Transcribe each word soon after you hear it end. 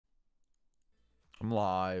I'm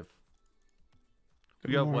live. Good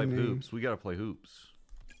We gotta play morning. hoops. We gotta play hoops.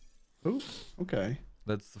 Oops. Okay.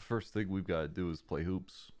 That's the first thing we've got to do is play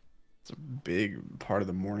hoops. It's a big part of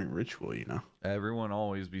the morning ritual, you know. Everyone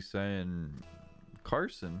always be saying,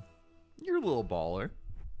 Carson, you're a little baller.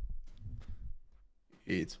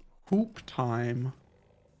 It's hoop time.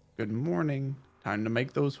 Good morning. Time to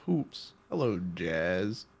make those hoops. Hello,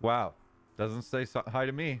 Jazz. Wow. Doesn't say hi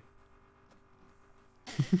to me.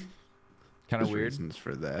 Kind of There's weird. reasons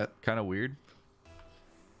for that. Kind of weird.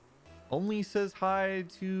 Only says hi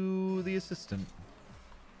to the assistant.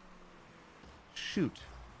 Shoot.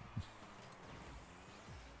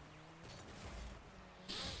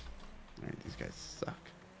 Alright, these guys suck.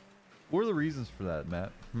 What are the reasons for that,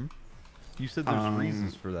 Matt? You said there's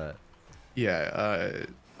reasons for that. Yeah,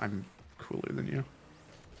 I'm cooler than you.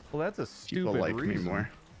 Well, that's a People stupid like reason. me more.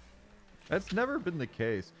 That's never been the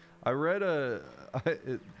case. I read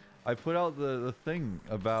I put out the thing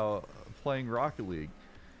about playing Rocket League,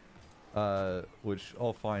 which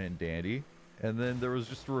all fine and dandy, and then there was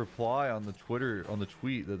just a reply on the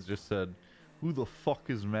tweet that just said, "Who the fuck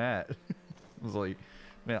is Matt?" I was like,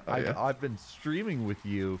 man, Oh, yeah? I've been streaming with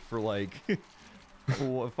you for like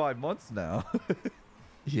 5 months now.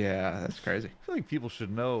 Yeah, that's crazy. I feel like people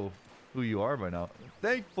should know who you are by now.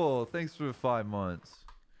 Thanks for the 5 months.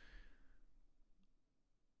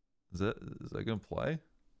 Is that gonna play?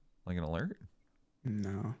 Like an alert?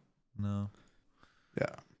 No. No.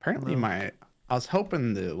 Yeah. Apparently No. I was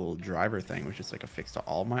hoping the little driver thing was just like a fix to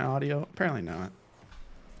all my audio. Apparently not.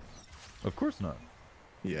 Of course not.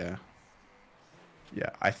 Yeah.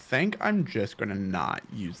 Yeah, I think I'm just gonna not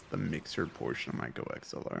use the mixer portion of my Go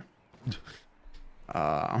XLR.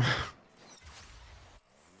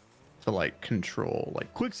 To like control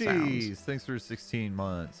like Quixies, sounds. thanks for 16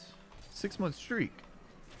 months. 6-month streak.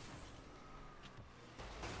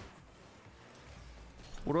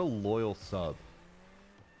 What a loyal sub.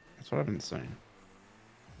 That's what I've been saying.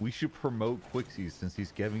 We should promote Quixies since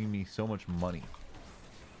he's giving me so much money.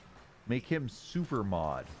 Make him super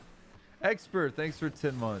mod. Expert, thanks for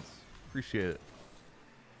 10 months. Appreciate it.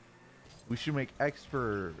 We should make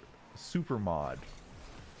Expert super mod.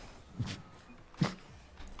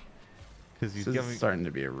 Because he's This giving. is starting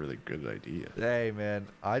to be a really good idea. Hey man,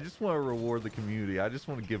 I just want to reward the community. I just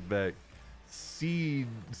want to give back. Seed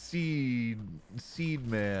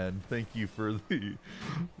man, thank you for the.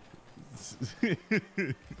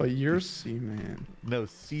 But you're C-Man. No,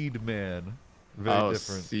 Seed man. Very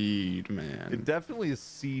different. Seed Man. It definitely is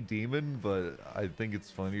Sea Demon, but I think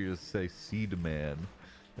it's funnier to say Seed Man.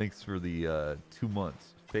 Thanks for the 2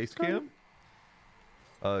 months. Face cam?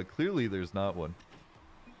 Clearly there's not one.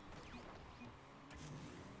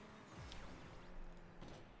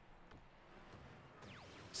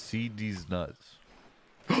 Seed these nuts.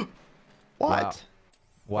 What?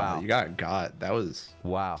 Wow. You got. That was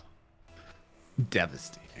Wow.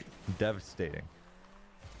 devastating. Devastating.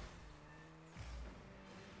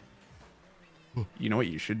 You know what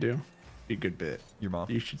you should do? Be a good bit. Your mom?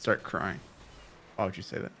 You should start crying. Why would you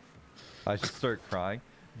say that? I should start crying.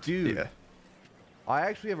 Dude, Yeah. I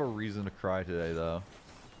actually have a reason to cry today, though.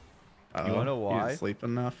 You Oh, wanna know You why? didn't sleep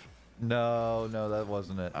enough? No, that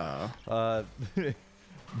wasn't it.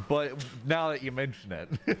 But now that you mention it.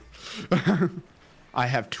 I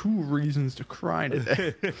have 2 reasons to cry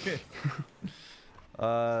today.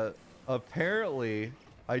 Apparently,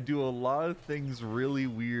 I do a lot of things really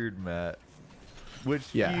weird, Matt.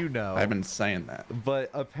 Which Yeah, you know. I've been saying that.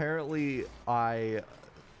 But apparently,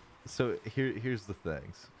 so here's the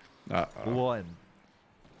things. Uh-oh. One,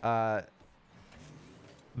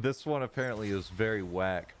 this one apparently is very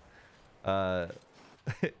whack.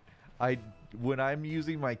 When I'm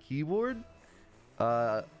using my keyboard,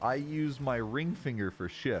 I use my ring finger for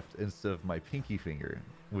shift instead of my pinky finger,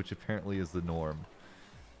 which apparently is the norm.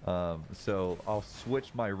 So I'll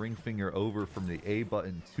switch my ring finger over from the A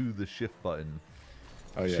button to the shift button.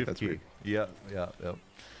 Oh yeah, Shift that's key. weird. Yeah. Yeah,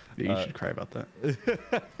 you should cry about that.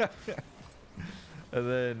 And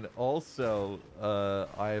then also,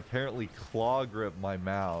 I apparently claw grip my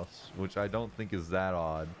mouse, which I don't think is that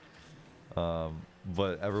odd.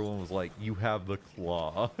 But everyone was like, "You have the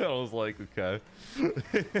claw." I was like, "Okay."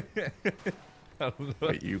 I don't know.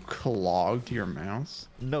 Wait, you clogged your mouse?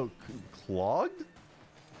 No, clogged?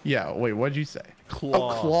 Yeah, wait, what'd you say?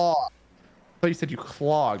 Claw. Oh, claw. I thought you said you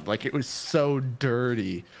clogged. Like, it was so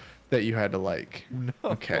dirty that you had to, like... No.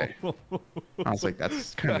 Okay. I was like,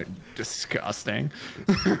 that's kind of disgusting.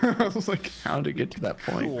 I was like, how did it get to that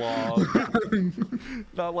point? Clogged.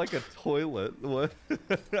 Not like a toilet. What?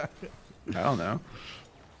 I don't know.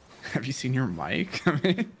 Have you seen your mic? I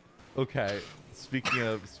mean, Okay, speaking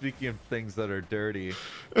of things that are dirty,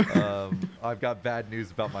 I've got bad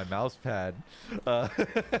news about my mouse pad.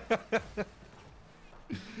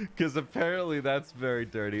 Because apparently that's very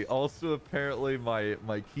dirty. Also, apparently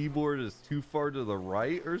my keyboard is too far to the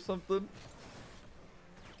right or something.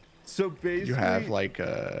 So basically, You have like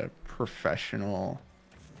a professional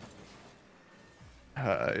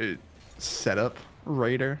setup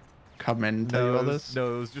writer come in and tell you all this?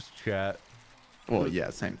 No, it was just chat. Well, yeah,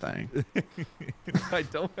 same thing. I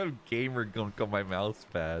don't have gamer gunk on my mouse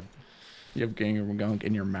pad. You have gamer gunk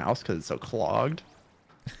in your mouse because it's so clogged.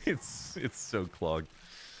 It's so clogged.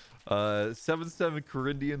 7-7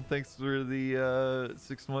 Corinthian, thanks for the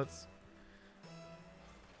 6 months.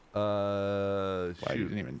 Well, I Shoot.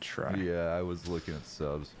 didn't even try. Yeah, I was looking at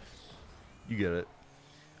subs. You get it.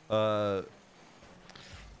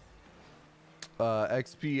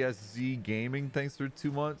 XPSZ Gaming, thanks for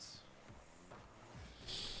 2 months.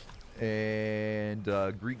 And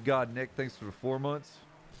Greek God Nick, thanks for the 4 months.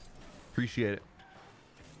 Appreciate it.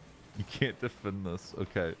 You can't defend this.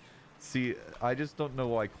 Okay. See, I just don't know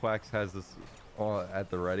why Quacks has this at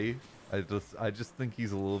the ready. I just think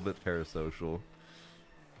he's a little bit parasocial.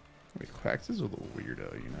 Wait, Quacks is a little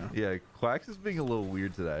weirdo, you know? Yeah, Quacks is being a little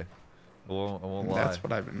weird today. I won't lie. That's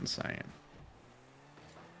what I've been saying.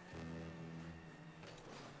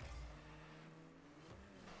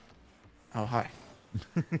 Oh, hi.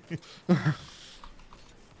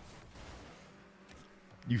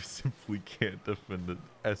 You simply can't defend it.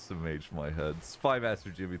 SMH my head. Spy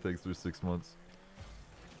Master Jimmy, thanks for 6 months.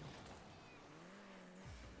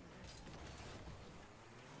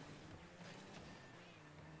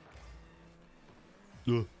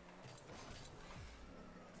 Ugh.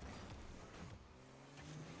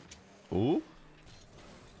 Oh?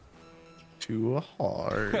 Too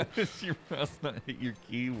hard. Does your mouse not hit your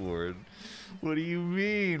keyboard? What do you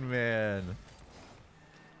mean, man?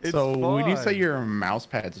 It's So when you say fine. your mouse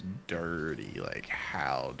pad's dirty, like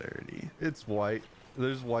how dirty? It's white.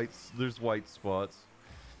 There's white spots.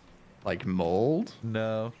 Like mold?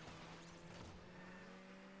 No.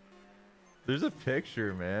 There's a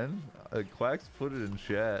picture, man. Quacks put it in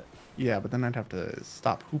chat. Yeah, but then I'd have to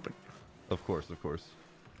stop hooping. Of course, of course.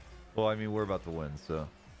 Well, I mean, we're about to win, so.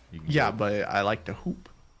 You can Yeah, go. but I like to hoop.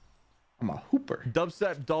 I'm a hooper.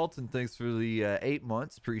 Dubstep Dalton, thanks for the 8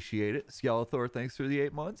 months. Appreciate it. Skeletor, thanks for the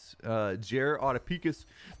 8 months. Jer Autopicus,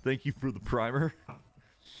 thank you for the primer.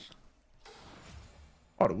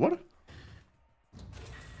 Oh, what?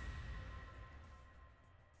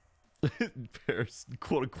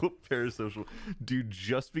 Quote unquote parasocial. Dude,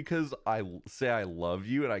 just because I say I love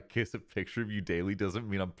you and I kiss a picture of you daily doesn't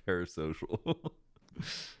mean I'm parasocial.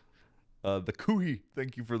 The Kuhi,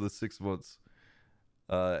 thank you for the 6 months.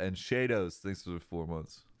 And Shadows, thanks for the 4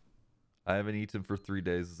 months. I haven't eaten for 3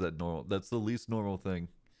 days. Is that normal? That's the least normal thing.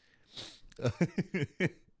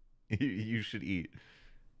 You should eat.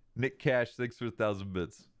 Nick Cash, thanks for 1,000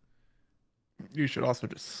 bits. You should also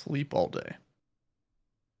just sleep all day.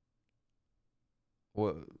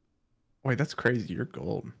 What? Wait, that's crazy. You're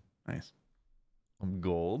gold. Nice. I'm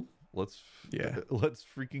gold. Let's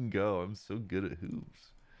freaking go. I'm so good at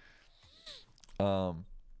hoops.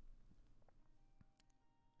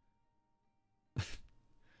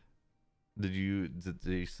 Did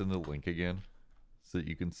they send the link again so that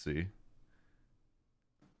you can see?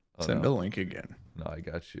 Oh, Send no. a link again. No, I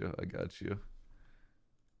got you. I got you.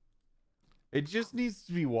 It just needs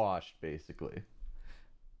to be washed, basically.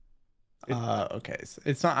 Okay. So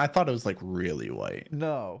it's not. I thought it was like really white.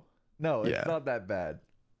 No, it's Yeah. not that bad.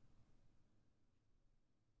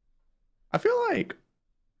 I feel like,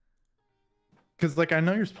 because like I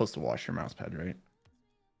know you're supposed to wash your mouse pad, right?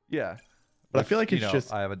 Yeah, But I feel like it's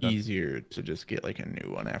just I haven't done. easier to just get like a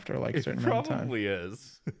new one after like a It certain amount of time. probably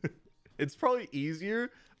is. It's probably easier,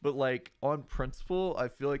 but like on principle, I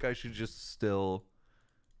feel like I should just still,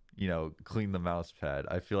 clean the mouse pad.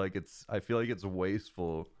 I feel like it's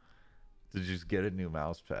wasteful to just get a new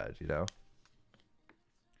mouse pad.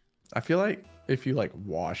 I feel like if you like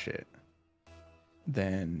wash it,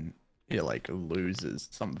 then it like loses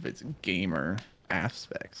some of its gamer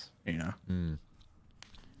aspects.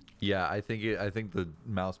 Yeah, I think the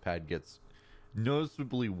mouse pad gets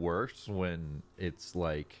noticeably worse when it's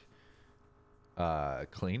like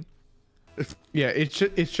clean. Yeah, it's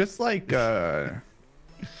just like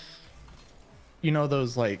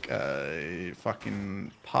those like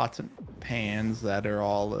fucking pots and pans that are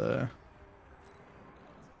all the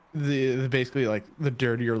basically like the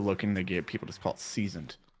dirtier looking they get, people just call it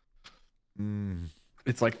seasoned.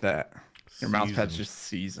 It's like that. Your mouse pad's Seasoned. just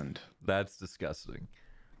seasoned. That's disgusting.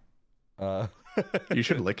 You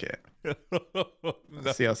should lick it.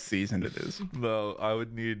 No, See how seasoned it is. no, I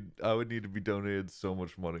would need to be donated so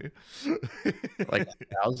much money. Like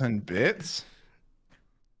 1,000 bits.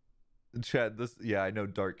 Chat, this, yeah, I know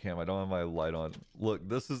dark cam. I don't have my light on. Look,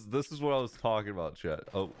 this is what I was talking about, chat.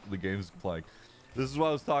 Oh, the game's playing. This is what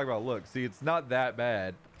I was talking about. Look, see, it's not that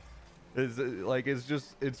bad. It's like it's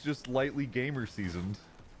just lightly gamer seasoned.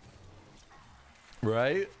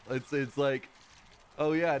 Right? It's like,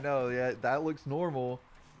 oh yeah, no, yeah, that looks normal.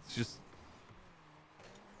 It's just,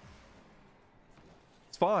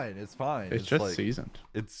 it's fine. It's fine. It's just like, seasoned.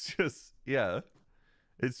 it's just, yeah.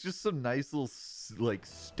 It's just some nice little like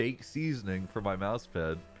steak seasoning for my mouse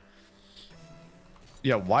pad.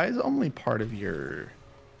 Yeah, why is only part of your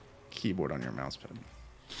keyboard on your mouse pad?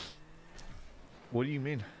 What do you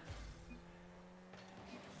mean?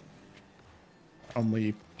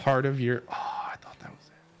 Only part of your... Oh, I thought that was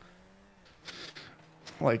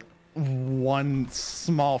it. Like, one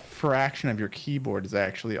small fraction of your keyboard is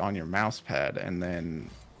actually on your mouse pad, and then...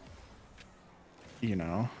 You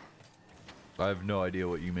know... I have no idea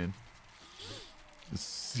what you mean.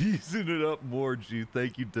 Season it up more, G.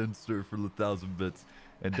 Thank you, Denster, for the 1,000 bits.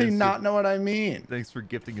 And I do Denster, not know what I mean. thanks for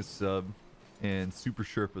gifting a sub. And Super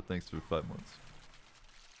Sherpa, thanks for 5 months.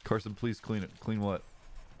 Carson, please clean it. Clean what?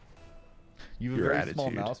 You have a Your very small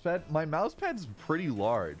attitude. mouse pad? My mouse pad's pretty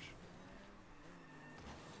large.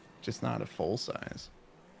 Just not a full size.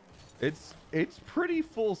 It's pretty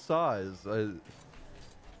full size.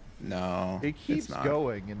 No, It it's keeps not.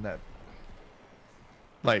 going in that.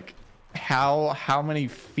 Like, how many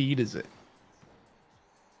feet is it?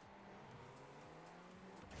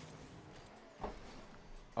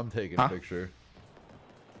 I'm taking Huh? a picture.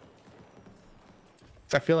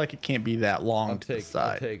 'Cause I feel like it can't be that long I'm to the I'm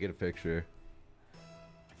side. taking a picture.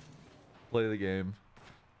 Play the game.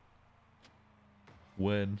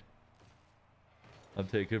 Win. I'm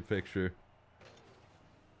taking a picture.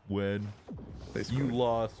 Win. They You scored.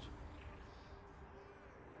 lost.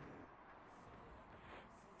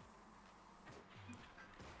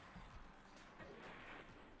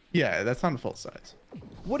 Yeah, that's not a full size.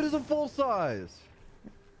 What is a full size?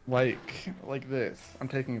 Like this. I'm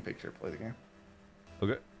taking a picture. Play the game.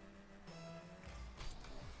 Okay.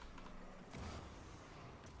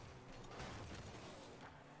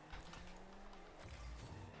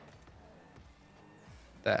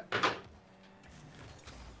 That.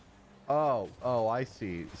 Oh, I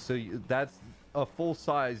see. So that's a full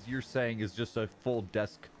size. You're saying is just a full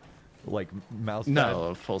desk, like mouse pad. No,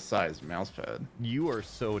 a full size mouse pad. You are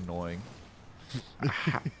so annoying.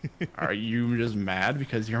 Are you just mad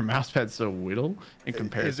because your mouse pad's so little in Is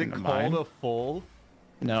comparison it to called mine? a full?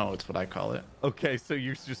 No, it's what I call it. Okay, so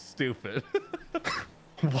you're just stupid.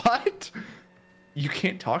 What? You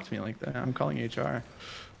can't talk to me like that. I'm calling HR.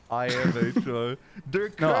 I am HR.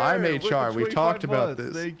 Dirk No, I'm Kerr with the HR. We've 25 talked about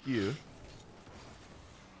months. this. Thank you.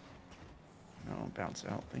 No, bounce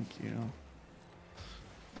out. Thank you.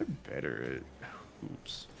 They're better at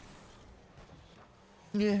hoops.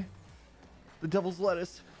 Yeah. The devil's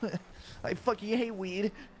lettuce. I fucking hate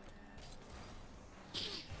weed.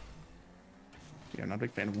 Yeah, I'm not a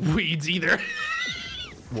big fan of weeds either.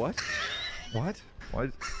 What? What?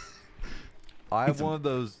 What? I have one of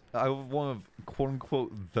those. I have one of quote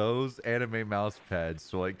unquote those anime mouse pads,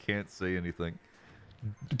 so I can't say anything.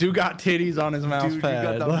 Dude got titties on his mouse Dude,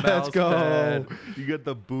 pad. you got the Let's mouse go. pad. You got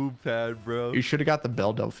the boob pad, bro. You should have got the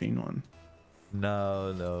Belle Delphine one.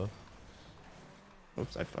 No, no.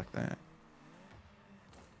 Oops, I fucked that.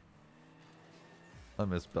 I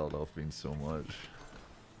miss Belle Delphine so much.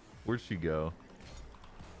 Where'd she go?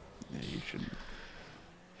 Yeah, you should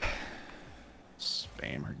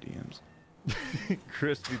spam her DMs.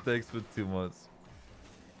 Crispy, thanks for 2 months.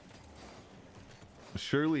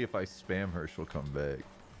 Surely if I spam her, she'll come back.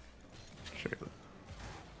 Sure.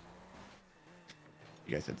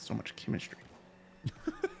 You guys had so much chemistry.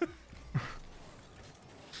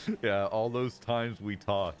 Yeah, all those times we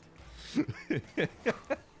talked.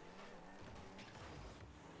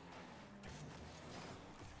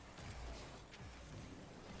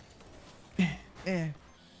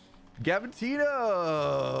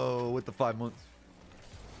 Gavantino with the 5 months.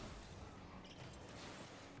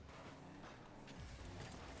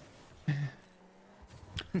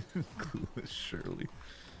 Clueless Shirley.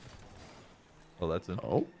 Oh, that's it.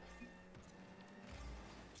 Oh.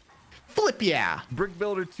 Flip yeah. Brick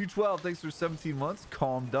Builder 212, thanks for 17 months.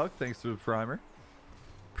 Calm Duck, thanks for the primer.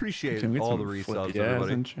 Appreciate Can we get all the some resubs, flip yeahs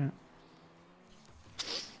everybody. in chat?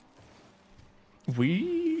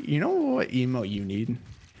 You know what emote you need?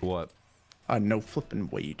 What? A no flipping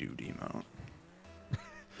way dude emote.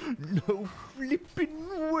 No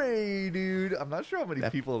flipping way, dude. I'm not sure how many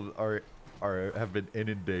people have been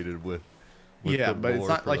inundated with yeah, the but it's lore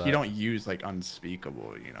not for like that. you don't use like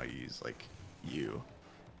unspeakable. You know, you use like you.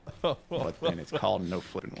 But then it's called no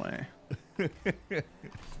flipping way.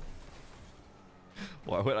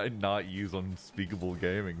 Why would I not use unspeakable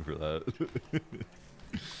gaming for that?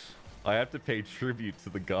 I have to pay tribute to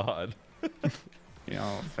the god. You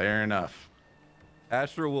know, fair enough.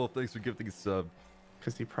 Astro Wolf, thanks for gifting a sub.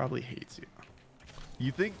 Because he probably hates you.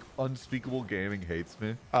 You think unspeakable gaming hates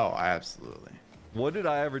me? Oh, absolutely. What did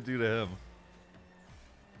I ever do to him?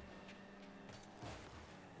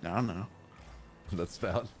 I don't know. That's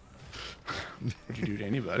valid. What'd you do to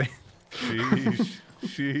anybody? Sheesh.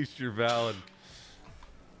 Sheesh, you're valid.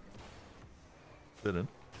 Sit in.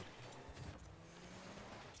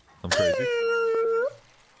 I'm crazy.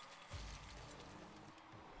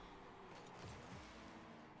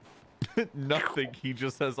 Nothing. He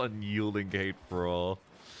just has unyielding hate for all.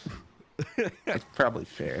 That's probably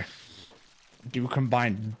fair. You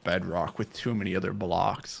combine bedrock with too many other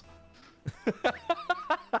blocks.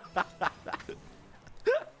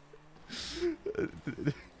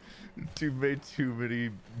 Dude made too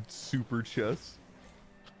many super chests.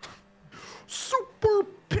 Super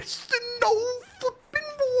piston, no flipping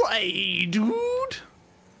way, dude.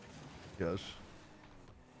 Gosh.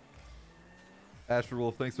 Astro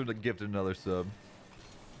Wolf, thanks for the gift another sub.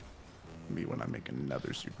 Me when I make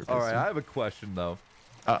another super piston. Alright, I have a question though.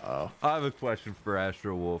 Uh-oh. I have a question for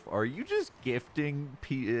Astro Wolf. Are you just gifting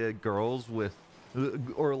girls with,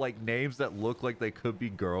 or like names that look like they could be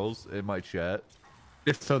girls in my chat?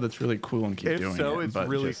 If so, that's really cool and keep doing it. If so, it's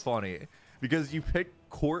really just... funny. Because you pick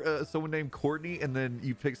someone named Courtney and then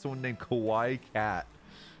you pick someone named Kawaii Cat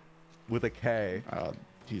with a K.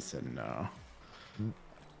 He said no.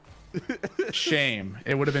 Shame.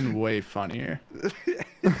 It would have been way funnier.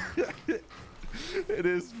 It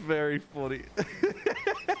is very funny.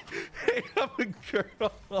 Hey, I'm a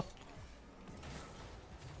girl.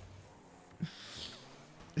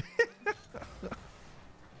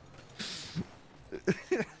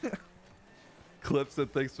 Clip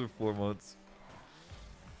said thanks for 4 months.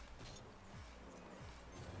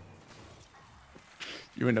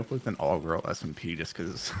 You end up with an all-girl SMP just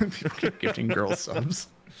because people keep gifting girl subs.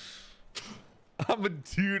 I'm a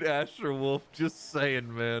dude, Astro Wolf. Just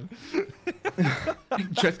saying, man.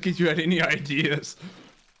 Just because you had any ideas.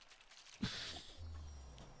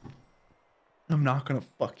 I'm not gonna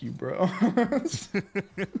fuck you, bro.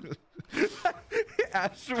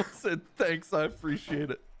 Astro said thanks. I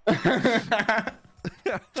appreciate it.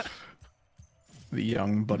 The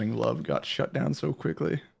young budding love got shut down so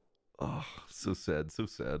quickly. Oh, so sad, so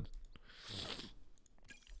sad.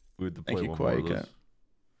 We had to play Thank you, one more of Kawaii those. Cat.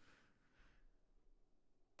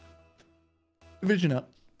 Vision up.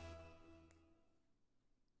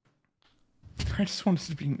 I just wanted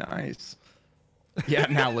to be nice. Yeah,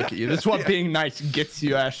 now look at you. This is what being nice gets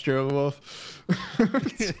you, Astro Wolf.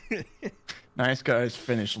 Nice guys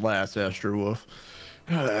finish last, Astro Wolf.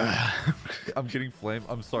 I'm getting flamed.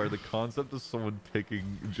 I'm sorry. The concept of someone picking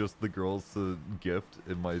just the girls to gift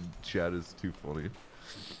in my chat is too funny.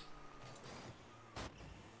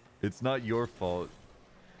 It's not your fault.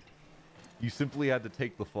 You simply had to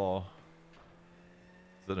take the fall.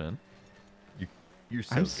 Is that in? You're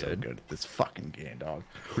so I'm good. so good at this fucking game, dog.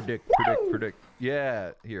 Predict.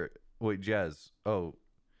 Yeah, here. Wait, Jazz. Oh,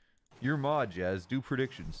 your mod, Jazz. Do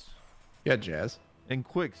predictions. Yeah, Jazz. And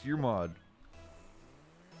Quicks, your mod.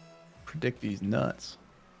 Predict these nuts.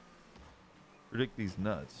 Predict these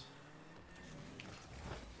nuts.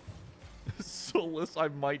 Soulless, I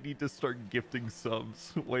might need to start gifting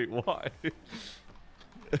subs. Wait, why?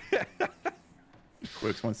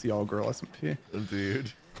 Quicks wants the all-girl SMP.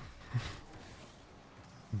 Dude.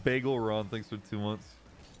 Bagel Ron, thanks for 2 months.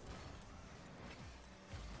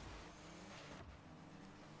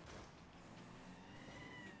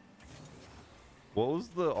 What was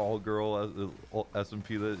the all-girl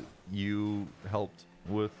SMP that you helped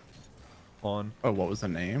with on? Oh, what was the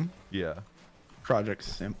name? Yeah. Project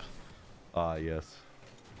Simp. Ah, yes.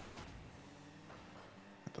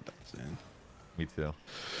 I thought that was in. Me too.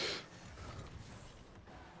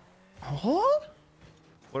 What?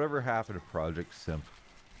 Whatever happened to Project Simp?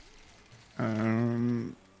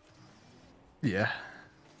 Yeah.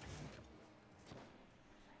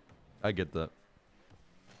 I get that.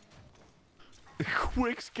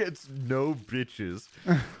 Quicks gets no bitches.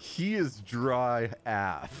 He is dry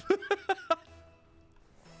AF.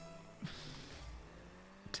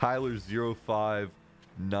 Tyler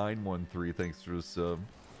 05913, thanks for the sub.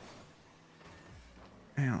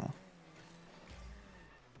 Ow.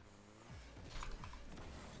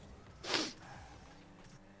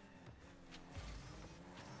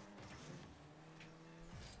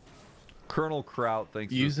 Colonel Kraut,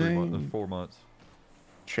 thanks Using- for 4 months.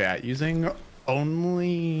 Chat using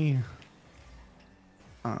only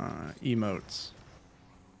emotes.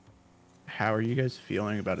 How are you guys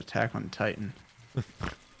feeling about Attack on Titan?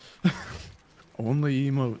 Only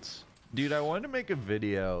emotes. Dude, I wanted to make a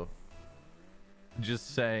video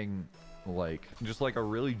just saying, like, just like a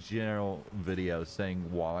really general video saying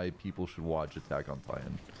why people should watch Attack on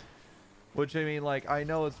Titan. Which, I mean, like, I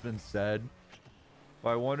know it's been said, but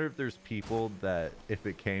I wonder if there's people that, if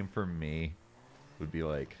it came from me, would be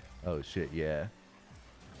like, oh shit, yeah,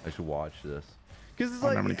 I should watch this. Because it's I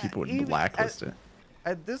like, don't know how many people would even blacklist it.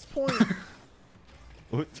 At this point,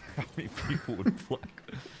 how many people would black?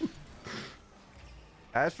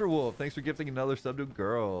 Astro Wolf, thanks for gifting another sub to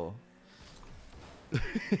girl.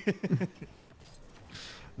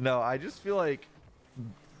 No, I just feel like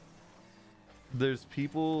there's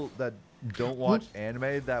people that don't watch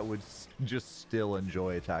anime that would just still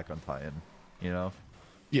enjoy Attack on Titan, you know?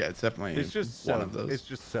 Yeah, it's definitely It's just one so, of those. it's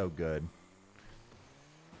just so good.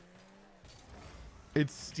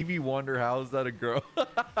 It's Stevie Wonder. How is that a girl?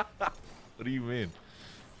 What do you mean?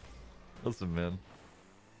 Listen, man.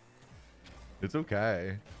 It's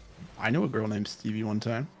okay. I knew a girl named Stevie one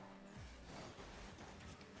time.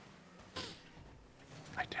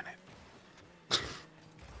 I didn't.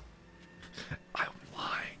 I'm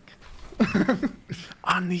lying.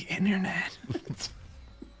 On the internet.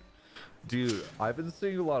 Dude, I've been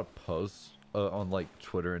seeing a lot of posts on like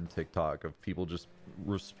Twitter and TikTok of people just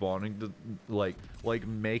responding to like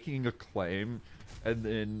making a claim and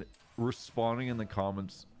then responding in the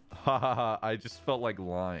comments, ha ha ha, I just felt like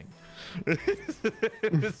lying.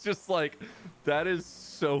 It's just like, that is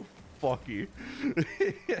so fucky.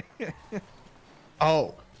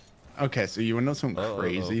 Oh, okay. So you want to know some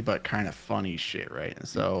crazy but kind of funny shit, right?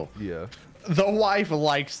 So Yeah. the wife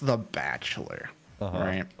likes The Bachelor,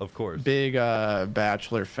 right? Of course. Big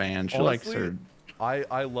Bachelor fan. She likes her.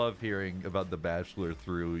 I love hearing about The Bachelor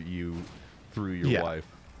through your Yeah. wife.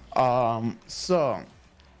 So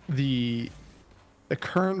the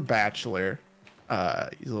current Bachelor,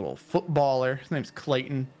 he's a little footballer. His name's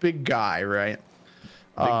Clayton. Big guy, right?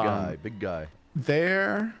 Big guy.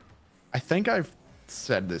 There, I think I've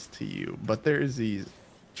said this to you, but there's these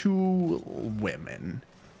two women.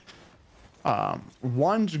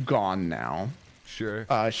 One's gone now. Sure.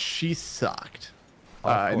 She sucked. Of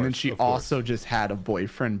And then course, she of course. also just had a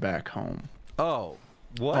boyfriend back home. Oh,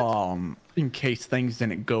 what? In case things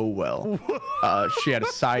didn't go well. She had a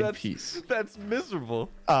side piece. That's miserable.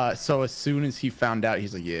 So as soon as he found out,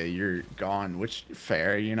 he's like, yeah, you're gone, which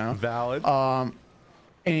fair, you know? Valid.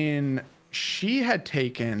 And she had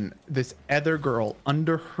taken this other girl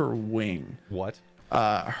under her wing. What?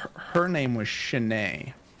 Her name was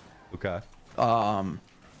Shanae. Okay.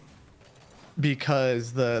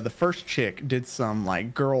 Because the first chick did some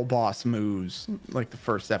like girl boss moves, like the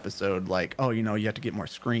first episode, like, oh, you know, you have to get more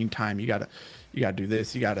screen time, you gotta do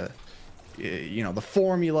this, you gotta, you know, the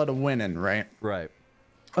formula to winning, right? Right.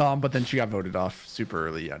 But then she got voted off super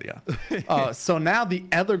early, yada yada. So now the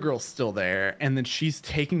other girl's still there, and then she's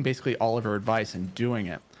taking basically all of her advice and doing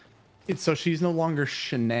it. So she's no longer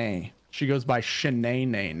Shanae. She goes by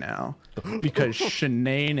Shanae now because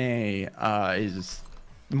Shanae is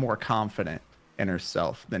more confident in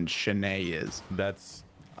herself than Shanae is. That's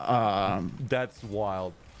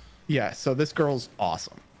wild. Yeah, so this girl's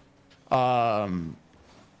awesome.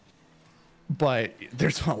 But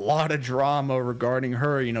there's a lot of drama regarding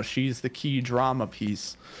her. You know, she's the key drama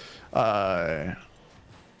piece,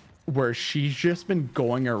 where she's just been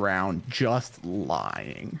going around just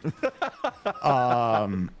lying.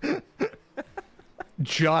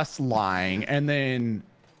 Just lying. And then,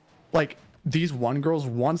 like, these girls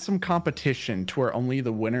won some competition to where only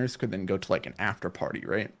the winners could then go to, like, an after party,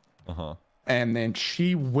 right? Uh-huh. And then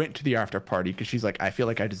she went to the after party because she's like, I feel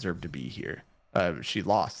like I deserve to be here. She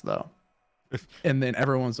lost, though. And then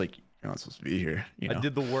everyone's like, you're not supposed to be here. You know? I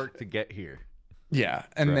did the work to get here. Yeah.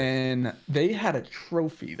 And Right. then they had a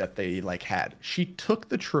trophy that they like had. She took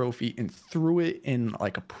the trophy and threw it in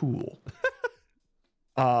like a pool.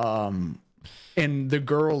 And the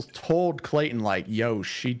girls told Clayton, like, yo,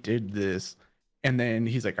 she did this. And then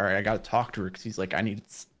he's like, all right, I got to talk to her. Cause he's like, I need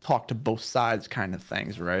to talk to both sides kind of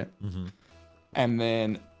things. Right. Mm-hmm. And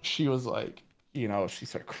then she was like, you know, she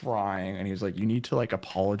started crying and he was like, you need to like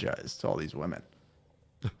apologize to all these women.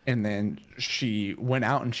 And then she went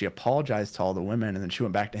out and she apologized to all the women. And then she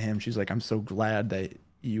went back to him. She's like, I'm so glad that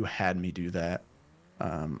you had me do that.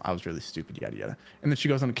 I was really stupid, yada, yada. And then she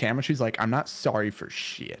goes on the camera. She's like, I'm not sorry for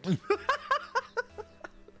shit.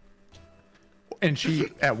 And she,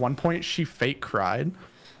 at one point, she fake cried.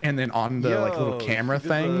 and then on the like little camera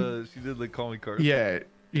thing, she did the Call Me Carson.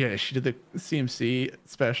 yeah, she did the CMC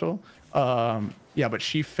special. Yeah, but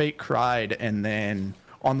she fake cried, and then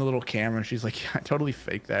on the little camera, she's like, "Yeah, I totally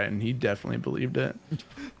faked that," and he definitely believed it.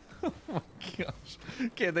 Oh my gosh!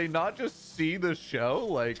 Can they not just see the show?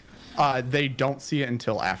 Like, they don't see it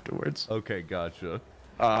until afterwards. okay, gotcha.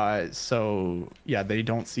 So yeah, they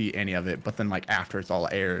don't see any of it, but then like after it's all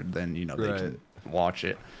aired, then you know they can watch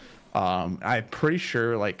it. I'm pretty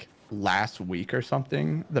sure like last week or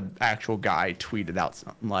something, the actual guy tweeted out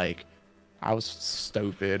something like, "I was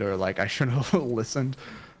stupid," or like, "I should have listened,"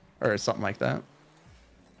 or something like that.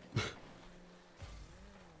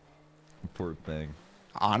 Poor thing.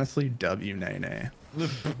 Honestly, W Nene.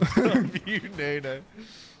 W Nene.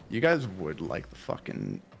 You guys would like the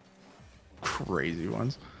fucking crazy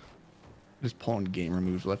ones. Just pulling gamer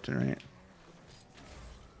moves left and right.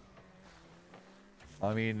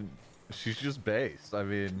 I mean, she's just based. I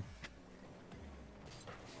mean,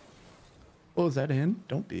 Oh, is that in?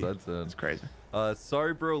 Don't be. that's in. That's crazy.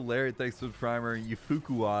 Sorry, bro. Larry, thanks for the primer.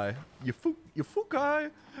 Yufukuai.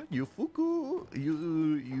 Yufukai. Yufuku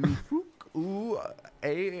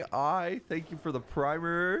AI. Thank you for the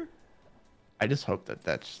primer. I just hope that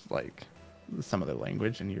that's like some of the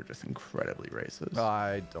language and you're just incredibly racist.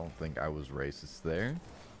 I don't think I was racist there.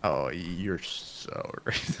 Oh, you're so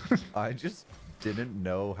racist. I just didn't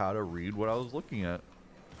know how to read what I was looking at.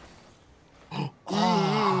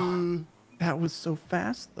 Oh, that was so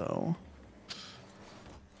fast, though.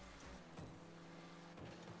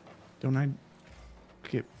 Don't I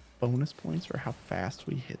get bonus points for how fast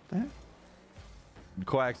we hit that?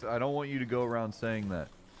 Quacks, I don't want you to go around saying that.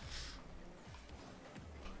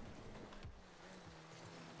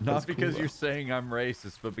 Not That's because cool, you're though. saying I'm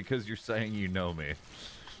racist, but because you're saying you know me.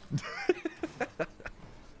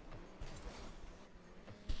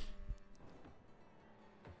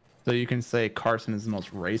 So you can say Carson is the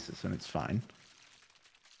most racist and it's fine.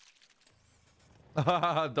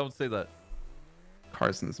 Don't say that.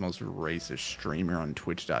 Carson is the most racist streamer on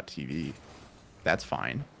Twitch.tv. That's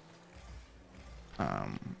fine.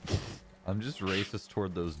 I'm just racist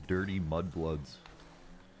toward those dirty mudbloods.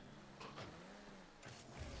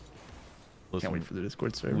 Listen, Can't wait for the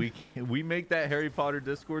Discord server. we make that Harry Potter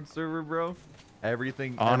Discord server, bro.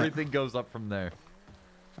 Everything goes up from there.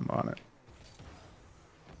 I'm on it.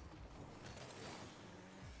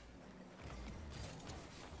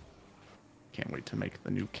 Can't wait to make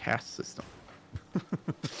the new cast system.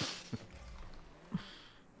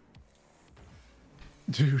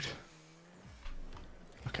 Dude.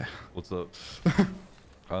 Okay. What's up?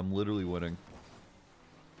 I'm literally winning.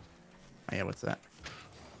 Oh, yeah, what's that?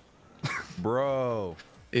 Bro.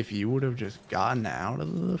 If you would have just gotten out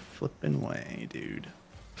of the flipping way, dude.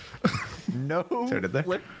 No So did they?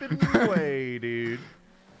 flipping way, dude.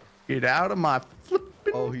 Get out of my flipping.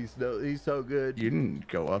 Oh, he's so good. You didn't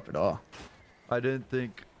go up at all. I didn't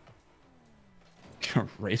think.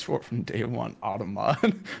 Race war from day one,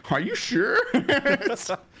 Automod. Are you sure? Is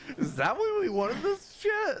that why we wanted this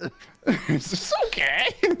shit? It's okay.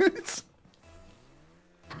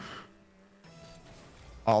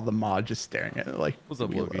 All the mod just staring at it like, What's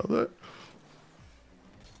up, we Loki? love it.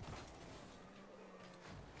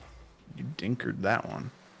 You dinkered that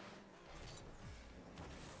one.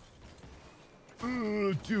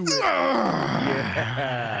 Do it.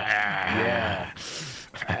 Yeah.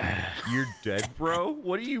 You're dead, bro?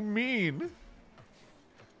 What do you mean?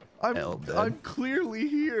 Dead. I'm clearly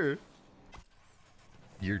here.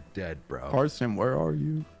 You're dead, bro. Carson, where are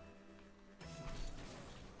you?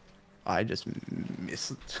 I just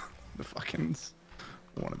missed the fucking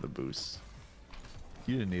one of the boosts.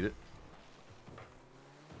 You didn't need it.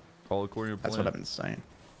 All according to plan. That's what I've been saying.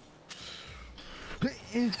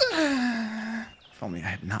 If only I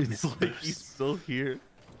had not It's missed the like he's boost. still here.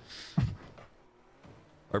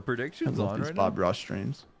 Our I predictions love on these right Bob now. Ross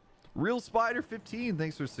streams. Real Spider 15,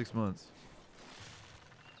 thanks for 6 months.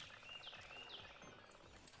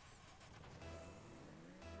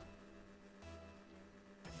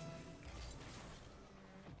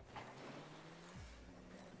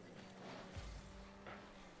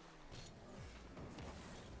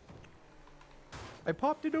 I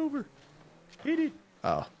popped it over. Hit it.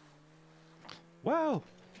 Oh, Wow.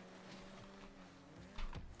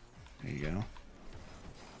 there you go.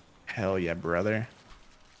 Hell yeah, brother.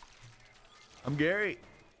 I'm Gary.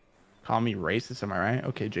 Call me racist, am I right?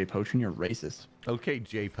 Okay, J Potion, you're racist. Okay,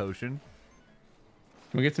 J Potion.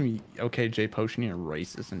 Can we get some okay, J Potion, you're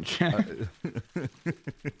racist in chat?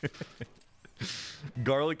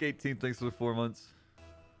 Garlic 18, thanks for the 4 months.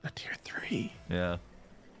 A tier 3. Yeah.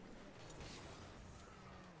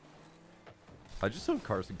 I just hope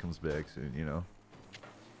Carson comes back soon, you know?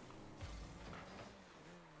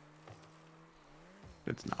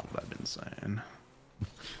 It's not what I've been saying.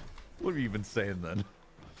 What have you been saying then?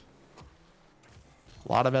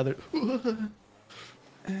 A lot of other.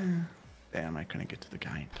 Damn, I couldn't get to the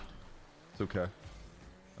guy. It's okay.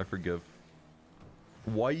 I forgive.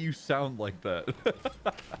 Why you sound like that?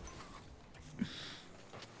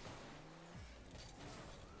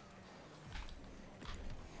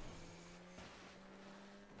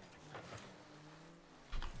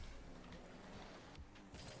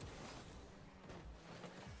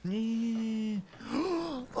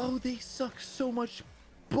 Oh, they suck so much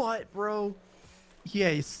butt, bro.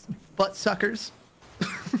 Yes, butt suckers.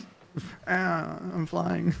 I'm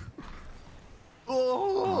flying.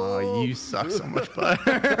 Oh, you suck so much butt.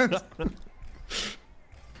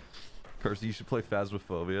 Carson, you should play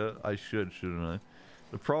Phasmophobia. I should, shouldn't I?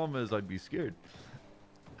 The problem is I'd be scared.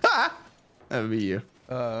 That would be you.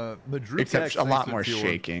 Madrid Except a lot more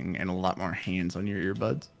shaking and a lot more hands on your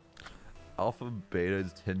earbuds. Alpha Beta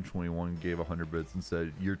 1021 gave 100 bits and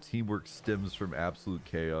said, your teamwork stems from absolute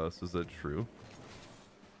chaos. Is that true?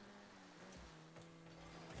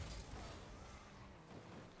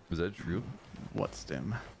 Is that true? What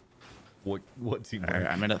stem? What teamwork?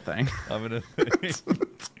 I'm in a thing. I'm in a thing.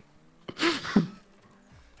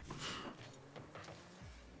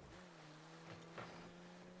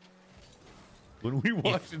 When we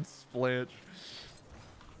watch it splanch.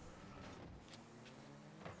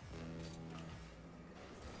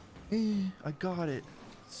 I got it.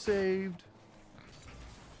 Saved.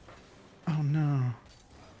 Oh no.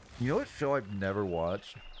 You know what show I've never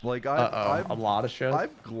watched? Like a lot of shows.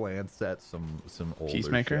 I've glanced at some older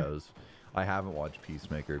Peacemaker? shows. I haven't watched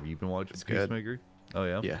Peacemaker. Have you been watching It's good. Peacemaker? Oh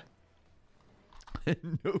yeah. Yeah.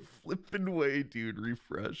 No flipping way, dude.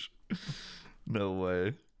 Refresh. No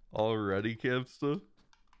way. Already, Capsta?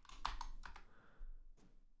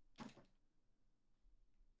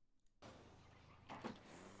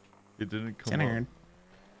 It didn't come up.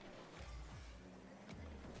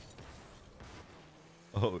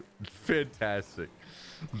 Oh, fantastic.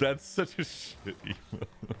 That's such a shit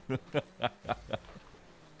email.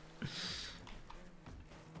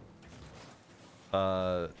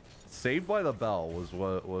 Saved by the Bell was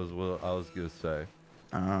what I was gonna say.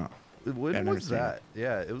 When was that?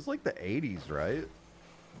 Yeah, it was like the 80s, right?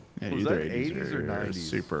 Yeah, Was either that 80s or 90s?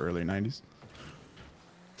 Super early 90s.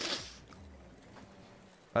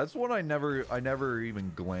 That's one I never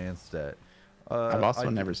even glanced at. I've also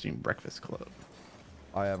never seen Breakfast Club.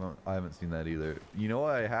 I haven't seen that either. You know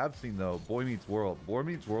what I have seen though? Boy Meets World. Boy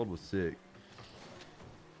Meets World was sick.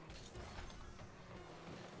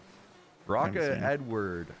 Rocka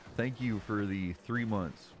Edward, thank you for the 3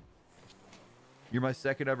 months. You're my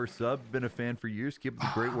second ever sub. Been a fan for years. Keep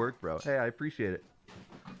up the great work, bro. Hey, I appreciate it.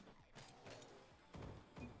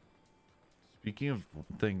 Speaking of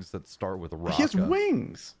things that start with Rocka. He has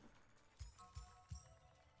wings.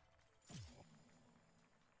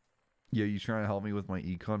 Yeah, you trying to help me with my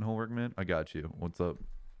econ homework, man? I got you. What's up?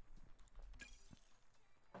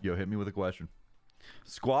 Yo, hit me with a question.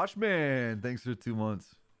 Squash Man, thanks for 2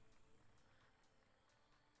 months.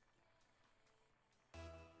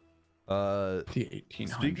 The 1800s.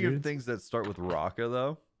 Speaking of things that start with Rocka,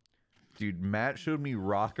 though, dude, Matt showed me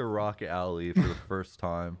Rocka Alley for the first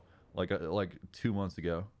time, like 2 months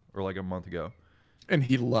ago, or like a month ago. And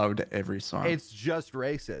he loved every song. It's just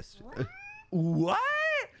racist. What?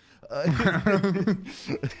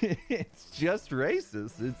 It's just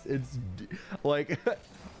racist. It's like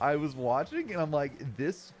I was watching and I'm like,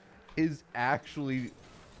 this is actually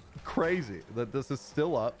crazy that this is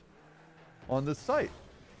still up on this site.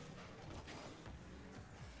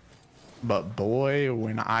 But boy,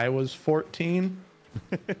 when I was 14,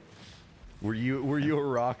 were you a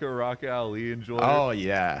Rocka Ali enjoyer? Oh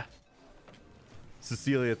yeah.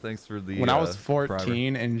 Cecilia, thanks for the when I was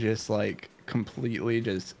 14 primer. and just like completely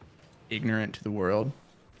just ignorant to the world.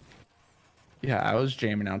 Yeah, I was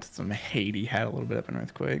jamming out to some Haiti, had a little bit of an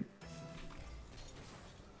earthquake.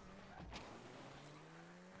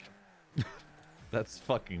 That's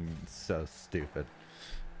fucking so stupid.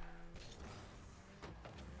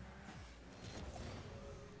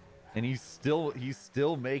 And he's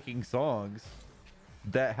still making songs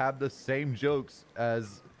that have the same jokes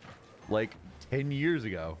as like 10 years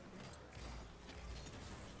ago.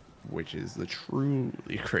 Which is the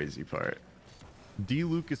truly crazy part. D.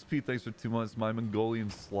 Lucas P, thanks for 2 months. My Mongolian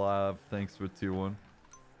Slav, thanks for tier 1.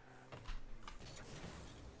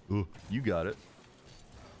 Ooh, you got it.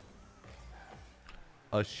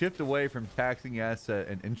 A shift away from taxing asset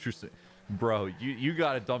and interesting. Bro, you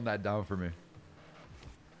gotta dumb that down for me.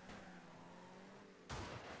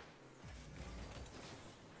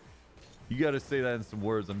 You got to say that in some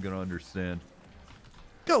words I'm gonna understand.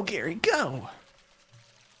 Go, Gary, go.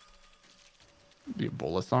 The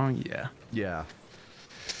Ebola song? Yeah. Yeah.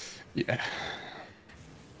 Yeah.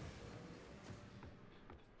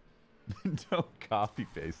 Don't copy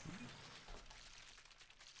paste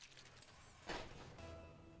it.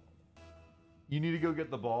 You need to go get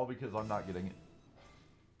the ball because I'm not getting it.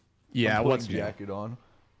 Yeah, I'm what's putting new? jacket on?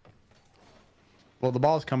 Well, the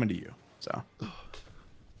ball's coming to you, so.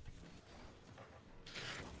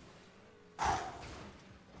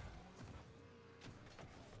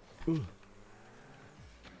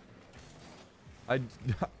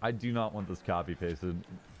 I do not want this copy pasted.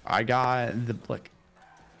 I got the, like,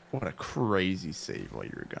 what a crazy save while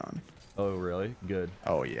you were gone. Oh, really? Good.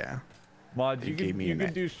 Oh, yeah. Mod, It you gave can, me you an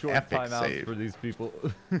can do short epic timeouts save. for these people.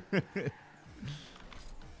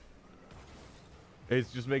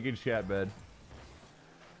 It's just making chat bad.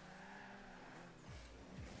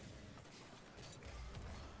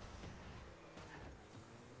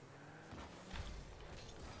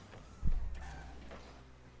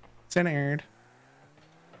 Centered.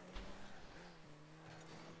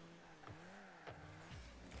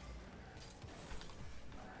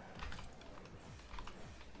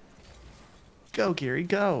 Go, Gary,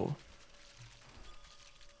 go.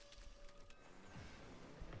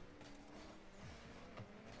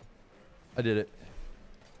 I did it.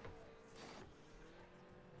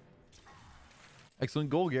 Excellent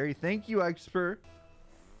goal, Gary. Thank you, expert.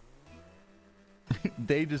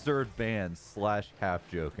 They deserve bans / half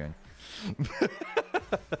joking.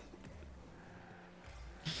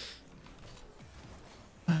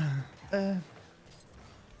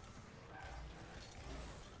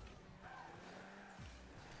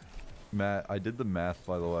 Matt, I did the math,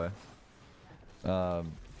 by the way.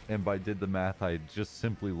 And by did the math, I just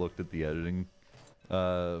simply looked at the editing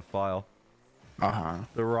file. Uh-huh.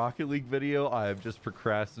 The Rocket League video, I have just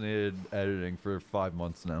procrastinated editing for 5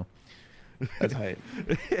 months now. That's hype.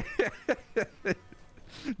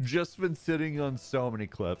 Just been sitting on so many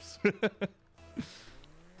clips.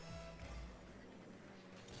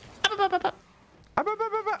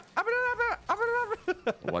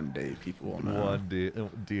 One day people will know. One day,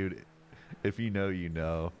 dude, if you know, you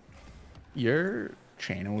know. Your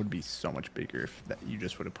channel would be so much bigger if that you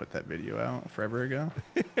just would have put that video out forever ago.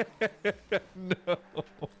 No.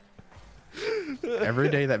 Every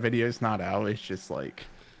day that video is not out, it's just like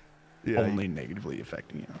only Yeah, negatively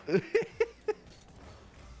affecting you.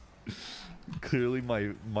 clearly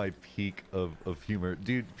my peak of humor,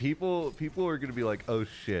 dude. People are gonna be like, oh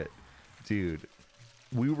shit, dude,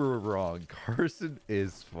 we were wrong. Carson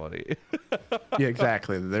is funny. Yeah,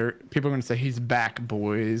 exactly. People are gonna say he's back,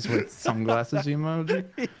 boys, with sunglasses emoji.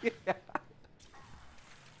 Yeah.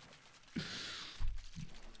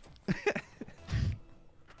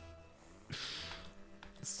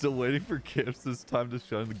 Still waiting for Kips this time to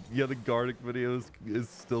shine. Yeah, the Garlic video is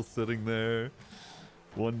still sitting there.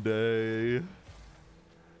 One day.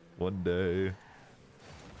 One day.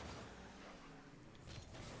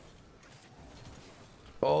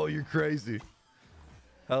 Oh, you're crazy.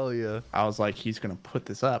 Hell yeah. I was like, he's gonna put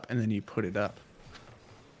this up, and then you put it up.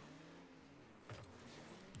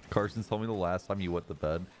 Carson told me the last time you wet the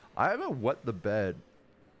bed. I haven't wet the bed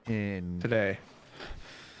in Today.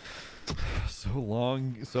 so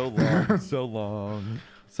long, so long, so long.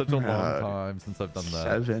 Such a long time since I've done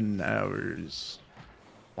that. 7 hours.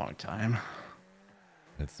 Long time.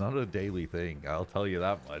 It's not a daily thing, I'll tell you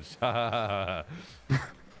that much.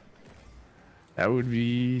 That would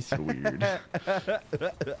be so weird.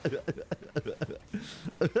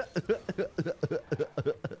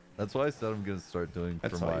 That's why I said I'm gonna start doing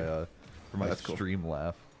That's for my That's cool. stream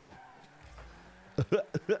laugh.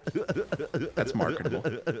 That's marketable.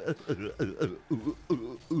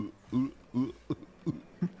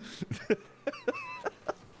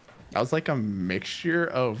 That was like a mixture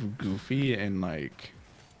of Goofy and like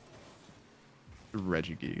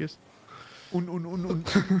Reggie Gigas. Oh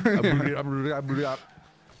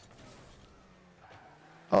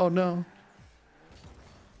no.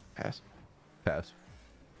 Pass. Pass.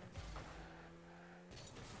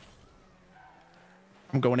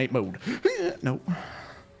 I'm going 8 mode. Nope.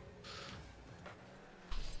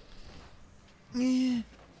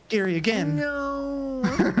 Gary again. No.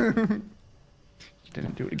 You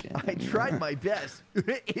didn't do it again. I tried my best.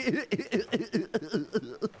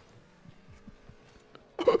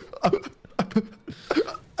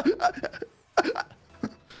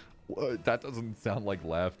 That doesn't sound like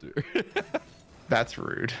laughter. That's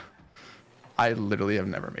rude. I literally have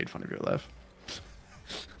never made fun of your laugh.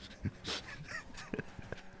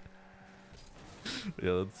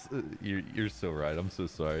 Yeah, that's you're so right. I'm so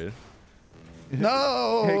sorry.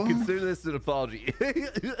 No. Hey, consider this an apology.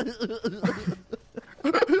 It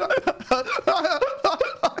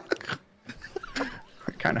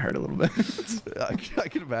kind of hurt a little bit. I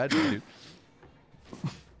can imagine, dude.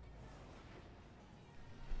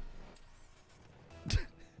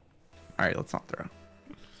 All right, let's not throw.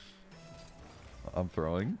 I'm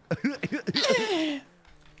throwing.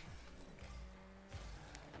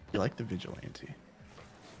 You like the vigilante.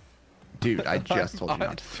 Dude, I just told you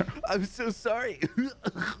not to throw. I'm so sorry.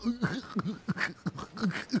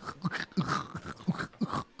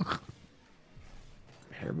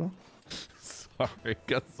 Hairball? Sorry,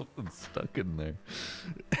 got something stuck in there.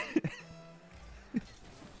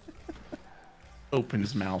 Open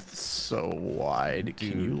his mouth so wide.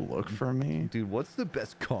 Dude. Can you look for me? Dude, what's the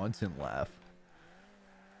best content laugh?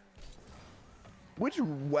 Which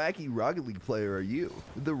wacky Rocket League player are you?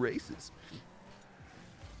 The races.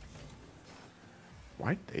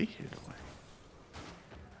 Why'd they hit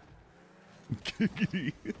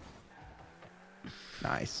away?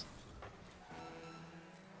 Nice.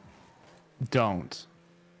 Don't.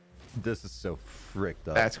 This is so fricked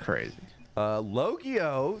up. That's crazy.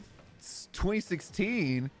 Logio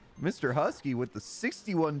 2016, Mr. Husky with the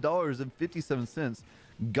 $61.57.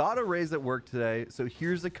 Got a raise at work today, so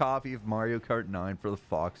here's a copy of Mario Kart 9 for the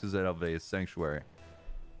Foxes at Alveus Sanctuary.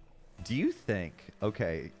 Do you think,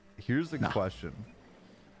 okay, here's the question.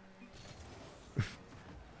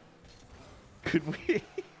 Could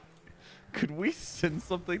we send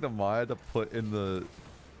something to Maya to put in one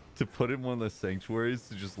of the sanctuaries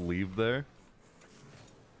to just leave there?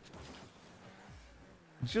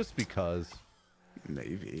 Just because.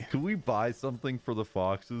 Maybe. Could we buy something for the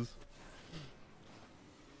Foxes?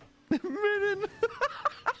 Minion.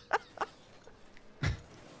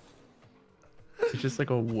 It's just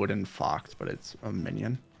like a wooden fox, but it's a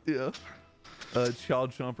minion. Yeah.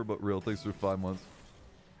 Child Chomper, but real. Thanks for 5 months.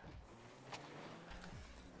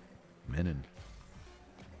 Minion.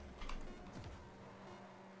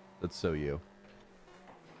 That's so you.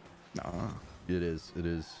 Nah. It is. It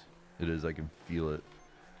is. It is. I can feel it.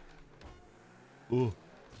 Ooh.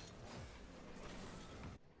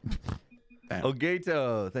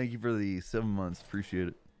 Elgato, thank you for the 7 months. Appreciate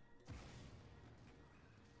it.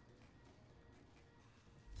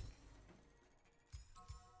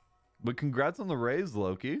 But congrats on the raise,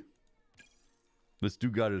 Loki. This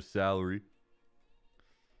dude got his salary.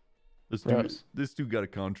 This dude got a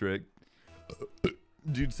contract.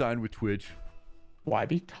 Dude signed with Twitch. Why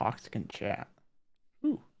be toxic in chat?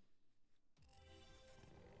 Ooh.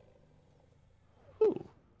 Ooh.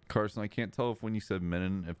 Carson, I can't tell if when you said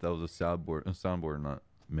Minin, if that was a soundboard or not.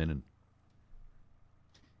 Minin.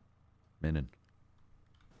 Minin.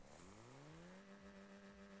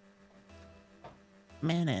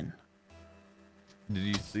 Minin. Did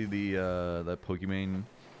you see the that Pokemon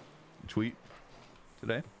tweet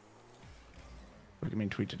today? What do you mean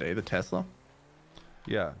tweet today? The Tesla?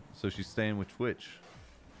 Yeah, so she's staying with Twitch.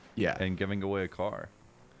 Yeah. And giving away a car.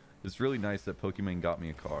 It's really nice that Pokemon got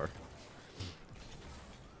me a car.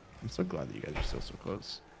 I'm so glad that you guys are still so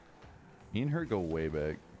close. Me and her go way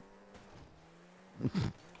back.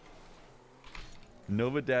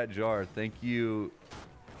 Novadat Jar, thank you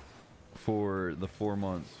for the 4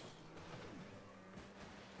 months.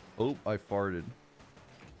 Oh, I farted.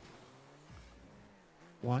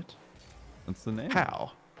 What? That's the name.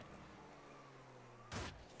 How?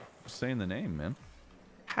 Just saying the name, man.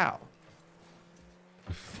 How?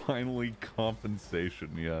 Finally,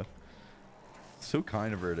 compensation, yeah. So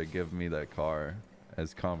kind of her to give me that car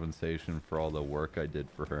as compensation for all the work I did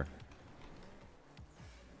for her.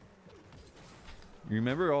 You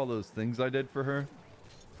remember all those things I did for her?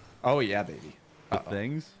 Oh yeah, baby. The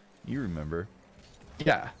things? You remember.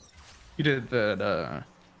 Yeah. You did the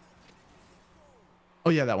Oh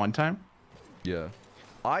yeah, that one time? Yeah.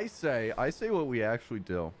 I say what we actually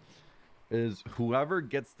do is whoever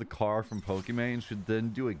gets the car from Pokemon should then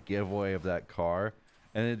do a giveaway of that car,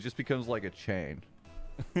 and it just becomes like a chain.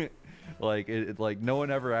 like like no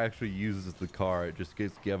one ever actually uses the car, it just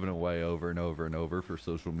gets given away over and over and over for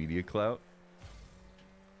social media clout.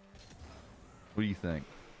 What do you think?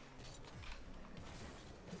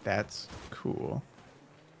 That's cool.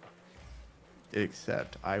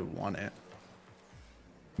 Except I want it.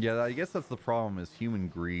 Yeah, I guess that's the problem, is human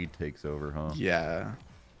greed takes over, huh? Yeah.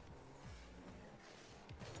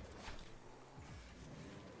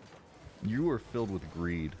 You are filled with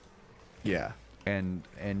greed. Yeah. And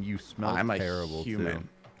you smell terrible human. too.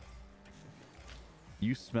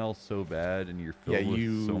 You smell so bad, and you're filled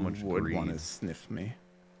with so much would greed. want to sniff me.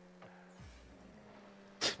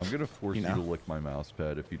 I'm gonna force you to lick my mouse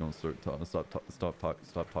pad if you don't start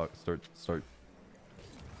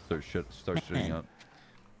Start shitting up.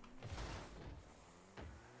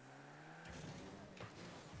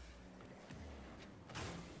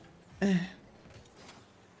 I've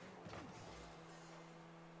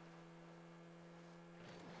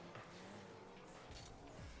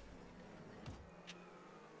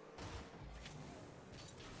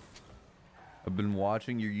been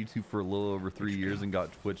watching your YouTube for a little over 3 years and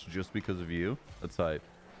got Twitch just because of you. That's hype.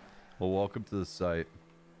 Well, welcome to the site.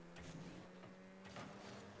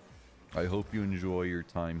 I hope you enjoy your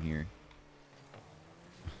time here.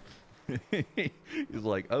 He's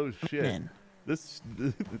like, oh shit, Man. this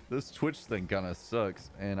Twitch thing kind of sucks,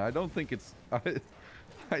 and I don't think it's I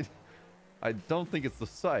don't think it's the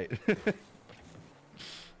site. He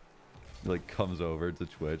like comes over to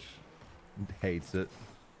Twitch, hates it.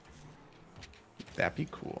 That'd be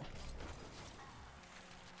cool.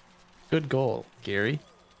 Good goal, Gary.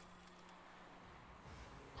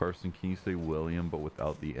 Carson, can you say William but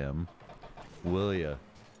without the M? Willia.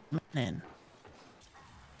 Man.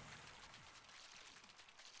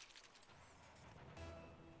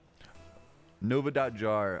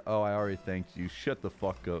 Nova.jar. Oh, I already thanked you. Shut the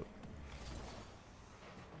fuck up.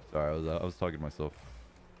 Sorry, I was talking to myself.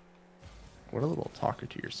 What a little talker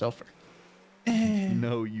to yourself.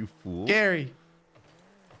 No, you fool. Gary.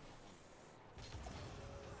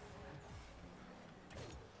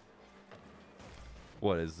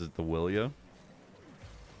 What is it, the Willia?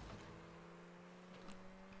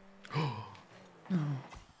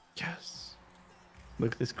 Yes.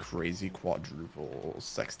 Look at this crazy quadruple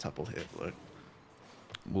sextuple hit. Look.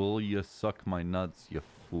 Will you suck my nuts, you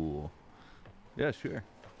fool? Yeah, sure.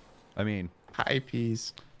 I mean, Hi,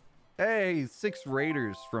 peas. hey, 6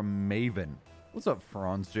 Raiders from Maven. What's up,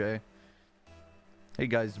 Franz J? Hey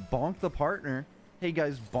guys, bonk the partner. Hey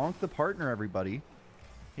guys, bonk the partner, everybody.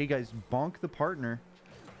 Hey guys, bonk the partner.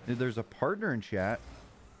 There's a partner in chat.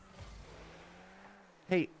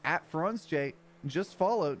 Hey, at Franz J, just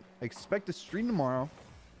followed. Expect a stream tomorrow.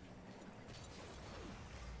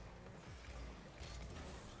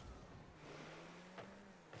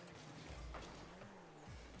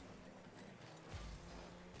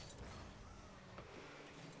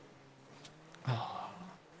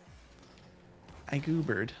 I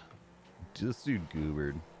goobered. This dude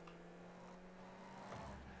goobered.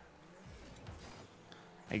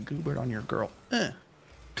 I goobered on your girl. Go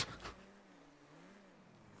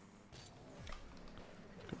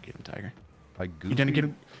get him, Tiger. I goofied. You didn't get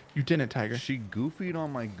him. You didn't, Tiger. She goofied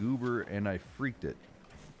on my goober and I freaked it.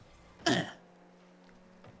 The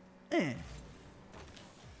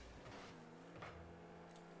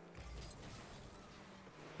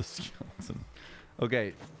skeleton.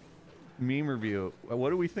 Okay. Meme review. What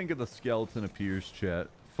do we think of the skeleton appears, chat?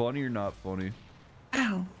 Funny or not funny?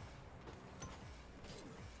 Ow.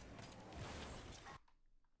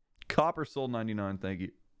 Copper Soul 99, thank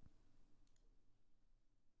you.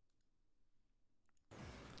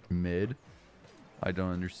 Mid. I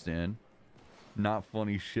don't understand. Not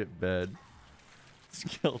funny, shit bed.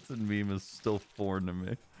 Skeleton meme is still foreign to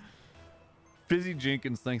me. Fizzy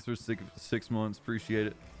Jenkins, thanks for 6 months. Appreciate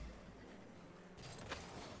it.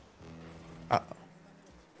 Uh-oh.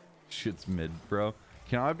 Shit's mid, bro.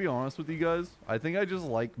 Can I be honest with you guys? I think I just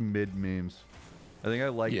like mid memes. I think I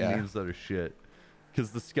like memes that are shit.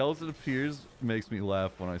 Because the skeleton appears makes me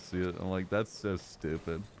laugh when I see it. I'm like, that's so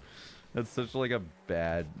stupid. That's such like a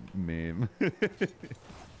bad meme. And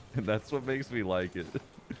that's what makes me like it.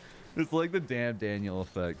 It's like the damn Daniel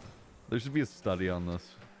effect. There should be a study on this.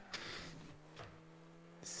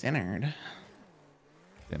 Centered.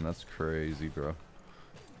 Damn, that's crazy, bro.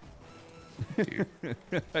 Dude.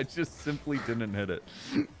 I just simply didn't hit it.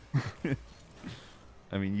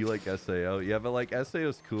 I mean, you like SAO. Yeah, but like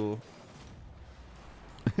SAO's cool.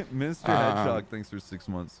 Mr. Hedgehog, thanks for 6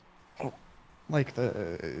 months. Oh, like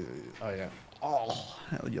the... oh, yeah. Oh,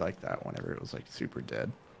 you like that whenever it was like super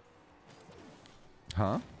dead.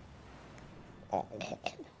 Huh? Oh,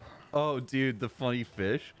 Oh, dude, the funny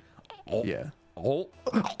fish. yeah. Oh.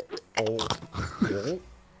 Oh.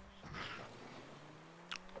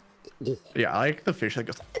 Yeah, I like the fish that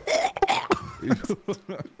goes...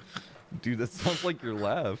 Dude, that sounds like your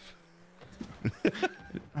laugh.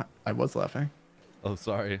 I was laughing. Oh,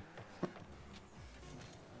 sorry.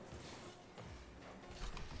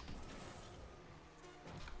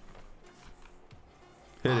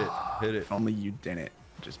 Hit it. Hit it. If only you didn't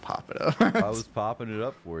just pop it up. I was popping it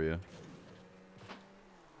up for you.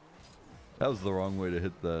 That was the wrong way to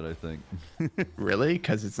hit that, I think. Really?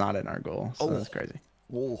 Because it's not in our goal. So Oh. that's crazy.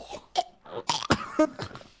 Oh.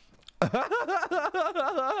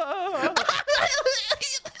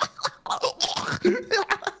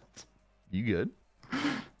 You good?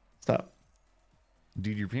 Stop.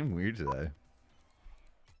 Dude, you're being weird today.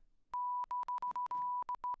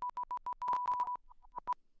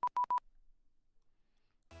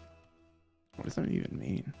 What does that even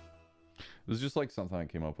mean? It was just like something I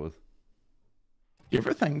came up with. You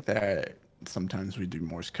ever think that sometimes we do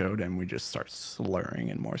Morse code and we just start slurring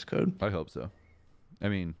in Morse code? I hope so. I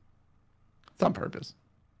mean, It's on purpose.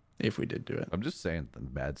 If we did do it. I'm just saying the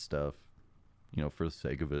bad stuff, you know, for the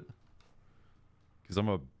sake of it. Because I'm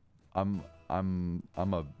a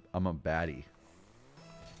baddie.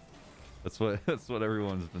 That's what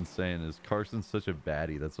everyone's been saying is Carson's such a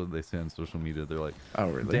baddie. That's what they say on social media. They're like, Oh,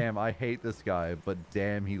 really? damn, I hate this guy, but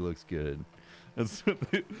damn, he looks good. That's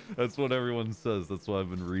what everyone says. That's what I've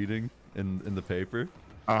been reading in the paper.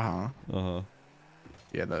 Uh-huh. Uh-huh.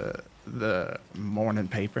 Yeah, the morning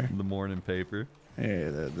paper. The morning paper. Yeah,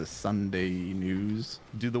 the Sunday news.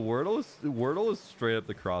 Dude, the Wordle is straight up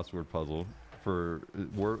the crossword puzzle for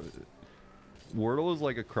Wordle is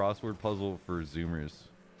like a crossword puzzle for Zoomers.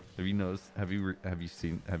 Have you noticed? Have you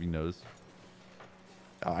noticed?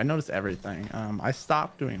 Oh, I noticed everything. I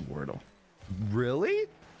stopped doing Wordle. Really?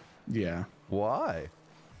 Yeah. Why?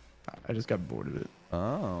 I just got bored of it.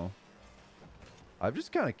 Oh. I've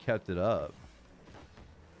just kind of kept it up.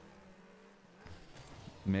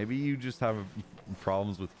 Maybe you just have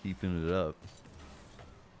problems with keeping it up.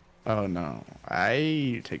 Oh no,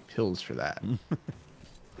 I take pills for that.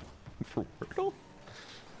 For Wordle?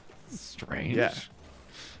 Strange. Yeah.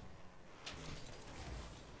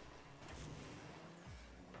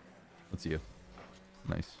 That's you.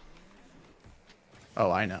 Nice.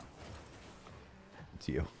 Oh, I know. It's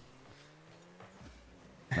you.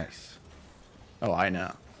 Nice. Oh, I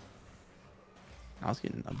know. I was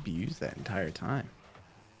getting abused that entire time.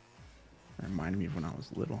 It reminded me of when I was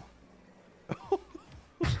little.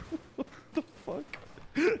 What the fuck?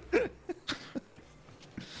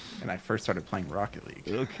 And I first started playing Rocket League.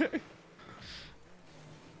 Okay.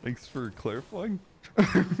 Thanks for clarifying.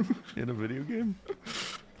 In a video game?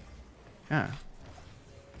 Yeah.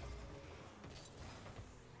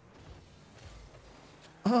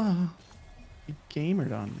 Oh, you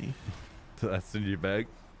gamered on me. That's in your bag?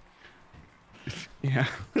 Yeah.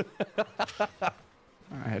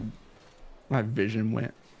 My vision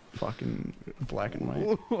went fucking black and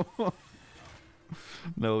white.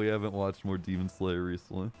 No, we haven't watched more Demon Slayer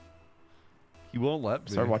recently. He won't let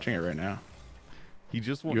me. Start watching it right now. He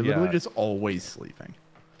just won't. You're Yeah, literally just always sleeping.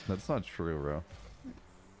 that's not true, bro.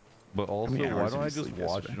 But also, many why hours don't I did you just sleep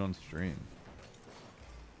watch yesterday? it on stream?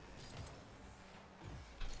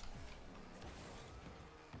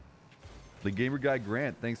 The gamer guy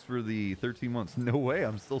Grant, thanks for the 13 months. No way,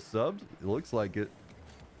 I'm still subbed. It looks like it.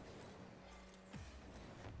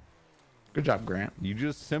 Good job, Grant. You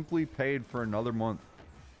just simply paid for another month.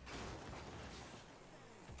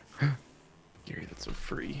 Gary, that's so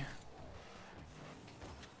free.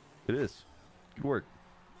 It is. Good work.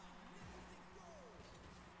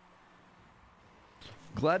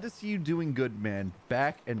 Glad to see you doing good, man.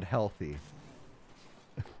 Back and healthy.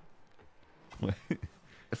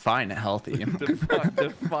 Define healthy.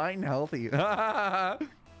 Define healthy. You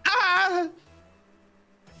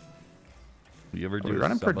ever Are do we a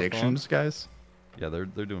running subathon? predictions, guys? Yeah, they're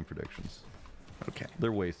doing predictions. Okay.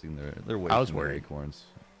 They're wasting their I was their worried. acorns.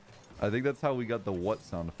 I think that's how we got the what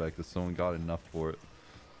sound effect, if someone got enough for it.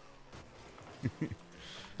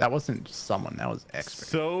 That wasn't just someone, that was expert.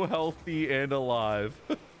 So healthy and alive.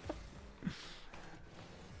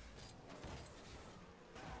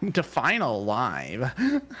 Define alive.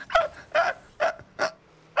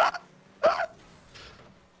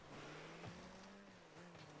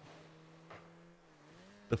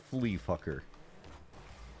 The flea fucker.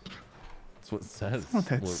 That's what it says. That's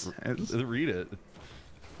what that says. Read it.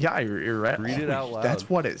 Yeah, you're right. Read it out loud. That's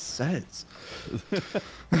what it says.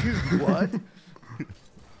 What?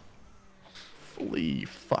 Flea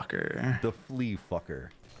fucker. The flea fucker.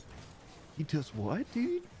 He does what,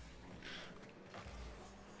 dude?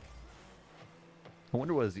 I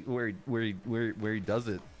wonder where he does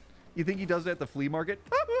it. You think he does it at the flea market?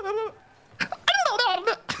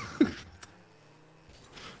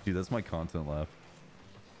 Dude, that's my content laugh.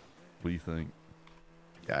 What do you think?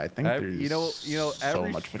 Yeah, I think there's you know, so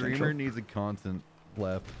every much streamer potential. needs a content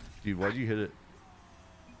laugh. Dude, why'd you hit it?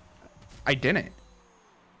 I didn't.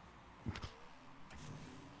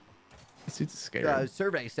 This dude's scared.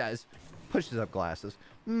 Survey says, pushes up glasses.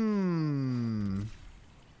 Hmm.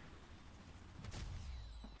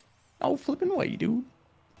 Oh, flipping way, dude.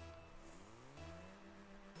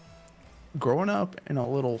 Growing up in a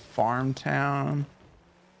little farm town,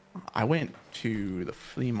 I went to the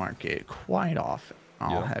flea market quite often.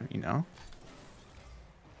 I'll Yeah. have you know.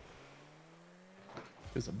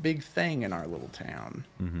 It was a big thing in our little town.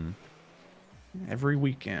 Mm-hmm. Every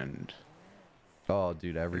weekend. Oh,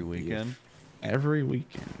 dude, every weekend? Every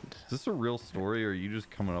weekend. Is this a real story, or are you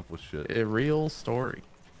just coming up with shit? A real story.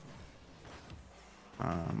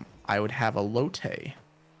 I would have a lotte.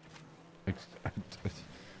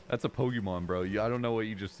 That's a Pokemon, bro. I don't know what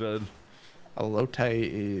you just said. A lotte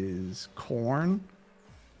is corn.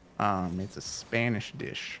 It's a Spanish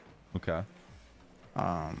dish. Okay.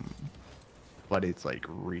 But it's like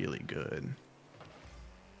really good.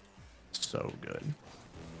 So good.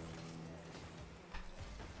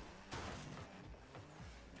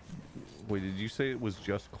 Wait, did you say it was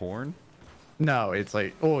just corn? No, it's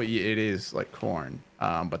like, oh, it is like corn.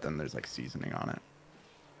 But then there's like seasoning on it.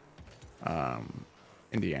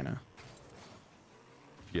 Indiana.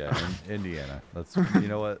 Yeah, Indiana. That's, you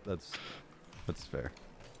know what? That's fair.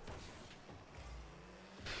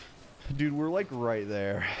 Dude, we're like right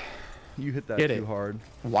there. You hit that too hard.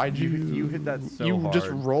 Why'd you hit that so hard? You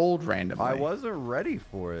just rolled randomly. I wasn't ready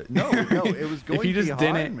for it. No, it was going if you just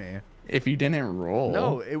behind me. If you didn't roll.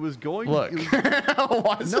 No, it was going. Look. It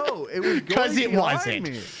was going because it behind wasn't.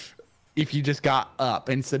 me. If you just got up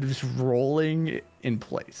instead of just rolling in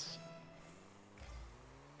place.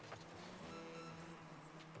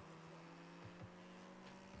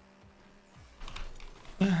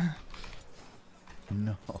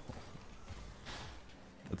 No.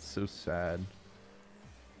 That's so sad.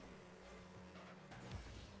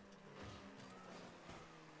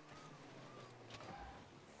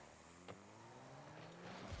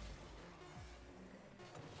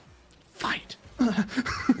 Fight.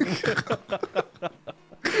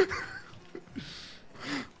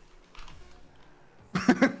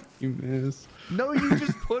 You miss. No, you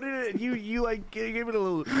just put it. You like gave it a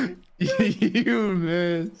little. You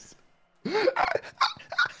miss.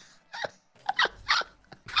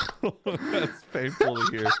 That's painful to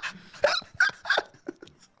hear.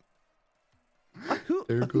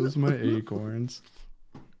 There goes my acorns.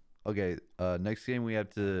 Okay, next game we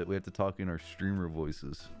have to talk in our streamer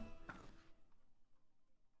voices.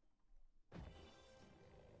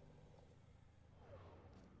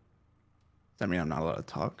 Does that mean I'm not allowed to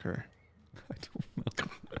talk, or? I don't know.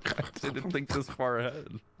 I didn't think this far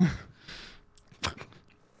ahead.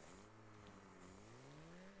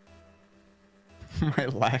 My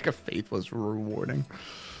lack of faith was rewarding.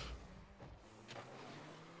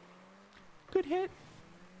 Good hit.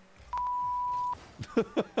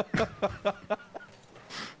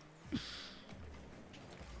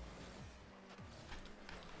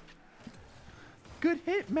 Good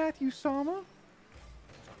hit, Matthew Sama.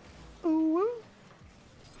 Ooh.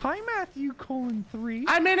 Hi, Matthew, :3.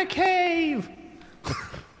 I'm in a cave.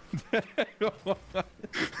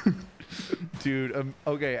 Dude,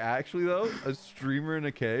 okay, actually though, a streamer in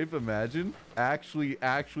a cave, imagine, actually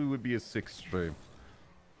would be a 6th stream.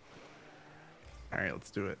 All right,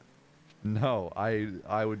 let's do it. No,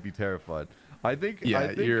 I would be terrified. I think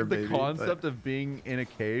you're a the baby, concept of being in a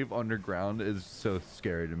cave underground is so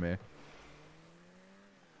scary to me.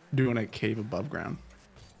 Doing a cave above ground.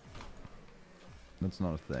 That's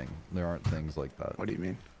not a thing. There aren't things like that. What do you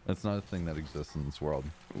mean? That's not a thing that exists in this world.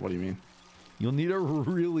 What do you mean? You'll need a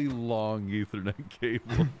really long Ethernet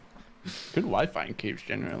cable. Good Wi-Fi in caves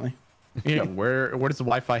generally. Yeah, where does the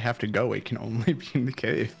Wi-Fi have to go? It can only be in the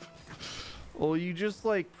cave. Well, you just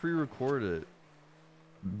like pre-record it.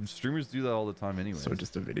 Streamers do that all the time anyway. So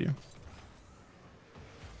just a video.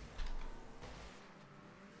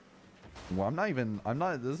 Well,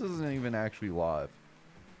 this isn't even actually live.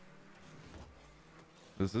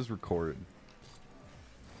 This is recorded.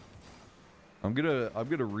 I'm gonna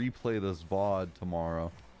replay this VOD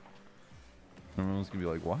tomorrow. Everyone's gonna be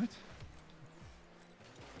like, what?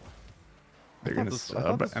 They're gonna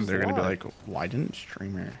sub and they're gonna be like, why didn't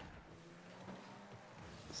streamer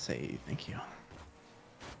say thank you?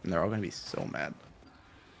 And they're all gonna be so mad.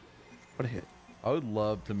 What a hit. I would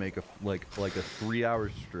love to make a like a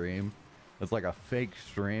 3-hour stream. It's like a fake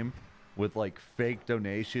stream with like fake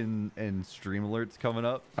donation and stream alerts coming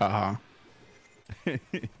up.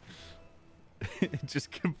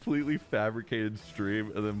 Just completely fabricated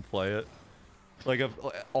stream and then play it. Like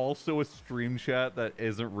also a stream chat that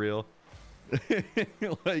isn't real.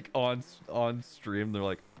 Like on stream they're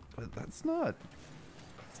like, it's not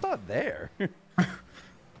there.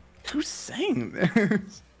 Who's saying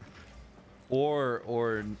this? Or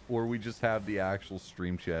we just have the actual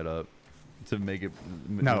stream chat up to make it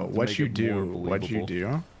no, what you do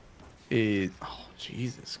is, oh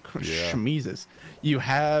Jesus, yeah. Shmeezus. You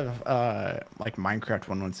have like Minecraft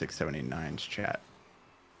 11679's chat.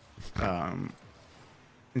 And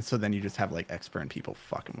so then you just have like expert people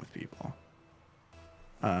fucking with people.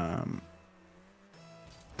 Um,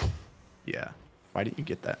 yeah. Why didn't you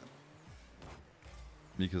get that?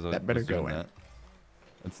 Because I That better was doing go in. that.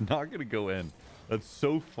 It's not gonna go in. That's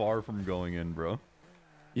so far from going in, bro.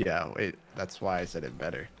 Yeah, that's why I said it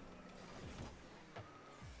better.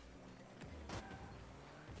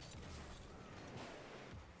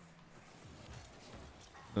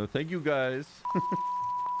 Thank you guys.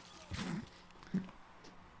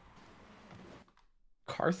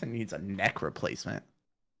 Carson needs a neck replacement.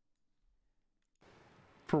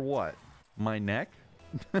 For what? My neck?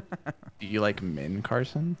 Do you like men,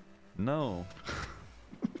 Carson? No.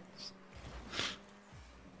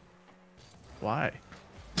 Why?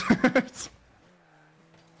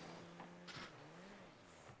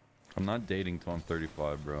 I'm not dating till I'm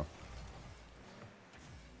 35, bro.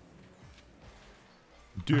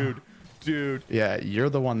 Dude. Yeah, you're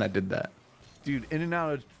the one that did that. Dude, in and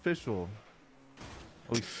out official.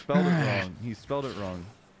 Oh, he spelled it wrong. He spelled it wrong.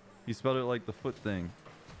 He spelled it like the foot thing.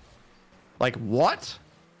 Like what?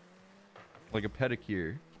 Like a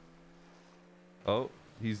pedicure. Oh,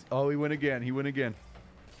 he went again. He went again.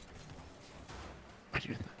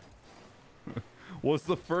 Was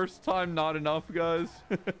the first time not enough, guys?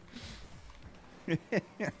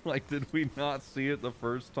 Like, did we not see it the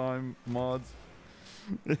first time, mods?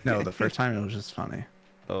 No, the first time it was just funny.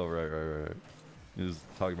 Oh, right. He was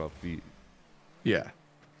talking about feet. Yeah.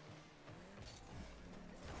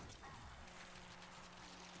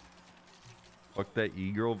 Fuck that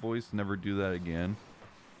e-girl voice. Never do that again.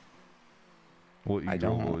 What I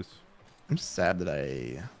e-girl don't. voice? I'm sad that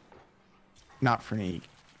I, not for any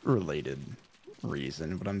related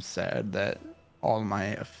reason, but I'm sad that all my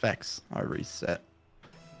effects are reset. I'm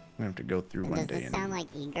gonna have to go through one Does day it and. sound like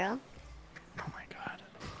e-girl? Oh my god.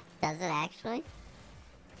 Does it actually?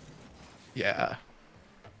 Yeah.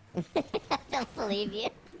 I don't believe you.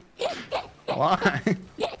 Why?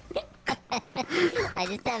 I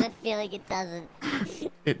just have a feeling it doesn't.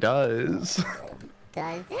 It does.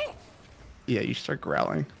 Does it? Yeah, you start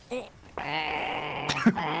growling.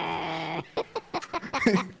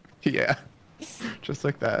 Yeah. Just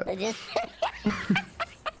like that. I just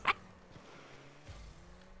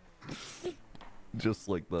Just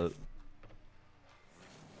like that.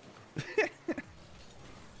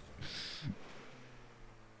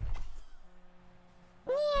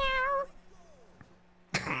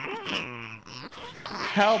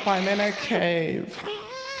 Help, I'm in a cave.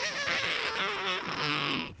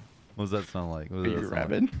 What does that sound like? What Are does you that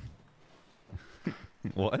sound rabid? like?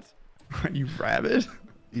 What? Are you rabid?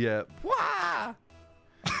 Yeah. Wah!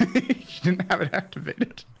 You didn't have it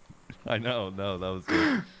activated. I know. No, that was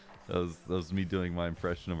it. That was me doing my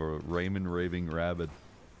impression of a Raymond raving rabbit.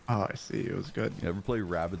 Oh, I see. It was good. You ever play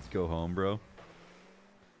Rabbids Go Home, bro?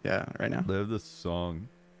 Yeah, right now. They have this song.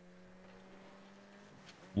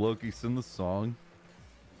 Loki, sing the song.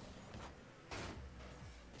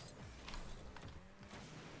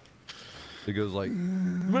 It goes like.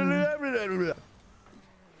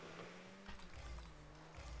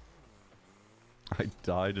 I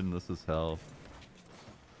died and this is hell.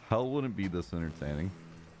 Hell wouldn't be this entertaining.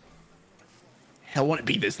 Hell, wouldn't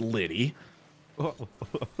it be this litty?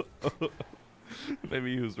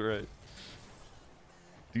 Maybe he was right.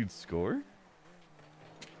 Dude, score?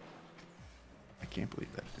 I can't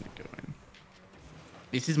believe that didn't go in.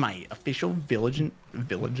 This is my official village.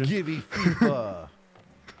 Gibby FIFA.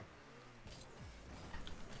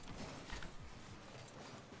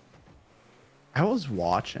 I was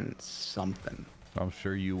watching something. I'm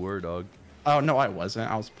sure you were, dog. Oh, no, I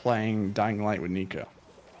wasn't. I was playing Dying Light with Nico.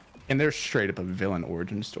 And there's straight up a villain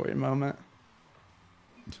origin story moment.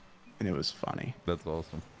 And it was funny. That's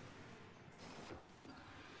awesome.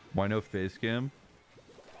 Why no face cam?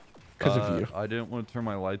 Because of you. I didn't want to turn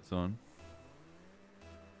my lights on.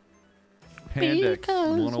 Pandex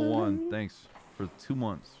 101, thanks for 2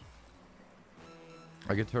 months.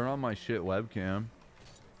 I could turn on my shit webcam.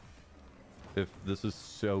 If this is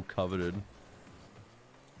so coveted.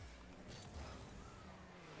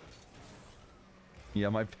 Yeah,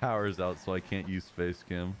 my power's out, so I can't use face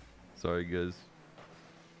cam. Sorry, guys.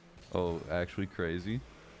 Oh, actually crazy.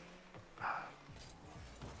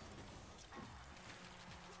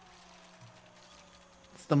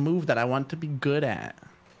 It's the move that I want to be good at.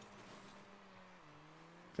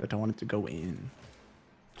 I don't want it to go in.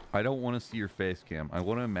 I don't want to see your face cam. I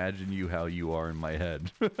want to imagine you how you are in my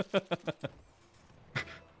head. It's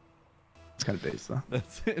kind of base though.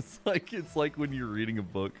 It's like when you're reading a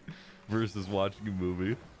book versus watching a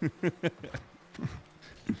movie.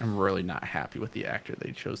 I'm really not happy with the actor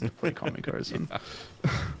they chose to play Call Me Carson. Yeah.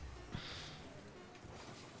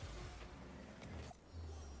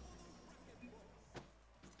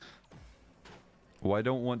 Well, I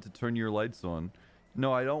don't want to turn your lights on.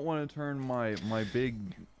 No, I don't want to turn my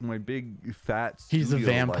big fat He's a studio lights.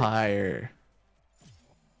 vampire.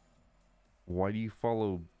 Why do you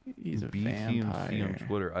follow He's a BTMC on vampire.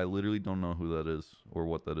 Twitter? I literally don't know who that is or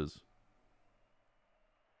what that is.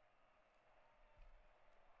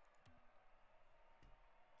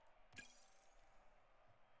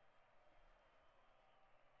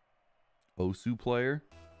 Osu player?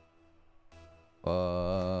 I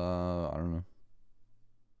don't know.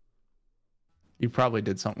 You probably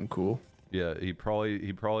did something cool. Yeah, he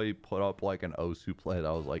probably put up like an Osu play that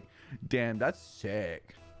I was like, damn, that's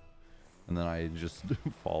sick. And then I just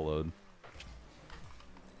followed.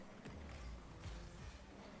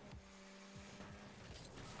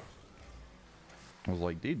 I was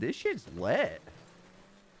like, dude, this shit's lit.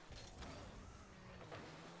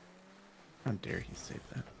 How dare he say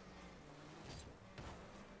that?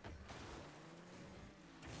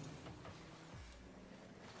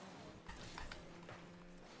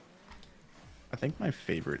 I think my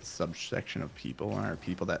favorite subsection of people are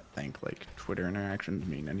people that think like Twitter interactions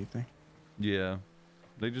mean anything. Yeah,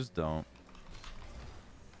 they just don't.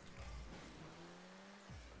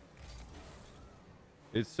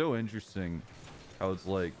 It's so interesting how it's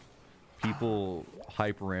like people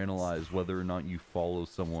hyperanalyze whether or not you follow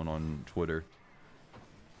someone on Twitter.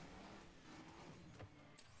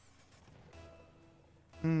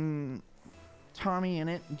 Tommy in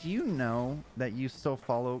it, do you know that you still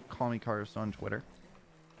follow Call Me Carson on Twitter?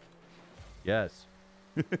 Yes.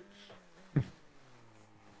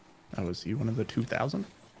 Oh, is he one of the 2,000?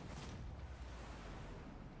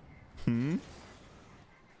 Is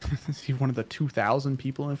he one of the 2,000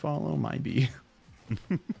 people I follow? Might be.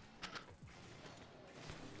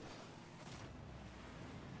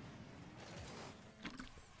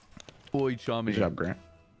 Boy, chummy. Good job, Grant.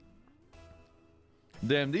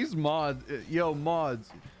 Damn, these mods, yo, mods,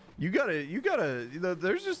 you gotta, you know,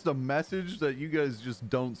 there's just a message that you guys just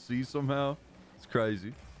don't see somehow. It's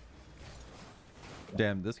crazy.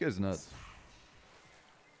 Damn, this guy's nuts.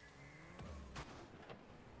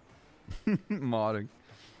 Modding.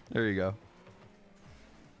 There you go.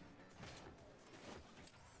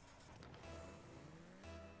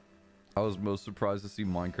 I was most surprised to see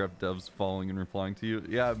Minecraft devs following and replying to you.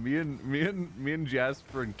 Yeah, me and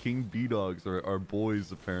Jasper and King B Dogs are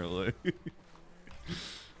boys apparently.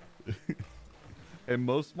 And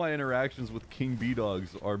most of my interactions with King B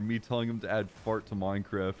Dogs are me telling him to add fart to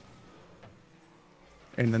Minecraft.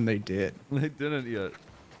 And then they did. They didn't yet.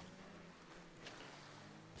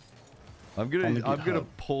 I'm gonna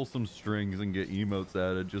pull some strings and get emotes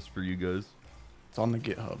added just for you guys. It's on the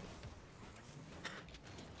GitHub.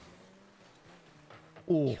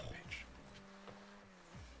 Oh.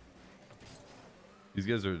 These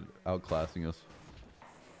guys are outclassing us.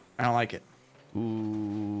 I don't like it.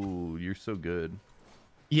 Ooh, you're so good.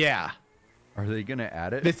 Yeah. Are they gonna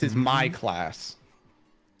add it? This is my class.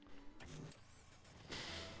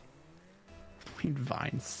 We need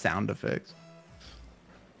Vine sound effects.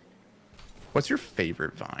 What's your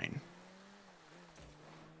favorite Vine?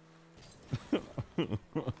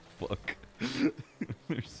 Fuck.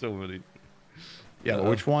 There's so many. Yeah,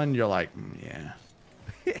 which one you're like, yeah.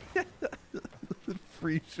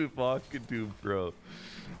 Free Shavakadu, bro.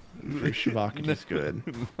 Free Shavakadu good.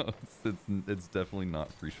 No, it's definitely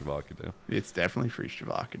not Free Shavakadu. It's definitely Free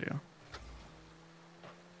Shavakadu.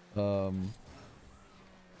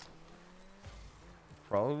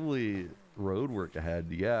 Probably road work ahead.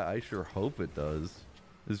 Yeah, I sure hope it does.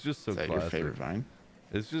 It's just so Is that classic. your favorite Vine?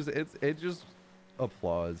 It's just it just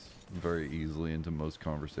applauds very easily into most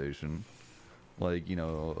conversation. Like, you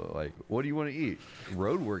know, like, what do you want to eat?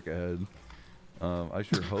 Road work ahead. I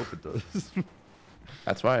sure hope it does.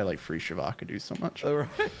 That's why I like Free Shavakadu so much. All right.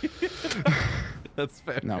 That's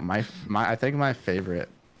fair. No, I think my favorite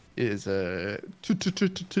is target.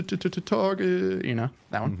 You know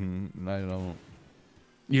that one? I don't.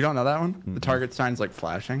 You don't know that one? The target sign's like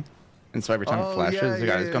flashing, and so every time it flashes, the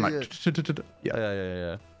guy's going like.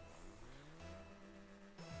 Yeah.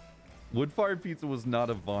 Wood-fired pizza was not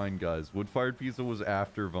a Vine, guys. Wood-fired pizza was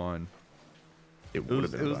after Vine. It would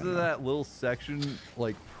have been. It was in that little section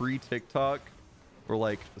like pre-TikTok, or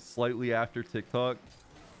like slightly after TikTok,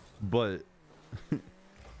 but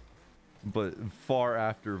but far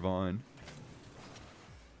after Vine.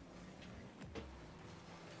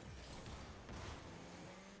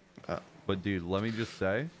 But dude, let me just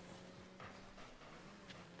say,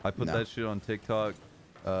 I put that shit on TikTok,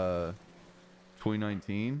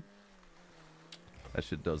 2019. That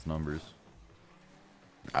shit does numbers.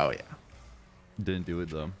 Oh yeah. Didn't do it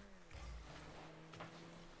though.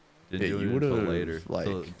 Didn't Yeah, do you it until would've, later.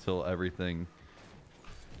 like- Till everything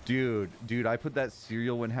Dude, I put that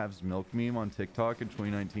cereal when halves milk meme on TikTok in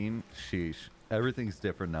 2019. Sheesh. Everything's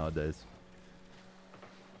different nowadays.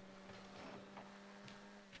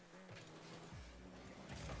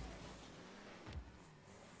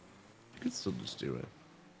 You could still just do it.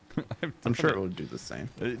 I'm I'm sure it would do the same.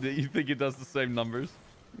 You think it does the same numbers?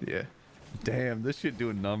 Yeah. Damn, this shit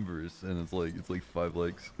doing numbers, and it's like 5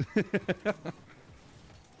 likes.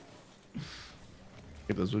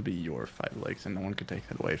 If those would be your 5 likes, and no one could take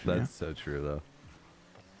that away from That's so true, though.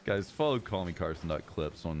 Guys, follow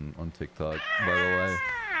callmecarson.clips on TikTok, by the way.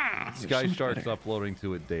 Sky Shark's uploading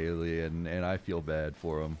to it daily, and I feel bad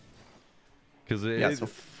for him. Cause so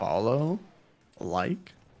follow,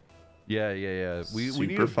 like. Yeah. We need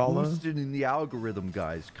Super to follow? boost it in the algorithm,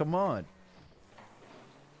 guys. Come on.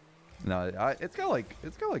 No, it's got like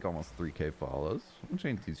almost 3K follows, which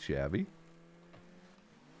ain't too shabby.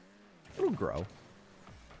 It'll grow.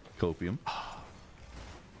 Copium.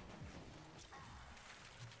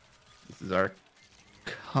 This is our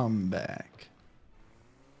comeback.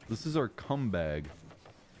 This is our comeback.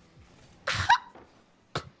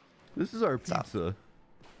 This is our Stop. pizza.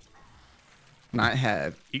 And I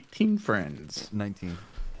have 18 friends. 19.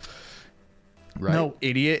 Right? No,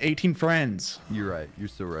 idiot. 18 friends. You're right. You're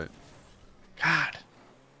so right. God.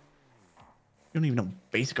 You don't even know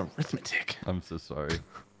basic arithmetic. I'm so sorry.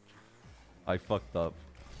 I fucked up.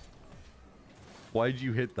 Why'd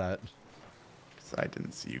you hit that? 'Cause I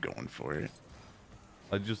didn't see you going for it.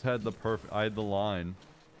 I just had the perfect. I had the line.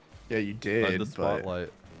 Yeah, you I did. had the But,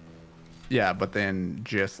 spotlight. yeah, but then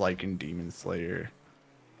just like in Demon Slayer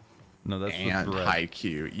No, that's and the thread. Haikyuu,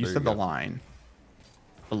 you There you said the go. line.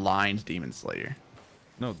 The line's Demon Slayer.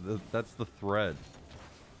 No, that's the thread.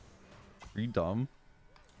 Are you dumb?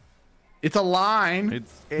 It's a line.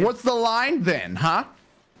 It's What's the line then, huh?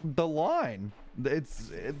 the line.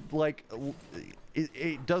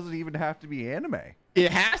 It doesn't even have to be anime.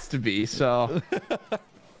 It has to be, so.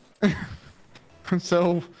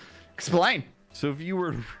 So, explain. So if you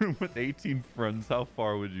were in a room with 18 friends, how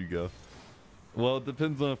far would you go? Well, it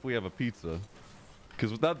depends on if we have a pizza.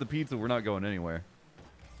 Because without the pizza, we're not going anywhere.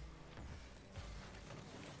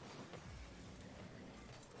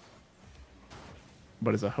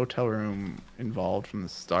 But is a hotel room involved from the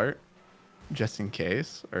start? Just in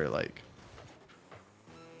case? Or like...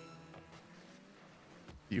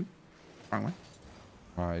 You? Wrong way?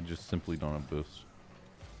 I just simply don't have boosts.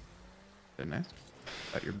 Didn't ask.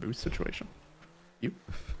 Is that your boost situation? You?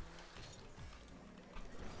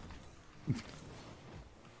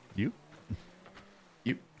 You?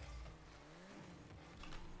 You?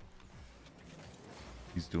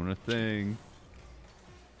 He's doing a thing.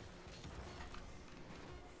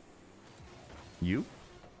 You?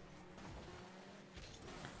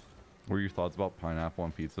 What are your thoughts about pineapple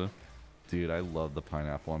on pizza? Dude, I love the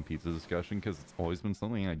pineapple on pizza discussion because it's always been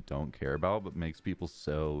something I don't care about, but makes people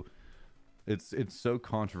so... It's so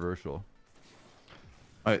controversial.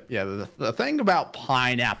 Yeah, the thing about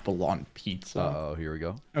pineapple on pizza... Uh-oh, here we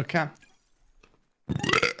go. Okay.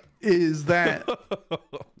 Is that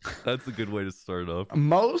That's a good way to start off.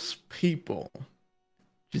 most people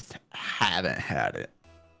just haven't had it.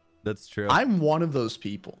 That's true. I'm one of those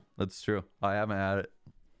people. That's true. I haven't had it.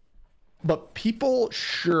 But people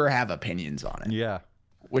sure have opinions on it, Yeah,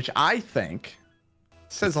 which I think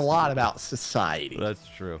says a lot about society. that's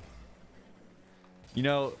true. You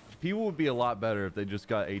know, people would be a lot better if they just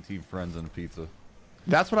got 18 friends and a pizza.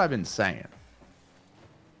 That's what I've been saying.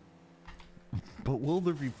 But will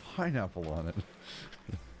there be pineapple on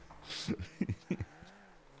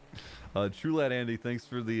it? True Lad Andy, thanks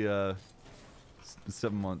for the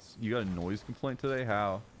 7 months. You got a noise complaint today?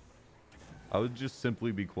 How? I would just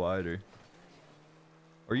simply be quieter.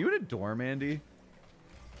 Are you in a dorm, Andy?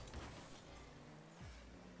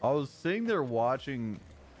 I was sitting there watching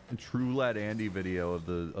a True Lad Andy video of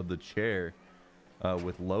the chair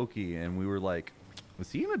with Loki, and we were like, was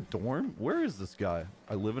he in a dorm? Where is this guy?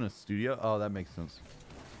 I live in a studio? Oh, that makes sense.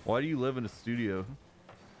 Why do you live in a studio?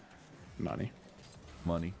 Money.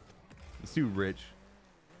 Money. It's too rich.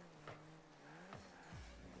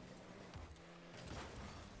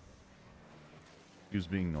 He was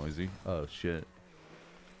being noisy. Oh, shit.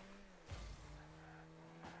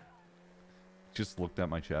 Just looked at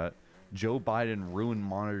my chat. Joe Biden ruined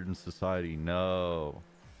modern society. No.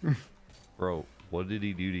 Bro, what did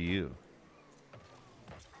he do to you?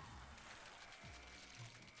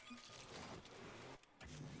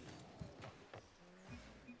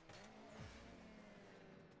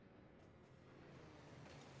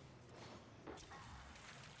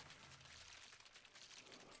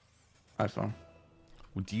 iPhone.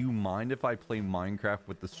 Do you mind if I play Minecraft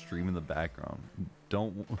with the stream in the background?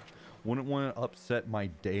 Wouldn't want to upset my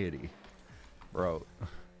deity. Bro,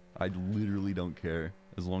 I literally don't care.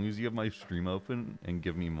 As long as you have my stream open and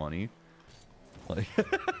give me money. Like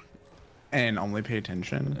And only pay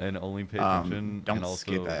attention. and only pay attention. Don't and also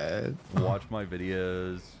skip ads. watch my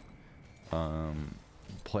videos.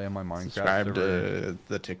 Play on my Minecraft Subscribe server. to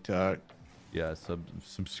the TikTok. Yeah,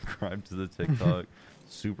 subscribe to the TikTok.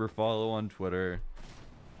 Super follow on Twitter.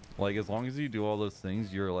 Like, as long as you do all those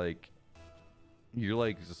things, you're on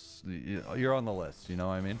the list, you know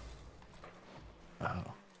what I mean? Oh.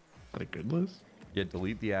 Is that a good list? Yeah,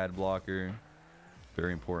 delete the ad blocker.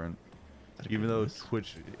 Very important. Is that a Even good though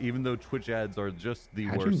list? Twitch ads are just the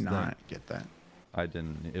How'd worst you not thing. get that? I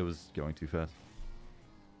didn't. It was going too fast.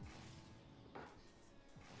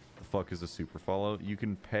 The fuck is a super follow? You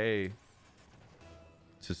can pay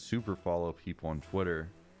to super follow people on Twitter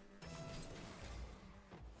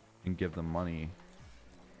and give them money.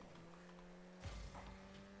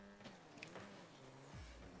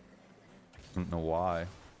 I don't know why.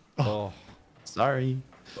 Oh, Sorry.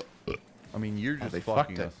 I mean, you're just they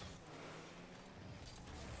fucking fucked it.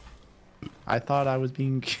 us. I thought I was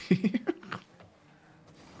being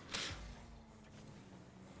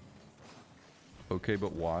Okay,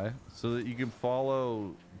 but why? So that you can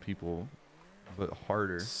follow people, but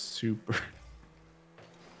harder. super.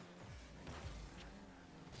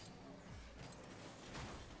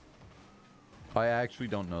 I actually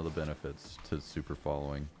don't know the benefits to super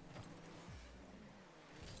following.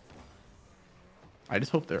 I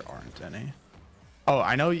just hope there aren't any. Oh,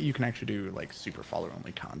 I know you can actually do like super follower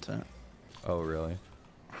only content Oh, really?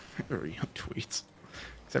 or tweets.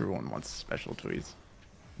 Because everyone wants special tweets.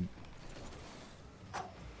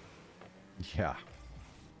 Yeah.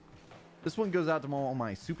 This one goes out to all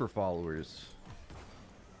my super followers.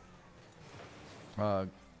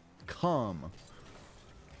 Come.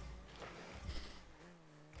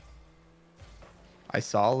 I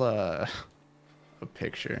saw a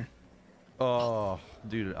picture. Oh,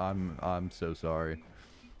 dude, I'm so sorry.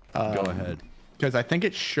 Go ahead. Because I think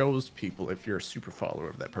it shows people if you're a super follower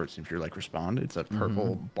of that person. If you're like respond, it's a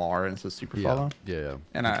purple bar and it says super follow. Yeah.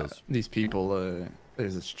 And it does. these people,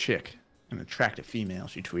 there's this chick, an attractive female,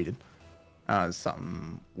 she tweeted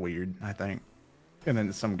something weird, I think. And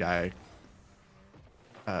then some guy,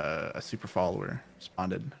 a super follower,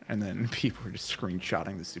 responded. And then people were just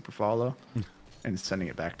screenshotting the super follow and sending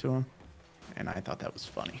it back to him. And I thought that was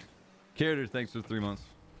funny. Carter, thanks for 3 months.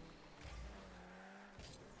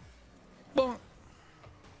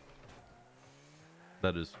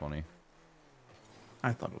 That is funny.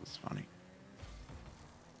 I thought it was funny.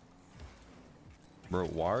 Bro,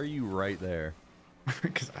 why are you right there?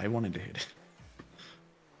 Because I wanted to hit it.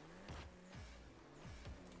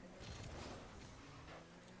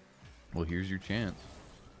 Well, here's your chance.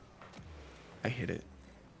 I hit it.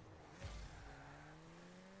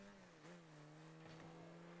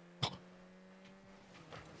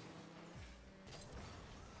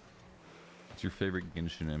 What's your favorite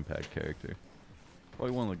Genshin Impact character?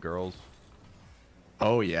 Probably one of the girls.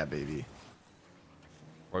 Oh, yeah, baby.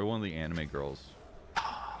 Probably one of the anime girls.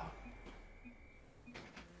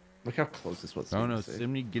 Look how close this was. I don't know, so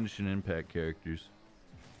many Genshin Impact characters.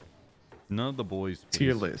 None of the boys.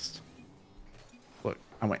 Tier please. list. Look,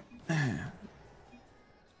 I went.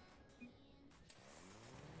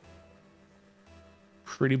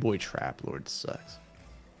 Pretty boy trap lord sucks.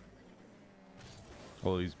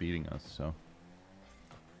 Well, he's beating us, so.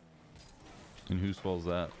 And whose fault is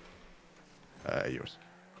that? Yours.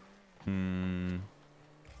 Hmm.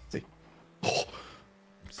 See,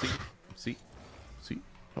 See.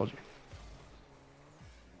 told you.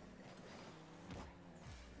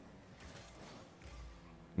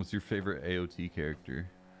 What's your favorite AOT character?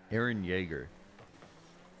 Aaron Yeager.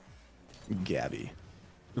 Gabby.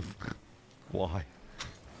 Why?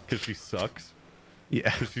 Because she sucks? Yeah.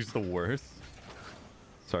 Because she's the worst?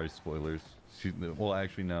 Sorry, spoilers. Well,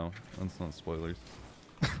 actually, no. That's not spoilers.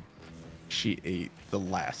 She ate the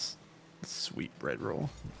last sweet bread roll.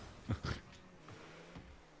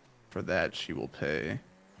 For that, she will pay.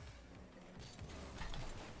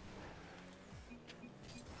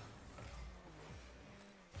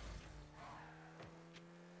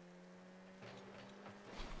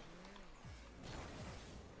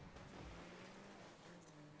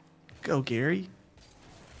 Go, Gary.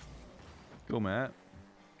 Go, Matt.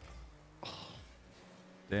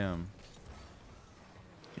 Damn.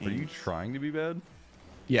 Are you trying to be bad?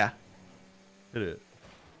 Yeah, Hit it.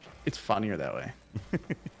 it's funnier that way.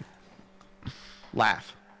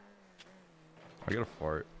 Laugh. I got a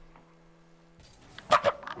fart.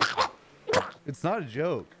 It's not a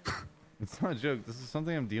joke. It's not a joke. This is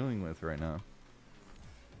something I'm dealing with right now.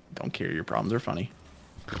 Don't care. Your problems are funny.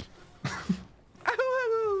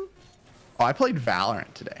 Oh, I played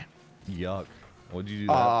Valorant today. Yuck. What'd you do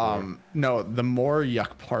that for? No, the more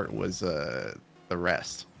yuck part was the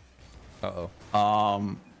rest.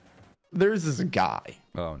 Uh-oh. There's this guy.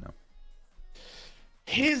 Oh, no.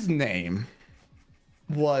 His name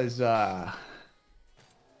was I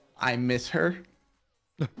miss her.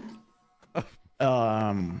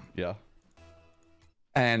 Yeah.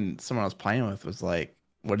 And someone I was playing with was like,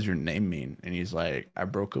 "What does your name mean?" And he's like, "I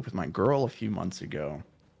broke up with my girl a few months ago,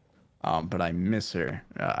 but I miss her.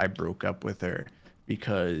 I broke up with her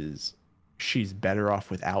because she's better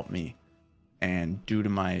off without me, and due to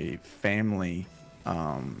my family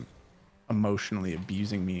emotionally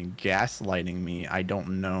abusing me and gaslighting me, I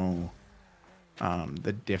don't know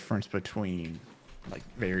the difference between like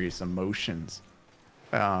various emotions."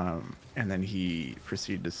 And then he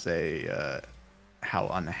proceeded to say how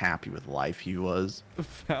unhappy with life he was.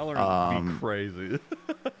 Valorant would be crazy.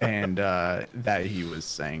 And that he was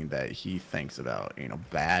saying that he thinks about,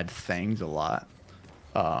 bad things a lot.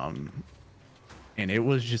 And it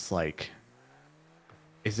was just like,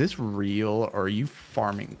 is this real or are you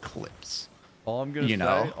farming clips? All I'm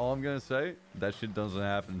gonna say, that shit doesn't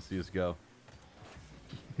happen in CSGO.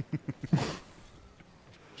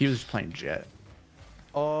 He was playing Jet.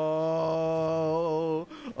 Oh,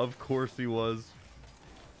 of course he was.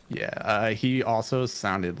 Yeah, he also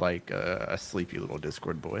sounded like a sleepy little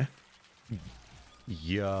Discord boy.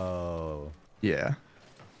 Yo. Yeah.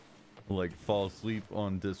 Like fall asleep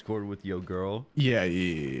on Discord with your girl.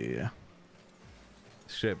 Yeah.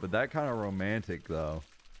 Shit, but that kind of romantic though.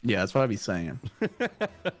 Yeah, that's what I'd be saying.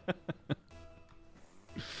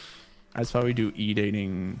 That's why we do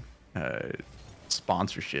e-dating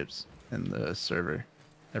sponsorships in the server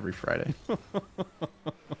every Friday.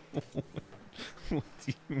 What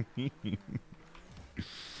do you mean?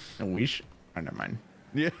 And we should. Oh, never mind.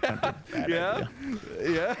 Yeah. Yeah.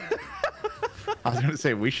 Yeah. I was gonna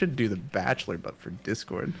say we should do the Bachelor, but for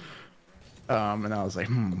Discord. And I was like,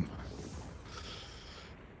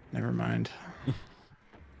 never mind.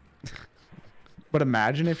 But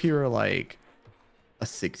imagine if you were like a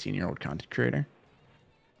 16-year-old content creator.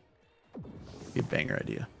 Be a banger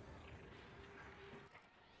idea.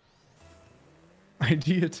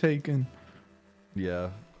 Idea taken. Yeah.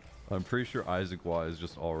 I'm pretty sure Isaac Y has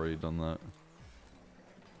just already done that.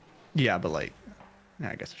 Yeah, but like, nah,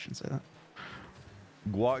 I guess I shouldn't say that.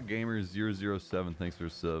 Guac Gamer 007, thanks for a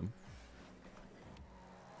sub.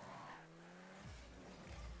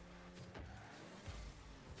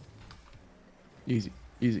 Easy.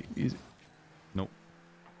 Nope.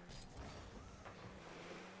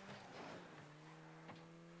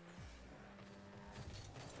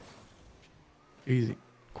 Easy.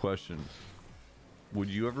 Question. Would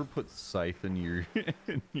you ever put Scythe in your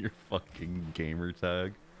in your fucking gamer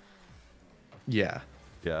tag? Yeah.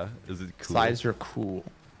 Yeah. Is it cool? Scythes are cool.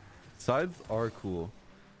 Scythes are cool.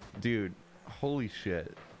 Dude, holy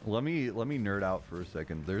shit. Let me nerd out for a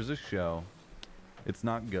second. There's a show. It's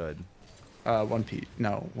not good. One Piece.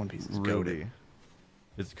 No, One Piece is Ruby. goated.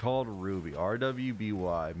 It's called Ruby.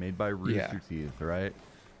 RWBY, made by Rooster Teeth, right?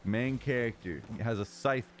 Main character has a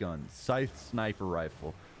scythe gun, scythe sniper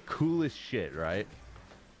rifle. Coolest shit, right?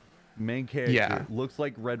 Main character looks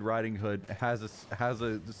like Red Riding Hood, has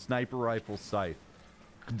a sniper rifle scythe.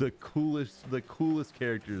 The coolest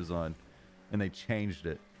character design, and they changed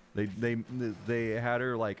it. They had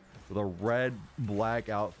her like with a red black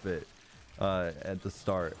outfit at the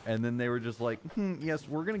start, and then they were just like, yes,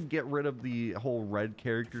 we're gonna get rid of the whole red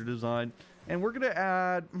character design, and we're gonna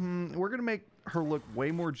add, we're gonna make her look way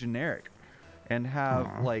more generic, and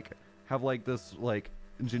have like this like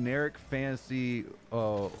generic fantasy,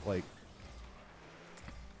 like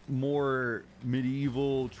more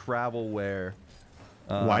medieval travel wear.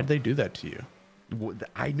 Why'd they do that to you?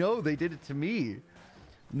 I know they did it to me.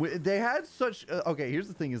 They had such okay, here's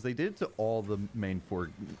the thing is they did it to all the main 4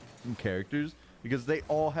 characters because they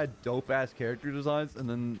all had dope ass character designs, and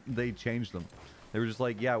then they changed them. They were just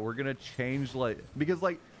like, yeah, we're gonna change, like, because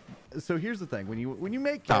like, so here's the thing, when you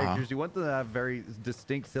make characters, you want them to have very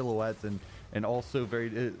distinct silhouettes and also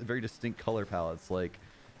very distinct color palettes, like,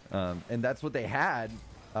 and that's what they had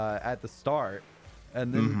at the start.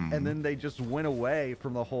 And then they just went away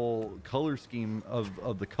from the whole color scheme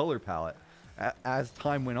of the color palette as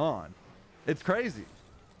time went on. It's crazy.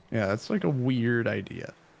 Yeah, that's like a weird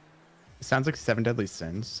idea. It sounds like 7 Deadly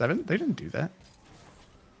Sins. 7? They didn't do that.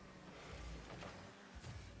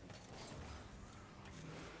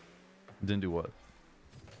 Didn't do what?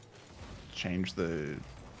 Change the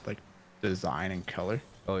like design and color.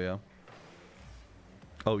 Oh yeah.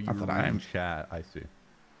 Oh, you Not that were I in am- chat. I see.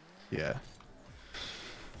 Yeah.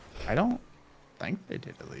 I don't think they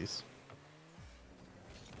did, at least.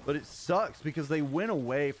 But it sucks because they went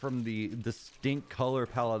away from the distinct color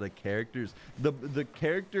palette of the characters. The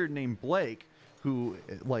character named Blake, who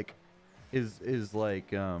like is like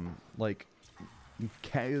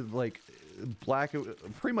black,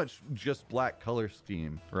 pretty much just black color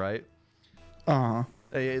scheme, right? Uh-huh.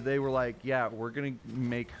 They were like, yeah, we're gonna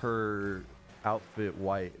make her outfit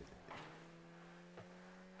white,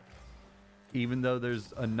 even though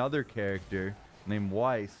there's another character named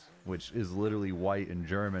Weiss, which is literally white in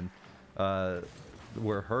German,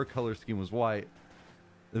 where her color scheme was white.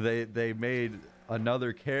 They made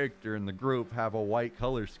another character in the group have a white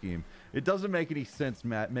color scheme. It doesn't make any sense,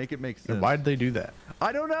 Matt. Make it make sense. Why did they do that?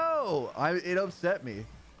 I don't know. It upset me.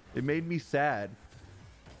 It made me sad.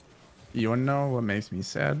 You want to know what makes me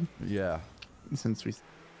sad? Yeah. Since we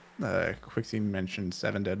Quixie mentioned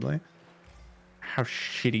Seven Deadly, how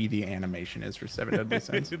shitty the animation is for Seven Deadly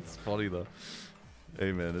Sins. It's funny though.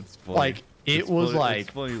 Hey man, it's funny. Like it It's was funny- like it's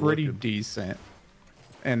funny pretty looking. decent,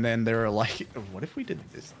 and then they were like, "What if we did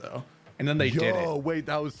this though?" And then they did Yo, it. wait,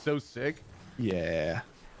 that was so sick. Yeah.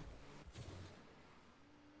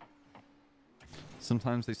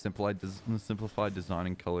 Sometimes they simplify design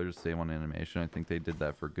and colors to save on animation. I think they did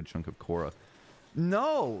that for a good chunk of Korra.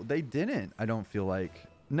 No, they didn't. I don't feel like.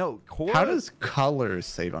 No, Korra. How does colors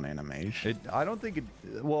save on animation? I don't think it.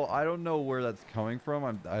 Well, I don't know where that's coming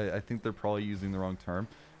from. I think they're probably using the wrong term.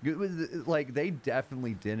 Like they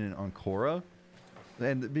definitely didn't on Korra,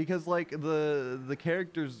 and because like the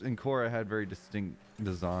characters in Korra had very distinct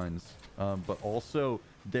designs, but also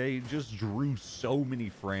they just drew so many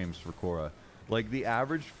frames for Korra. Like the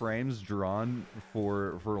average frames drawn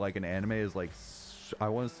for like an anime is like I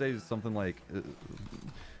want to say something like.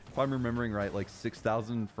 If I'm remembering right, like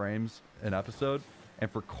 6,000 frames an episode,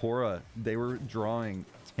 and for Korra, they were drawing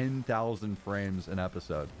 10,000 frames an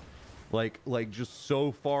episode, like just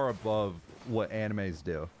so far above what animes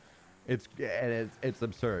do. It's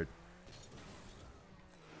absurd.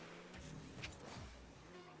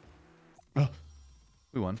 Oh.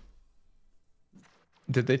 We won.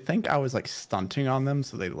 Did they think I was like stunting on them,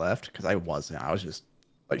 so they left? Because I wasn't. I was just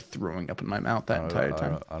like throwing up in my mouth that entire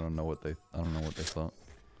time. I don't know what they thought.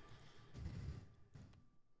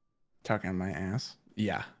 Talking on my ass.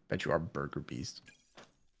 Yeah, bet you are, Burger Beast.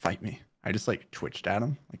 Fight me. I just like twitched at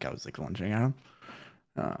him, like I was like lunging at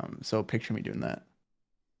him. So picture me doing that.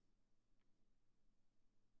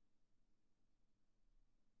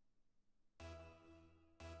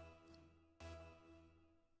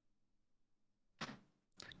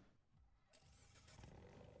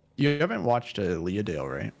 You haven't watched Leodale,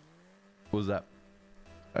 right? What was that?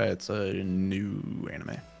 It's a new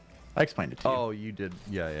anime. I explained it to you. Oh, you did.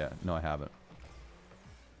 Yeah. No, I haven't.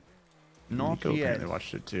 Nico Not yet. apparently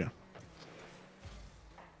watched it too.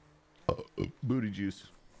 Booty juice.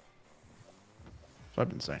 So I've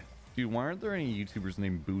been saying. Dude, why aren't there any YouTubers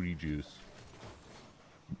named Booty Juice?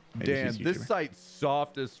 Maybe Damn, he's a this YouTuber. site's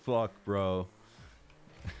soft as fuck, bro.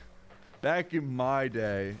 Back in my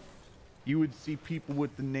day, you would see people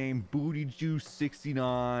with the name Booty Juice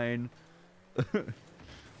 69,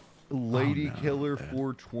 Lady no, Killer dude.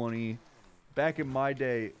 420. Back in my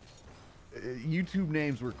day, YouTube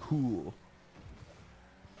names were cool.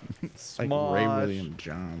 Like Ray Smosh, William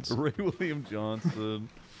Johnson. Ray William Johnson.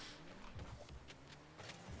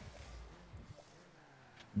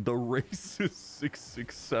 The Racist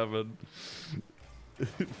 667.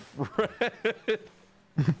 Fred.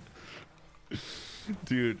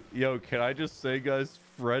 Dude, yo, can I just say, guys,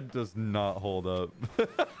 Fred does not hold up.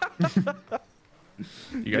 You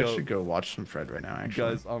guys Yo, should go watch some Fred right now,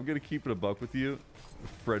 actually. guys, I'm gonna keep it a buck with you.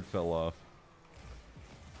 Fred fell off.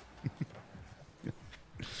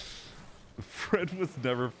 Fred was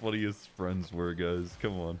never funny as friends were, guys.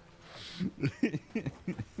 Come on.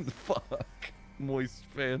 Fuck. Moist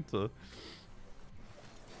Fanta.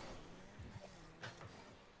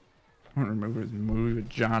 I want to remember his movie with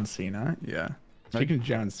John Cena. Yeah. Speaking of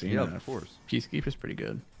John Cena, Yeah, of course. Peacekeeper's pretty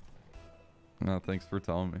good. No, thanks for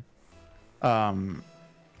telling me.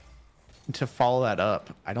 To follow that up,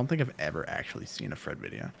 I don't think I've ever actually seen a Fred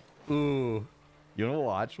video. Ooh. You wanna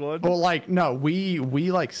watch one? Well, like, no, we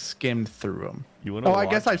like skimmed through them. You wanna Oh, I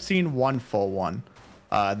guess watch- I've seen one full one.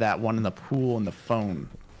 That one in the pool and the phone.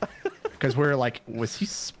 Because we're like, was he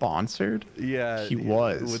sponsored? Yeah, He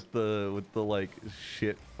was. with the like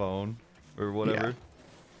shit phone or whatever. Yeah.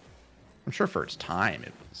 I'm sure for its time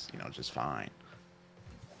it was, just fine.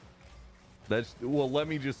 That's well. Let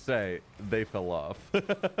me just say they fell off.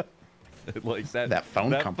 Like that. That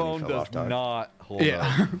phone That company phone fell does off, dog. not hold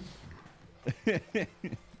Yeah. up.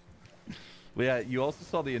 But yeah, you also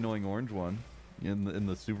saw the annoying orange one in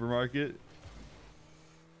the supermarket.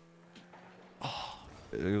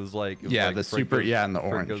 It was like Yeah, like the Fred super, goes- yeah, and the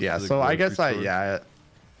Fred orange. goes Yeah, to the so I grocery guess store.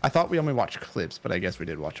 I thought we only watched clips, but I guess we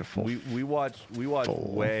did watch a full We watched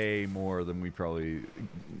full way more than we probably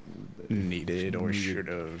needed or needed. should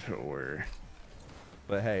have or.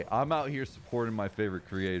 But hey, I'm out here supporting my favorite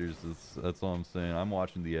creators. That's all I'm saying. I'm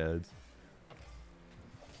watching the ads.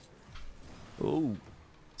 Oh,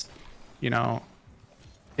 You know,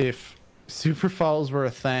 if super falls were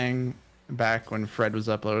a thing back when Fred was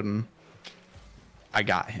uploading, I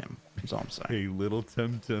got him. That's all I'm saying. hey, little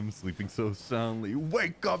Tim sleeping so soundly.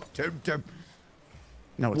 Wake up, Tim.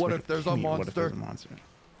 No, it's What like if there's a what if there's a monster? monster?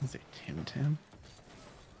 Is it Tim?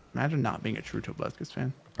 Imagine not being a true Tobuscus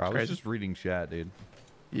fan. I was Crazy. just reading chat, dude.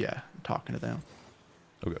 Yeah, talking to them.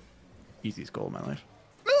 Okay. Easiest goal of my life.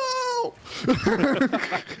 No!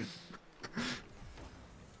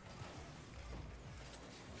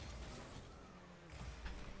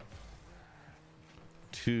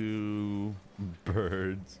 Two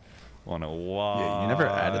birds on a wire. Yeah, you never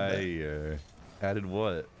added Added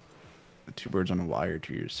what? Two birds on a wire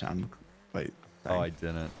to your sound bite. Oh, I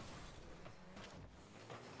didn't.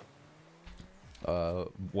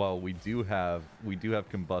 Well, we do have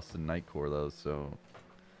Combust and Nightcore though, so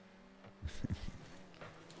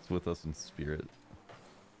it's with us in spirit.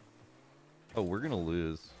 Oh, we're gonna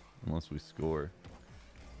lose unless we score.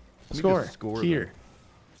 Let me just Score them. here.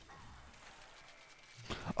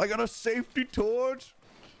 I got a safety torch.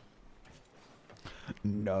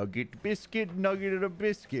 Nugget, biscuit, nugget and a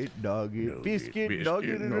biscuit, nugget, biscuit,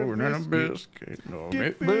 nugget and a biscuit. No,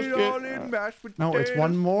 Dip it all in mashed potatoes. no, it's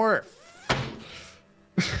one more.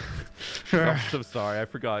 I'm so sorry. I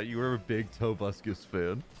forgot you were a big Tobuscus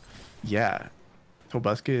fan. Yeah.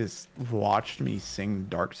 Tobuscus watched me sing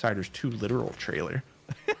Darksiders 2 literal trailer.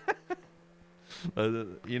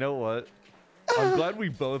 You know what? I'm glad we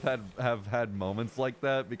both have had moments like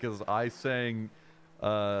that because I sang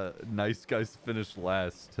Nice Guys Finished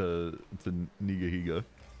Last to Nigahiga.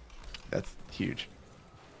 That's huge.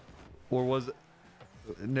 Or was it?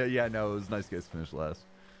 No, yeah, no, it was Nice Guys Finished Last.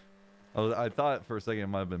 I thought for a second it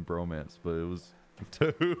might have been Bromance, but it was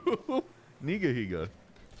to Nigahiga.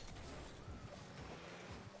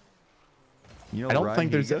 You know, I don't Ryan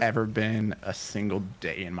think there's Higa? ever been a single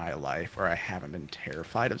day in my life where I haven't been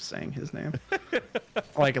terrified of saying his name.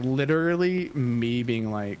 Like literally me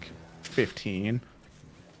being like 15.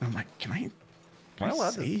 I'm like, can I Am I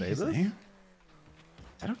allowed to say his this? name?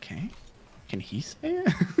 Is that okay? Can he say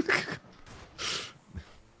it?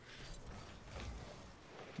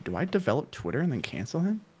 Do I develop Twitter and then cancel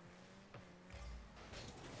him?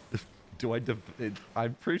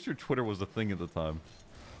 I'm pretty sure Twitter was a thing at the time.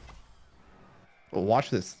 Well, watch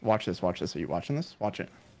this. Watch this. Watch this. Are you watching this? Watch it.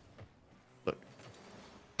 Look.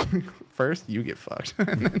 First, you get fucked.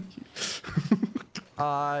 And then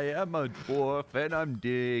I am a dwarf and I'm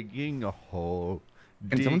digging a hole.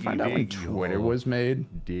 Can someone find out when Digging a Twitter hole. was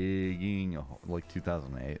made? Digging a hole. Like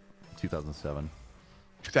 2008, 2007.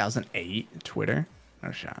 2008 Twitter?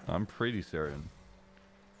 No shot. I'm pretty certain.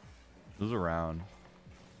 It was around.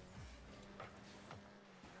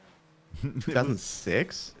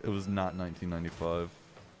 2006? It was not 1995.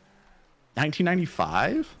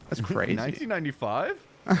 1995? That's crazy. 1995?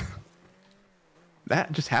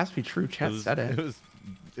 That just has to be true. Chat said it.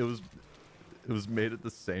 It was made at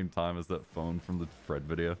the same time as that phone from the Fred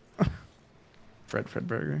video.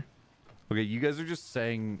 Fredberger. Okay, you guys are just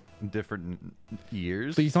saying different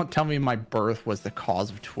years. Please don't tell me my birth was the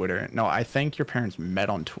cause of Twitter. No, I think your parents met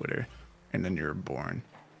on Twitter and then you were born.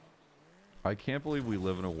 I can't believe we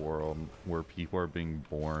live in a world where people are being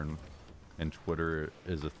born and Twitter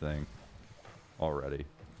is a thing already.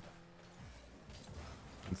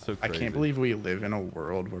 It's so I crazy. can't believe we live in a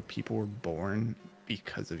world where people were born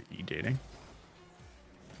because of e-dating.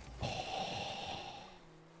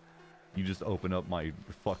 You just open up my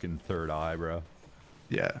fucking third eye, bro.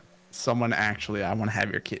 Yeah. Someone actually, I want to have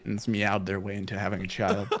your kittens meowed their way into having a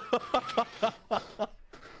child.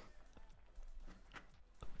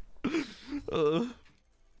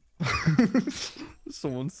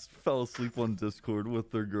 Someone fell asleep on Discord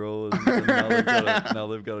with their girl, and now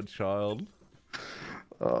they've got a child.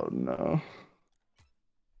 Oh no.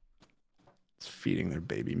 It's feeding their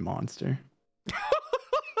baby monster.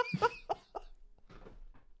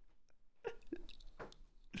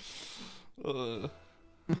 Why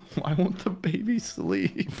won't the baby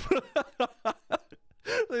sleep?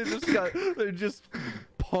 They just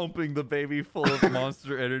pumping the baby full of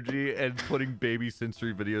Monster Energy and putting baby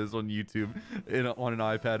sensory videos on YouTube on an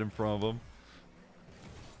iPad in front of him.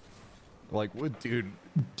 Like, what, dude?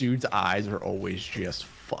 Dude's eyes are always just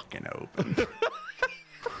fucking open.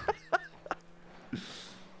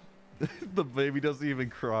 The baby doesn't even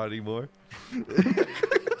cry anymore.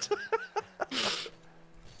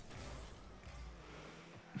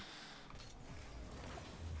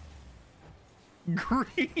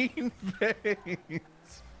 Green veins.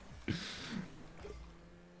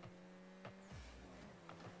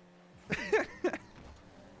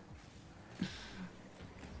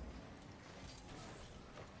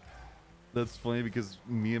 That's funny because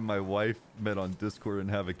me and my wife met on Discord and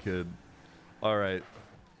have a kid. All right.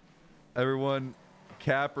 Everyone,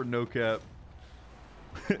 cap or no cap?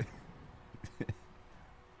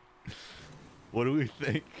 What do we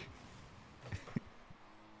think?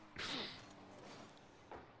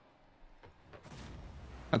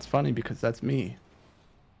 That's funny because that's me.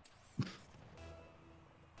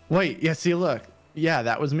 Wait, yeah, see, look. Yeah,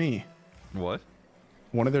 that was me. What?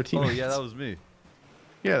 One of their Oh, teammates. yeah, that was me.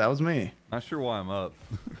 Yeah, that was me. Not sure why I'm up.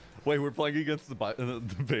 Wait, we're playing against the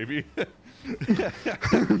baby?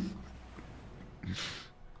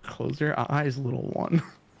 Close your eyes, little one.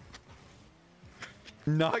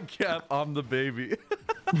 Not cap, I'm the baby.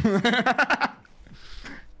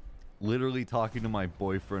 Literally talking to my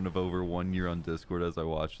boyfriend of over 1 year on Discord as I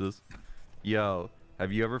watch this. Yo,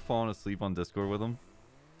 have you ever fallen asleep on Discord with him?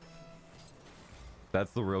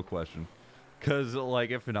 That's the real question. Because, like,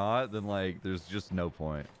 if not, then, like, there's just no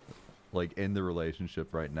point. Like, in the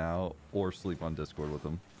relationship right now, or sleep on Discord with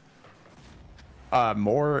him.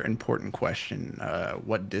 More important question.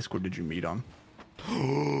 What Discord did you meet on?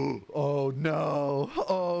 Oh, no.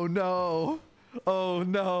 Oh, no. Oh,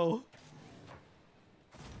 no.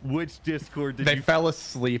 Which Discord did They you... fell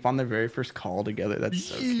asleep on their very first call together. That's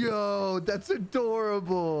so cute. Yo, that's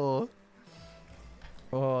adorable.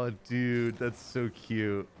 Oh, dude, that's so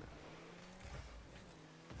cute.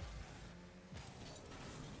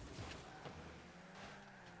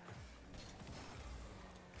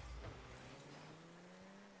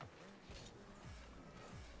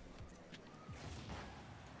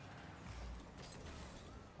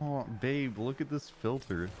 Oh, babe, look at this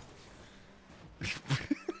filter.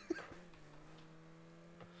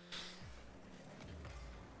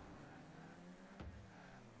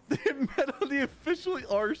 They met on the official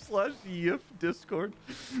r/yif Discord.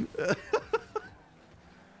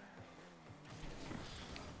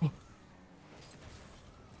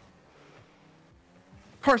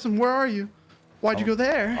 Carson, where are you? Why'd you go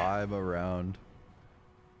there? I'm around.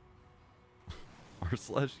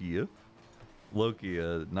 r/yif? Loki,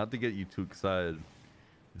 not to get you too excited.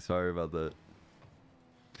 Sorry about that.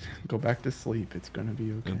 Go back to sleep. It's gonna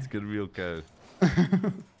be okay. It's gonna be okay.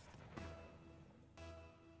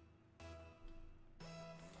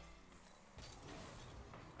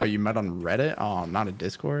 Oh, you met on Reddit? Oh, not a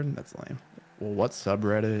Discord? That's lame. Well, what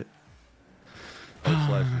subreddit?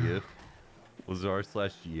 r/yif? Was it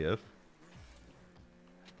r/yif?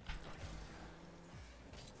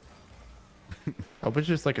 I hope it's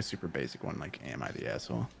just like a super basic one, like am I the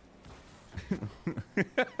asshole?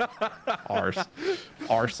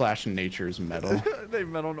 r/nature's metal. They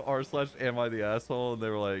met on r/am I the asshole, and they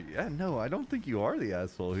were like, yeah, no, I don't think you are the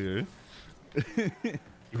asshole here. You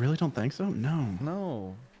really don't think so? No.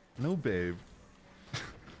 No. No, babe.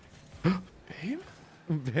 Babe?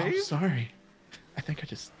 Babe? I'm sorry. I think I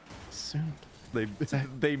just assumed. They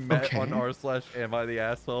met okay? on r/am I the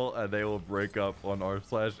asshole, and they will break up on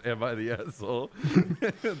r/am I the asshole.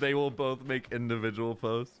 They will both make individual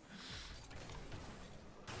posts.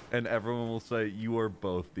 And everyone will say, you are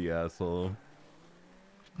both the asshole.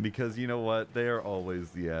 Because you know what? They are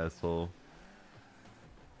always the asshole.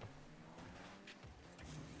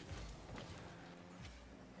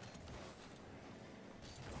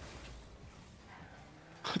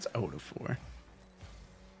 It's 0-4.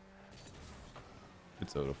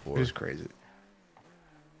 It's 0-4. It's crazy.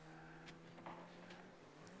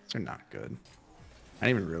 They're not good. I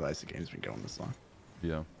didn't even realize the game's been going this long.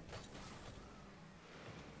 Yeah.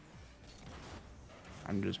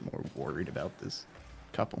 I'm just more worried about this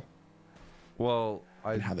couple. Well,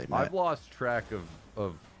 how they I've met. lost track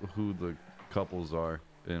of who the couples are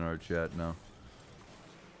in our chat now.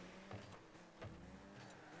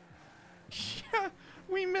 Yeah,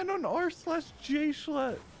 we met on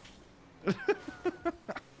r/jschlet.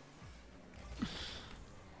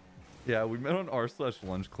 Yeah, we met on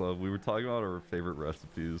r/lunch club. We were talking about our favorite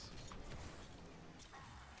recipes.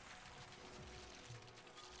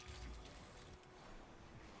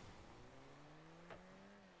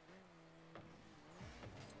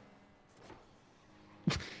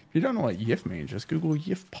 If you don't know what YIF means, just Google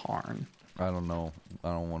YIF porn. I don't know. I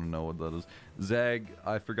don't want to know what that is. Zag,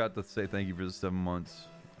 I forgot to say thank you for the 7 months.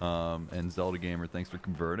 And Zelda Gamer, thanks for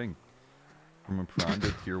converting from a Prime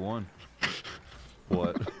to Tier 1.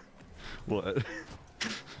 What? What?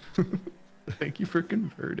 Thank you for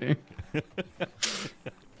converting.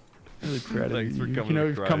 Really proud of Thanks you. for coming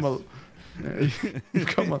You've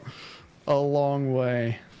come a long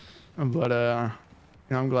way, but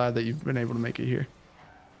I'm glad that you've been able to make it here.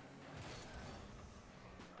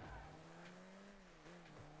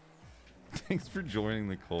 Thanks for joining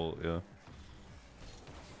the cult, yeah.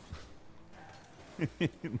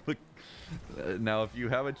 Look, now if you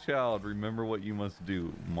have a child, remember what you must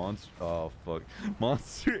do. Oh fuck.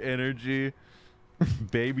 Monster Energy,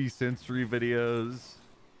 baby sensory videos,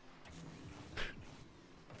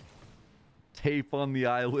 tape on the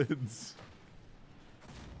eyelids.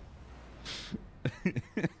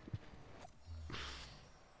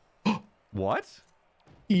 What?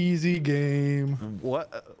 Easy game.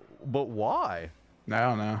 What? But why? I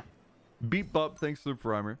don't know. Beep Bop, thanks for the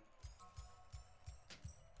primer.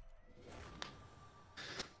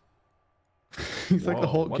 He's like the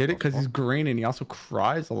Whoa, whole what get the it because he's fuck? green and he also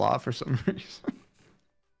cries a lot for some reason.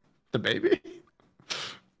 The baby.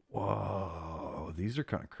 Whoa, these are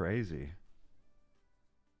kind of crazy.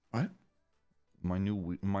 What? My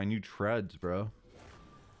new treads, bro.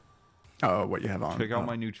 Oh, what you have on? Check out Oh.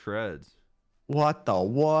 my new treads. What the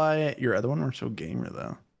what? Your other one were so gamer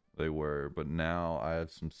though. They were, but now I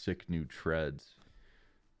have some sick new treads.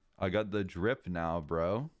 I got the drip now,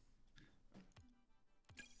 bro.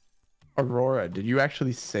 Aurora, did you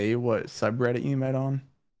actually say what subreddit you met on?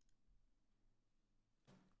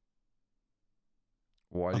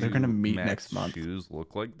 Why Oh, do they're gonna meet Matt's next month. shoes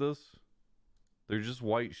look like this? They're just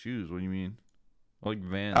white shoes. What do you mean? Like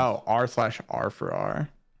Vans. Oh, r/r for R.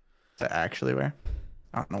 Is that actually where?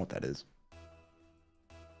 I don't know what that is.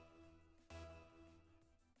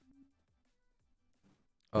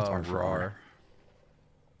 What's R for R? RAR.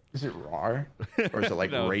 Is it RAR? Or is it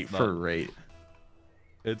like No, rate it's for not. rate?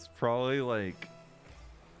 It's probably like.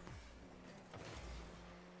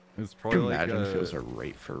 It's Can probably you like imagine if it was a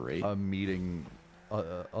rate for rate? a meeting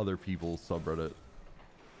other people's subreddit.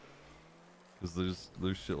 Because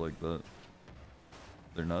there's shit like that.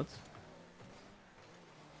 They're nuts.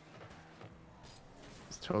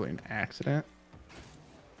 It's totally an accident.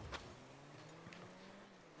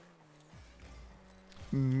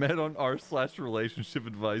 Met on r/relationship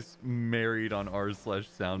advice. Married on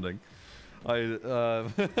r/sounding. That's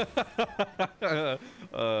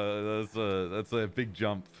a big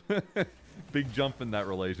jump. Big jump in that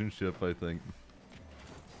relationship, I think.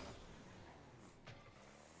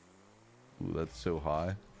 Ooh, that's so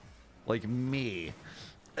high. Like me.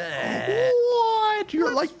 What?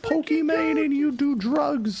 You're like Pokemon and you do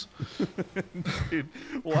drugs. Dude,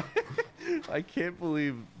 why? I can't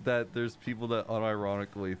believe that there's people that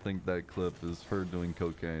unironically think that clip is her doing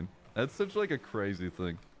cocaine. That's such like a crazy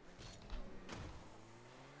thing.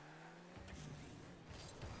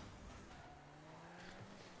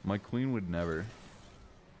 My queen would never.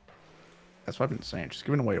 That's what I've been saying. She's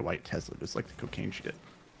giving away a white Tesla just like the cocaine she did.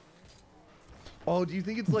 Oh, do you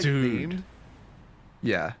think it's like Dude. themed?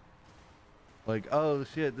 Yeah. Like, oh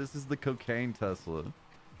shit, this is the cocaine Tesla.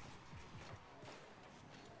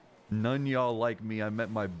 None y'all like me. I met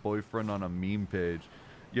my boyfriend on a meme page.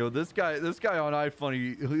 Yo, this guy on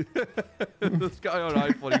iFunny, this guy on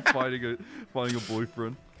iFunny finding a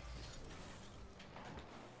boyfriend.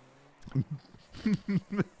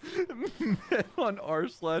 Met on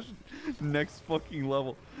r/next fucking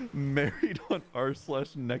level. Married on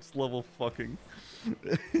r/next level fucking.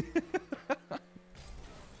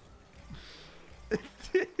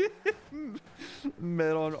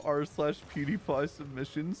 Met on r/PewDiePie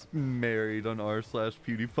submissions. Married on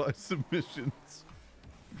r/PewDiePie submissions.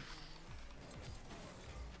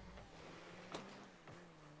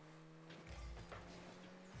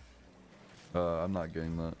 I'm not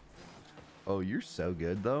getting that. Oh, you're so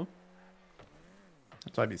good though.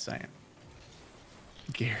 That's what I'd be saying.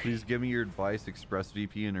 Gary. Please give me your advice,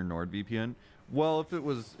 ExpressVPN or NordVPN. Well,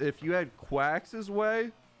 if you had Quax's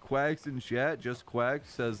way, Quax in chat, just Quax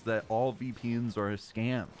says that all VPNs are a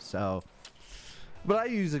scam. So, but I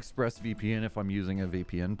use ExpressVPN if I'm using a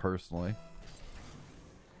VPN personally.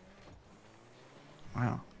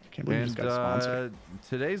 Wow. I can't believe you And just got sponsored.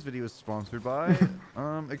 today's video is sponsored by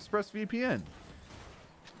ExpressVPN.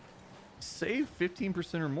 Save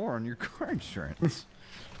 15% or more on your car insurance.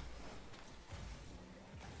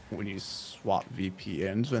 When you swap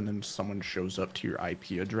VPNs and then someone shows up to your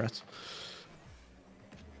IP address.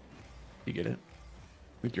 You get it?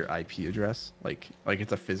 Like your IP address, like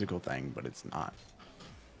it's a physical thing, but it's not.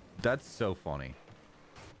 That's so funny.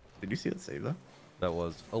 Did you see that save though? That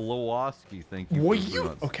was a Lowoski. Thank you. Will for the you?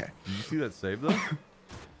 nuts. Okay. Did you see that save though?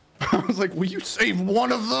 I was like, will you save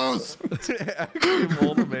one of those? Actually,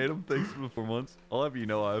 ultimatum. Thanks for the 4 months. I'll have you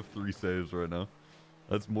know I have 3 saves right now.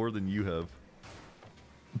 That's more than you have.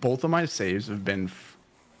 Both of my saves have been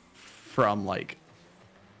from like,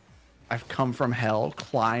 I've come from hell,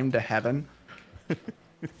 climbed to heaven,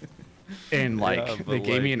 and like Yeah, they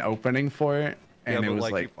gave me an opening for it, and yeah, it but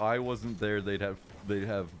was like, if I wasn't there, they'd have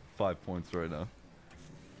 5 points right now.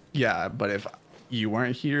 yeah, but if you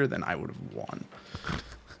weren't here, then I would have won.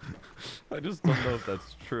 I just don't know if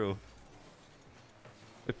that's true.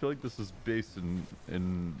 I feel like this is based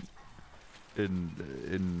in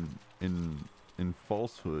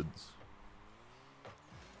falsehoods.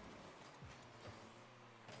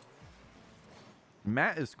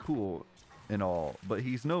 Matt is cool and all, but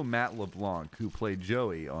he's no Matt LeBlanc who played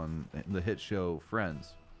Joey on the hit show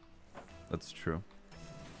Friends. That's true.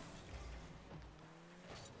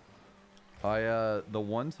 The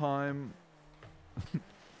one time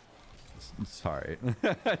sorry.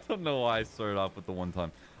 I don't know why I started off with the one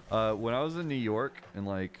time. When I was in New York in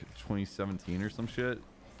like 2017 or some shit,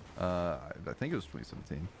 I think it was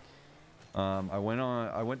 2017. I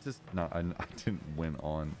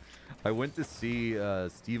went to see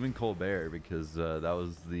Stephen Colbert because that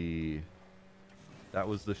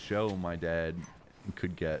was the show my dad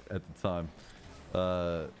could get at the time.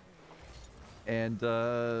 And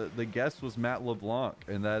the guest was Matt LeBlanc,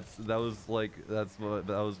 and that's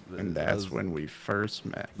when we first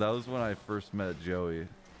met. That was when I first met Joey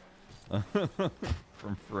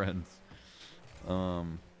from Friends.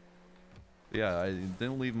 Yeah, it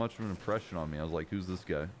didn't leave much of an impression on me. I was like, who's this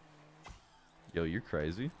guy? Yo, you're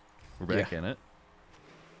crazy. We're back in it.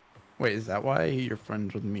 Wait, is that why you're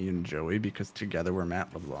friends with me and Joey? Because together we're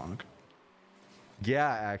Matt LeBlanc. Yeah,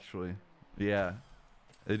 actually. Yeah.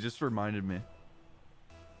 It just reminded me.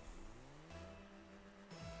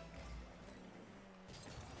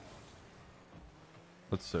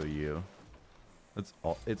 That's so you. It's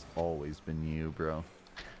always been you, bro.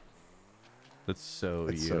 That's so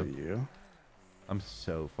That's you. so you. I'm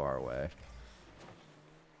so far away.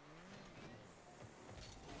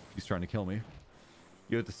 He's trying to kill me.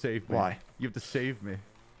 You have to save me. Why? You have to save me.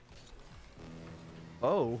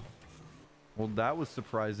 Oh. Well, that was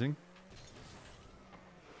surprising.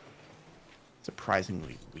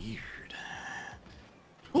 Surprisingly weird.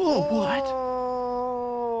 Oh, what?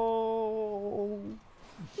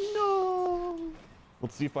 No.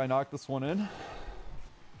 Let's see if I knock this one in.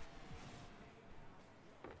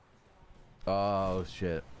 Oh,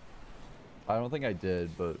 shit. I don't think I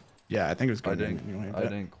did, but Yeah, I think it was good. I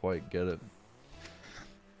didn't quite get it.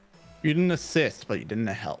 You didn't assist, but you didn't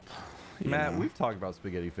help. Matt, we've talked about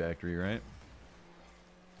Spaghetti Factory, right?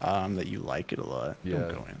 That you like it a lot. Yeah.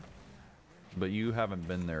 Don't go in. But you haven't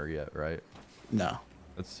been there yet, right? No.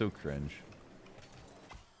 That's so cringe.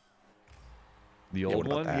 The Yeah, old what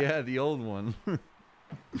about one? that? Yeah, the old one. Yeah,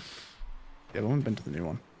 we haven't been to the new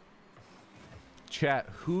one. Chat,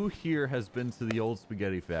 who here has been to the old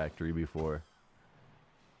Spaghetti Factory before?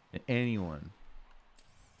 Anyone?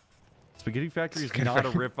 Spaghetti Factory is not a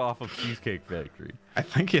rip-off of Cheesecake Factory. I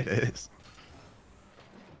think it is.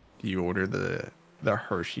 Do you order the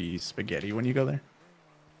Hershey spaghetti when you go there?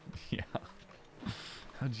 Yeah.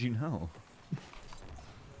 How'd you know?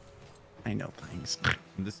 I know things.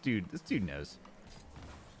 This dude knows.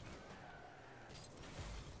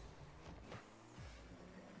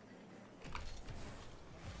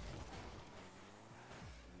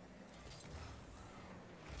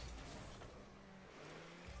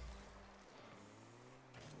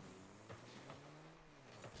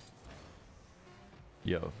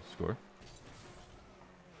 Yo, score.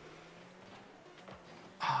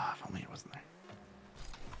 Ah, if only it wasn't there.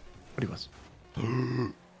 But he was.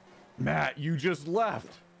 Matt, you just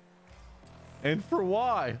left. And for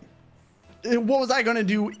why? What was I gonna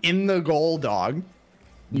do in the goal, dog?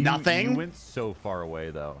 Nothing. You went so far away,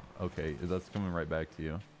 though. Okay, that's coming right back to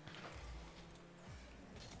you.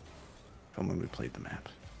 If only we played the map.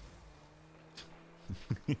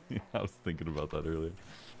 I was thinking about that earlier.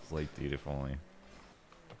 It's like, dude, if only.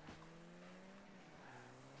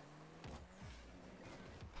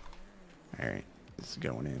 All right, this is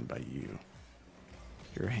going in by you.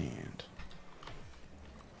 Your hand.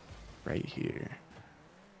 Right here.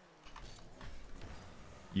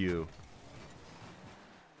 You.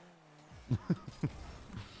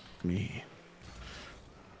 Me.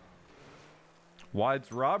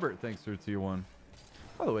 Wide's Robert, thanks for tier 1.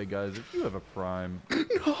 By the way, guys, if you have a Prime,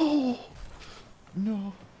 No.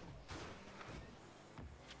 No.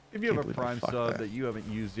 If you Can't have a believe I Prime fucked sub that. that you haven't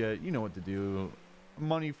used yet, you know what to do.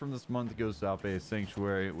 Money from this month goes to South Bay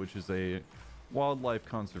Sanctuary, which is a wildlife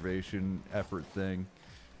conservation effort thing.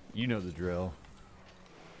 You know the drill.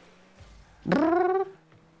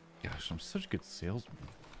 Gosh, I'm such a good salesman.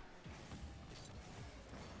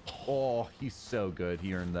 Oh, he's so good.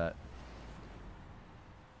 He earned that.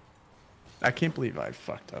 I can't believe I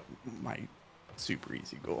fucked up my super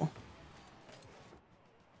easy goal.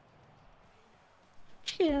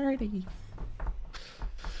 Charity.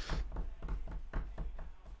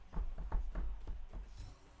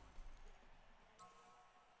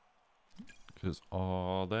 Because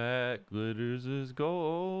all that glitters is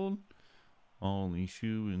gold. Only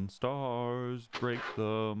shooting stars break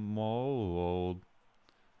the mold.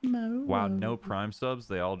 Wow, no Prime subs.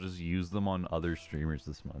 They all just use them on other streamers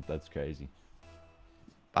this month. That's crazy.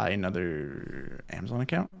 Buy another Amazon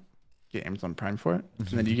account. Get Amazon Prime for it. And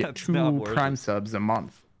then you get That's not 2 worth Prime it. subs a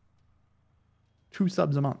month. 2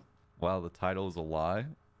 subs a month. Wow, the title is a lie?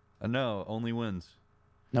 No, only wins.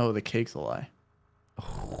 No, the cake's a lie.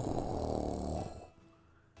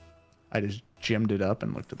 I just gemmed it up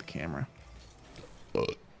and looked at the camera.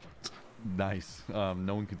 Nice. No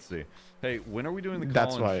one could see. Hey, when are we doing the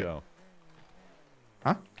That's call-in why- show?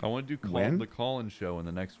 Huh? I want to do When? the call-in show in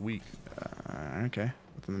the next week. Okay.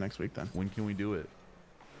 Within the next week then. When can we do it?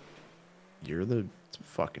 You're the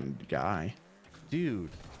fucking guy.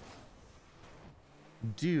 Dude.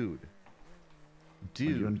 Dude. When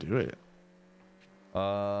you gonna do it?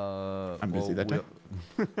 I'm busy that day.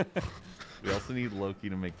 We also need Loki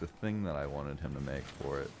to make the thing that I wanted him to make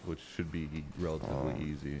for it, which should be relatively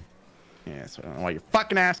easy. Yeah, so I don't know why you're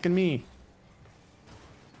fucking asking me.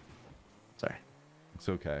 Sorry. It's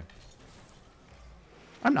okay.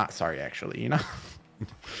 I'm not sorry, actually, you know?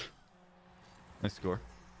 Nice score.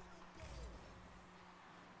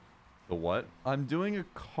 The what? I'm doing a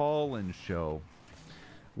call-in show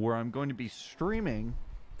where I'm going to be streaming,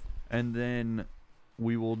 and then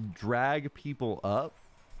we will drag people up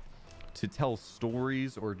to tell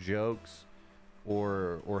stories or jokes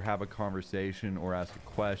or have a conversation or ask a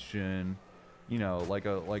question, you know, like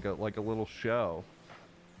a little show.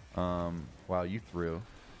 Wow, you threw.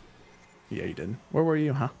 Yeah, you did. Where were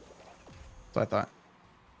you, huh? So I thought.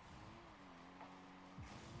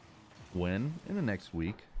 When? In the next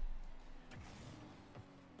week.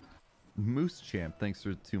 Moose Champ, thanks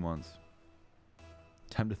for 2 months.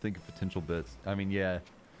 Time to think of potential bits. I mean, yeah.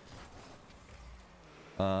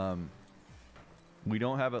 We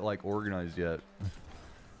don't have it like organized yet.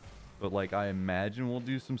 But like I imagine we'll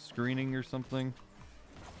do some screening or something.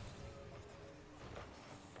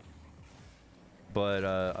 But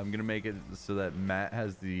I'm gonna make it so that Matt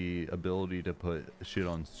has the ability to put shit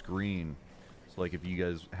on screen. So like if you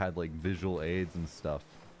guys had like visual aids and stuff.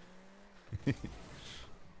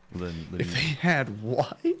 then If they had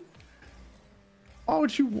what? Why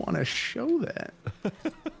would you want to show that?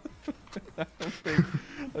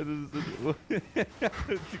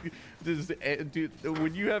 Dude,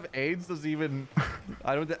 when you have AIDS, does even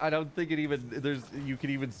I don't think it even you can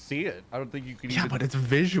even see it. I don't think you can Yeah, even. but it's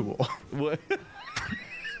visual. What?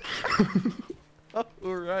 All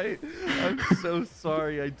right. I'm so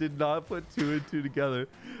sorry. I did not put 2 and 2 together.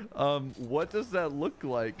 What does that look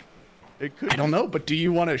like? It could. I don't know, but do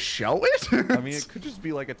you want to show it? I mean, it could just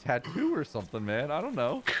be like a tattoo or something, man. I don't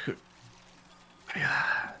know.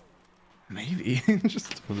 Maybe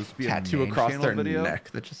just Will this be tattoo a main across channel their video?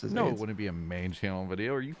 neck that just says No, it AIDS. wouldn't be a main channel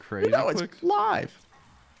video. Are you crazy? No, it's Quick? live.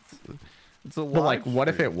 It's a live But like, what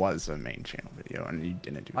if stream. it was a main channel video and you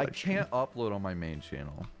didn't do? I live stream? can't upload on my main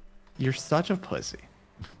channel. You're such a pussy.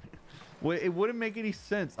 Well, it wouldn't make any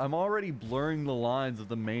sense. I'm already blurring the lines of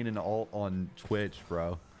the main and alt on Twitch,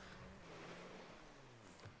 bro.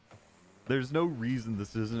 There's no reason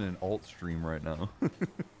this isn't an alt stream right now.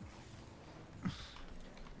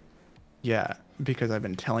 Yeah, because I've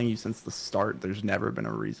been telling you since the start. There's never been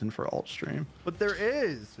a reason for alt stream. But there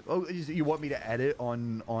is. Oh, you want me to edit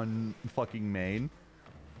on fucking main?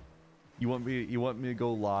 You want me to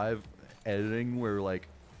go live editing where like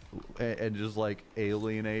and just like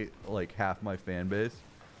alienate like half my fan base?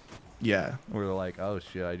 Yeah, Where they're like, oh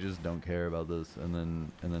shit, I just don't care about this, and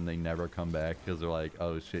then they never come back because they're like,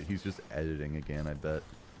 oh shit, he's just editing again. I bet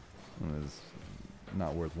it's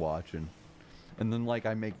not worth watching. And then like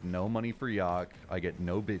I make no money for Yak, I get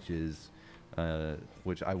no bitches,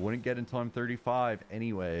 which I wouldn't get until I'm 35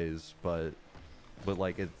 anyways. But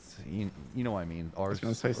like it's you know what I mean. I was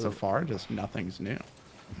gonna say so far, just nothing's new.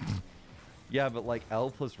 Yeah, but like L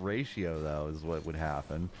plus ratio though is what would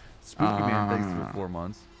happen. Spooky Man, thanks for 4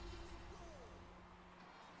 months.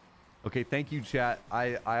 Okay, thank you, chat.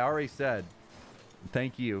 I already said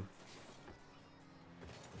thank you.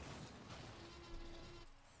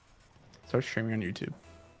 Start streaming on YouTube.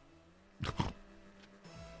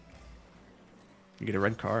 You get a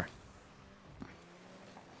red car.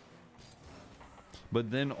 But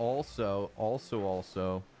then also,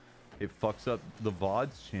 it fucks up the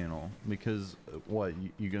VODs channel because what?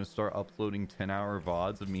 You're gonna start uploading 10-hour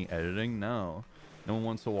VODs of me editing? No, no one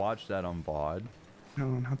wants to watch that on VOD. No,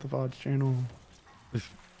 not the VODs channel.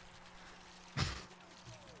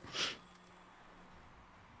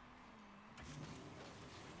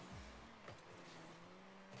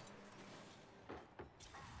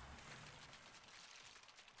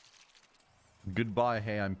 Goodbye,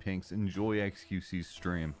 hey, I'm Pinks. Enjoy XQC's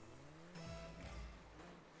stream.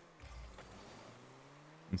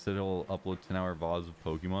 Instead, he'll upload 10-hour VODs of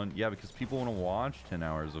Pokemon. Yeah, because people want to watch 10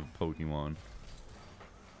 hours of Pokemon.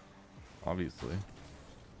 Obviously.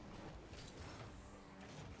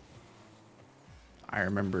 I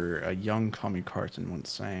remember a young Tommy Carson once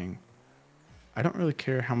saying, I don't really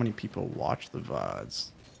care how many people watch the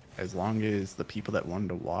VODs. As long as the people that wanted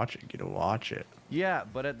to watch it get to watch it. Yeah,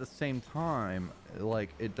 but at the same time, like,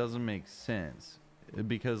 it doesn't make sense.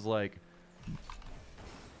 Because, like...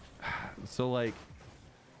 So, like...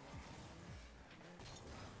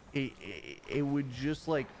 It would just,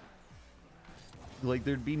 like,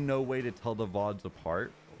 there'd be no way to tell the VODs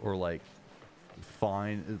apart. Or, like,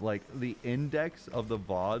 find... Like, the index of the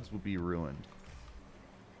VODs would be ruined.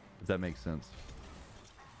 If that makes sense.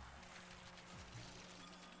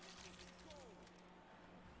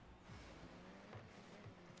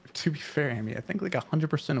 To be fair, Amy, I think like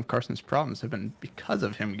 100% of Carson's problems have been because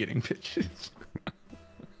of him getting bitches.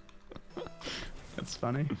 That's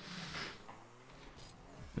funny.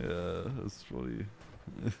 Yeah, that's funny.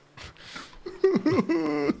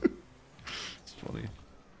 It's funny.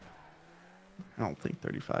 I don't think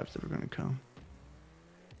 35 is ever going to come.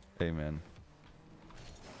 Hey, man.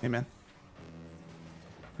 Hey, man.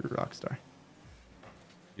 You're a rock star.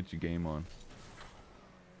 Get your game on.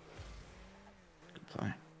 Good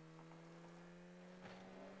play.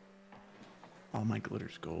 All my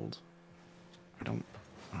glitter's gold. I don't know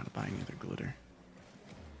how to buy any other glitter.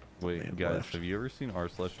 They Wait, have guys, left. have you ever seen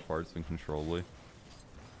r/farts uncontrollably?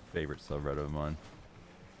 Favorite subreddit of mine.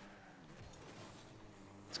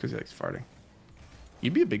 It's because he likes farting.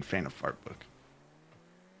 You'd be a big fan of Fart Book.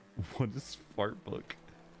 What is fart book?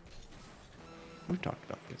 We've talked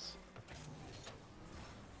about this.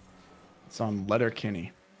 It's on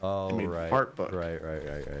Letterkenny. Oh, made right. Fart Book. Right.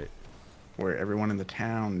 Where everyone in the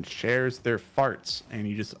town shares their farts, and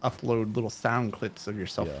you just upload little sound clips of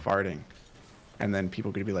yourself Yeah. farting. And then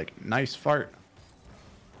people could be like, nice fart.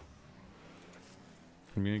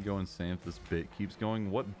 I'm gonna go insane if this bit keeps going.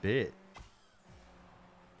 What bit?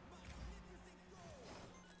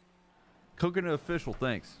 Coconut Official,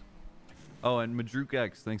 thanks. Oh, and Madruk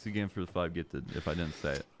X, thanks again for the 5 gifted, if I didn't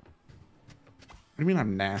say it. What do you mean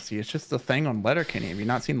I'm nasty? It's just the thing on Letterkenny. Have you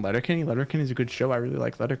not seen Letterkenny? Letterkenny's a good show. I really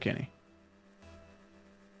like Letterkenny.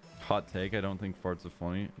 Hot take, I don't think farts are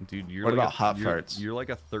funny. Dude, you're What like about hot you're, farts? You're like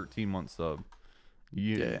a 13-month sub.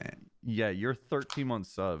 Yeah, you're 13-month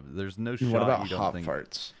sub. There's no shot What about you don't hot think.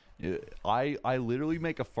 farts? I literally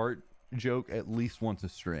make a fart joke at least once a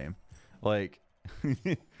stream. Like,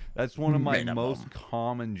 that's one of my Minimum. most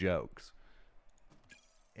common jokes.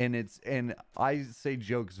 And I say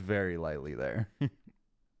jokes very lightly there.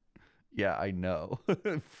 Yeah, I know.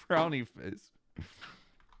 Frowny face.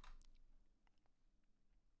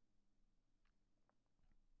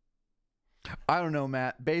 I don't know,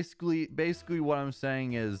 Matt. Basically what I'm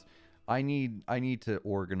saying is I need to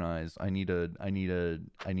organize. I need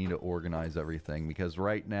to organize everything because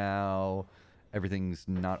right now everything's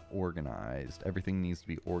not organized. Everything needs to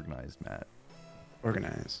be organized, Matt.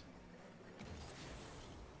 Organize.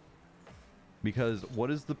 Because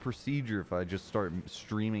what is the procedure if I just start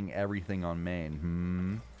streaming everything on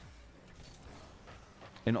main?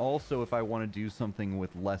 And also if I want to do something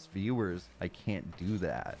with less viewers, I can't do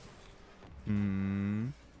that.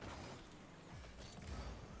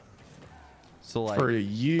 So like For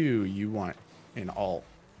you want an alt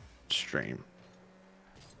stream.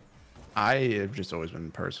 I have just always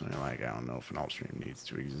been personally like, I don't know if an alt stream needs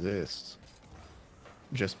to exist.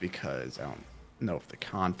 Just because I don't know if the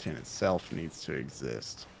content itself needs to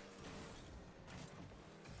exist.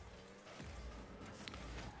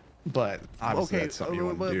 But obviously that's something you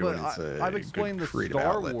want to do, and it's I've explained the creative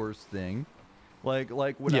Star outlet. Wars thing. Like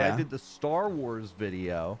when I did the Star Wars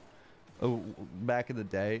video back in the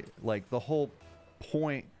day, like the whole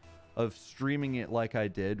point of streaming it like I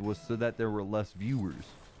did was so that there were less viewers.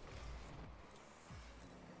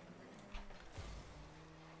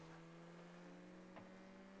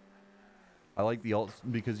 I like the alts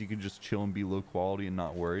because you can just chill and be low quality and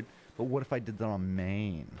not worried. But what if I did that on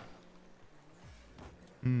main?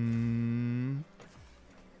 I'm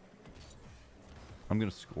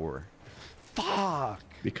gonna score. Fuck.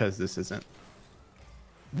 Because this isn't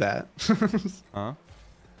that. Huh?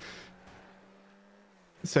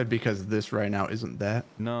 Said because this right now isn't that.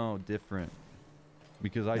 No, different.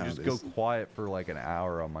 Because I No, just go this- quiet for like an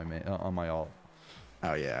hour on my on my alt.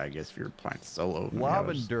 Oh yeah, I guess if you're playing solo. then yeah,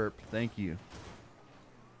 Lava it's- and derp, thank you.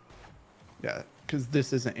 Yeah, because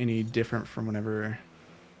this isn't any different from whenever,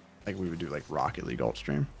 like, we would do like Rocket League alt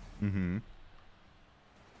stream. Mm-hmm.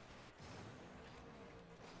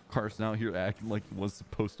 Carson out here acting like he was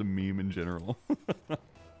supposed to meme in general.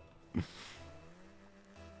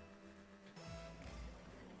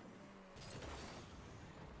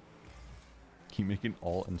 Keep making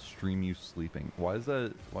alt and stream you sleeping. Why is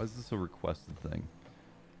that? Why is this a requested thing?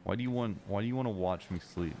 Why do you want to watch me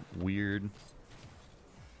sleep? Weird.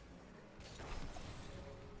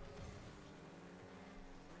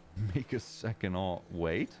 Make a second alt.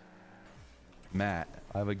 Wait. Matt,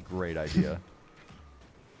 I have a great idea.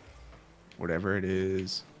 Whatever it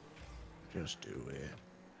is, just do it.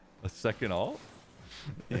 A second alt?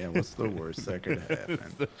 Yeah, what's the worst that could happen?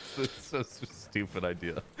 That's such a stupid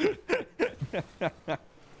idea.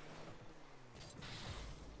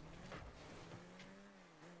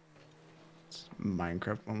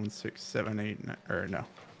 Minecraft 16789 or no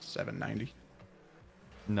 790.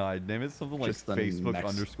 No, I'd name it something like Just the Facebook next-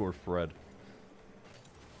 underscore Fred.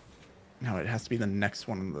 No, it has to be the next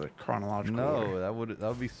one in the chronological No, order. that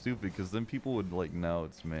would be stupid because then people would like know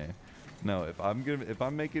it's me. No, if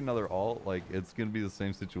I'm making another alt, like it's gonna be the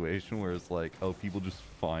same situation where it's like, oh, people just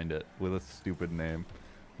find it with a stupid name.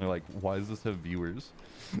 They're like, why does this have viewers?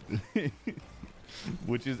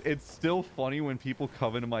 Which is, it's still funny when people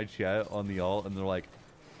come into my chat on the alt and they're like,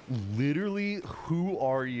 literally, who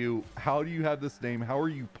are you? How do you have this name? How are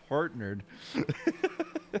you partnered?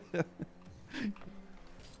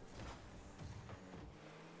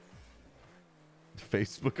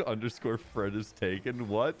 Facebook underscore Fred is taken.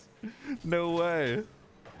 What? No way.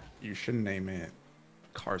 You should name it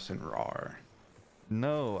Carson Rar.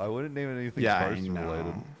 No, I wouldn't name it anything Yeah, I Carson know.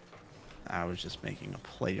 related. I was just making a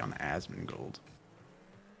play on Asmongold.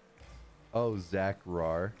 Oh, Zach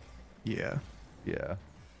Rar. Yeah. Yeah.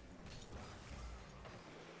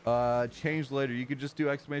 Change later. You could just do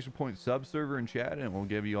exclamation point sub server in chat and we'll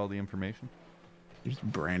give you all the information. You just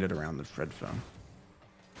brand it around the Fred phone.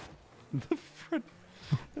 The Fred.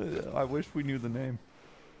 I wish we knew the name.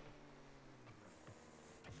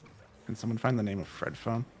 Can someone find the name of Fred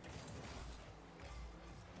phone?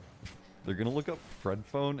 They're gonna look up Fred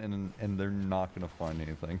phone and they're not gonna find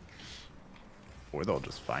anything. Or they'll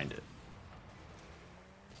just find it.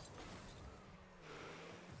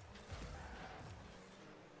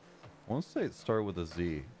 I want to say it started with a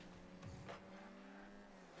Z.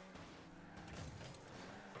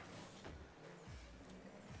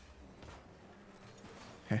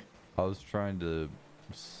 Hey. I was trying to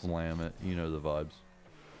slam it, you know the vibes.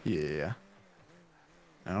 Yeah.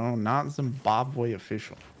 No, not Zimbabwe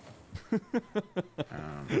official.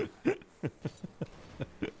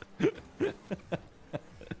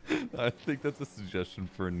 I think that's a suggestion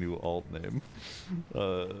for a new alt name.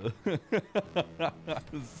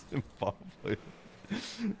 Zimbabwe.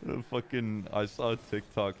 Fucking, I saw a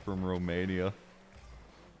TikTok from Romania.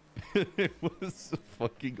 It was a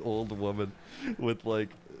fucking old woman with like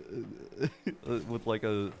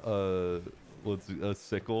a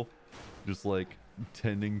sickle, just like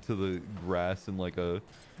tending to the grass in like a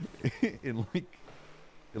in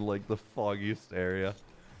like the foggiest area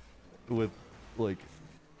with like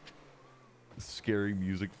scary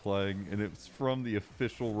music playing, and it's from the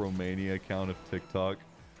official Romania account of TikTok.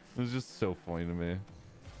 It was just so funny to me.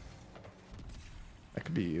 That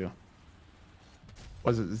could be you.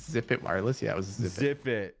 Was it Zip It Wireless? Yeah, it was Zip It. Zip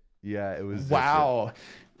it. Yeah, it was. Zip Wow.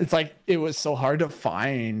 It's like it was so hard to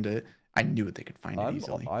find. I knew it. They could find It. it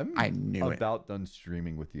easily. I'm I knew it. about done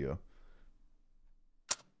streaming with you.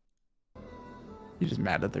 You're just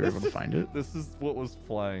mad that they were able to find it. This is what was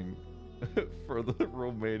playing for the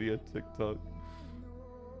Romania TikTok.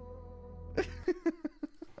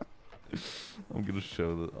 I'm gonna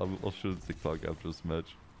show the. I'll show the TikTok after this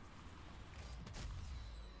match.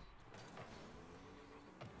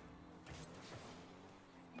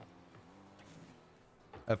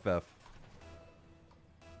 FF.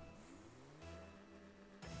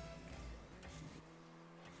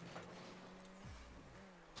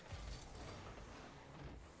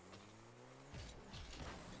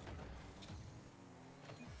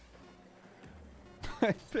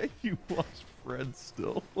 I bet you watch Fred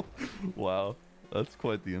still. Wow, that's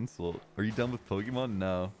quite the insult. Are you done with Pokemon?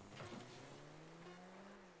 No.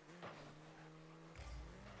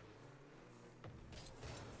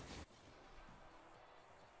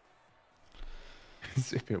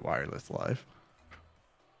 Zip it wireless live.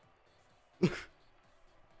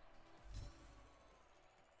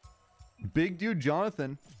 Big dude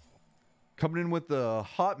Jonathan coming in with a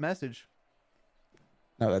hot message.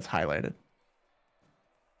 No, that's highlighted.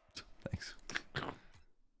 Thanks.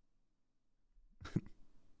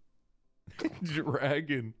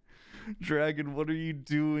 Dragon, what are you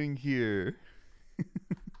doing here?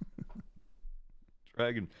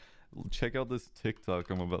 Dragon, check out this TikTok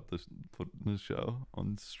I'm about to put in the show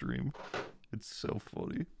on stream. It's so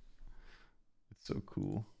funny. It's so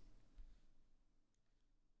cool.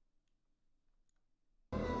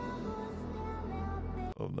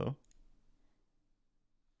 Oh no.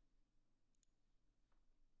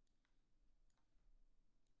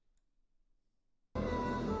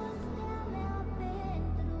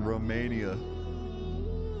 Romania.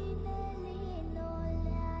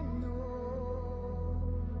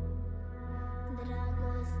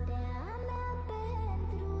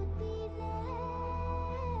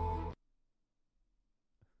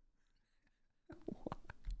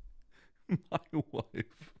 My wife.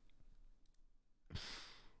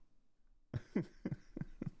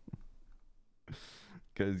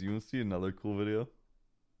 Guys, you want to see another cool video?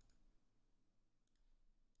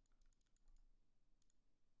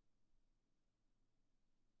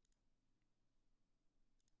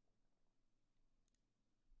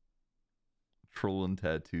 Trollin'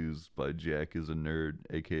 Tattoos by Jack is a Nerd,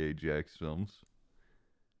 aka Jack's Films.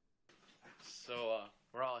 So,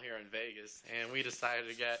 we're all here in Vegas, and we decided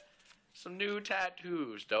to get some new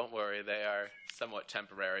tattoos. Don't worry, they are somewhat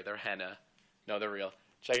temporary. They're henna. No, they're real.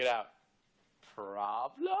 Check it out.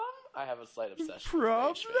 Problem? I have a slight obsession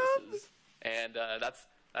with face faces. And,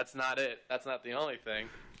 that's not it. That's not the only thing.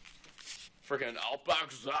 Freaking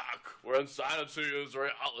Outback Zach. We're insanity is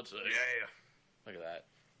reality. Yeah. Look at that.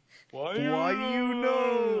 Why you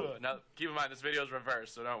know? Now, keep in mind, this video is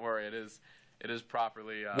reversed, so don't worry. It is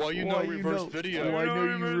properly. Why you know reverse video? I know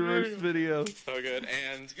you reverse video. So good.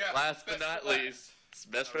 And last but not least, it's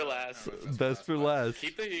best for last. Best for last.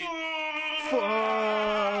 Keep the heat. There we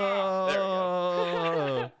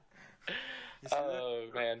go. Oh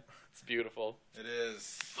man, it's beautiful. It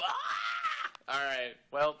is. All right.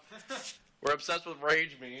 Well, we're obsessed with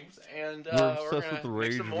rage memes, and We're we're obsessed gonna with the make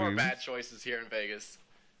rage some more memes. bad choices here in Vegas.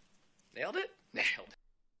 Nailed it. Nailed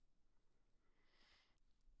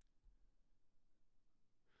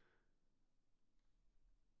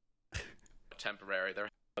it. Temporary.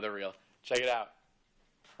 They're real. Check it out.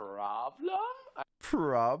 Problem?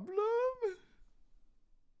 Problem?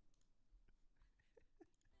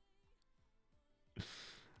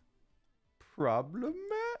 Problem,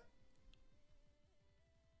 Matt?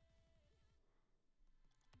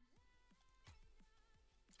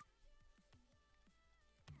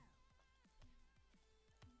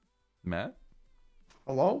 Matt?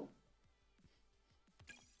 Hello?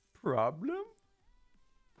 Problem?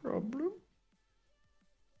 Problem?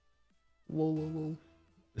 Whoa.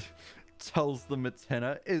 Tells them its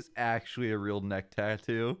henna is actually a real neck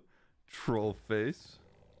tattoo. Troll face.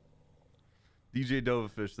 DJ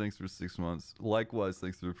Dovafish, thanks for 6 months. Likewise,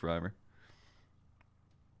 thanks for the primer.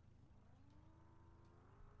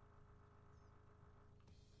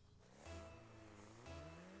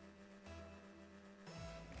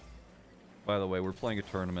 By the way, we're playing a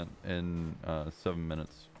tournament in 7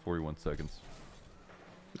 minutes, 41 seconds.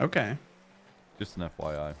 Okay. Just an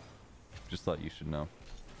FYI. Just thought you should know.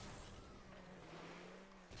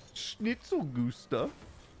 Schnitzel gusta.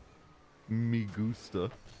 Me gusta.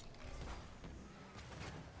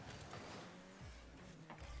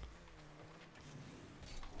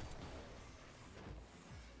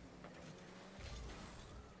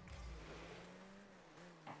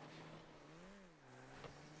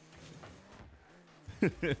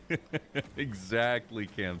 Exactly,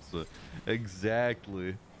 Kamsa.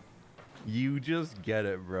 Exactly. You just get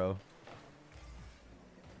it, bro.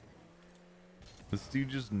 This dude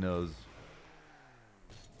just knows.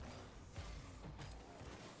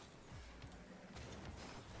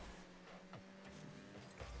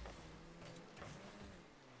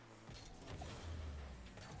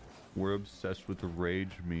 We're obsessed with the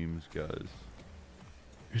rage memes, guys.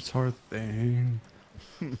 It's our thing.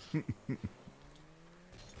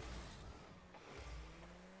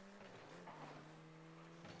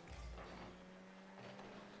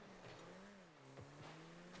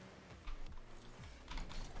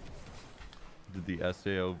 The Did the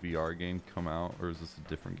SAO VR game come out, or is this a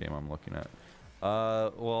different game I'm looking at?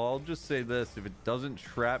 Well, I'll just say this: if it doesn't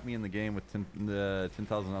trap me in the game with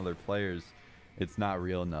 10,000 other players, it's not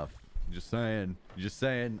real enough. Just saying. Just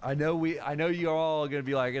saying. I know you're all gonna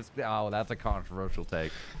be like, oh, that's a controversial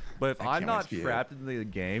take. But if I'm not trapped in the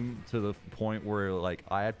game to the point where like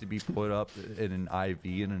I have to be put up in an IV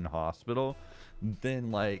in a hospital,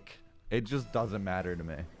 then like it just doesn't matter to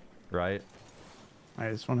me, right? I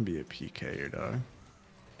just want to be a PKer, dog.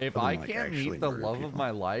 If I can't meet the love of my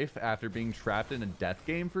life after being trapped in a death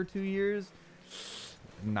game for 2 years,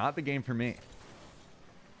 not the game for me.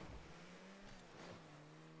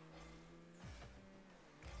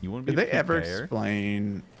 You want to be? Did they ever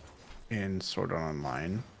explain in Sword Art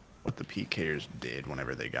Online what the PKers did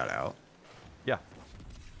whenever they got out? Yeah.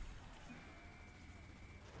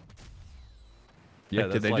 Yeah.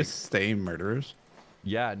 Like, did they just stay murderers?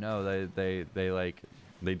 Yeah. No. They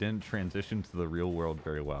didn't transition to the real world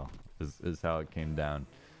very well. Is how it came down.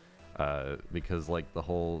 Because like the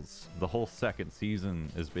whole second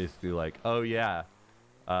season is basically like, oh yeah.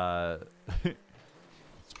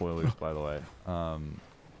 Spoilers, by the way.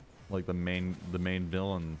 Like the main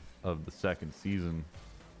villain of the second season,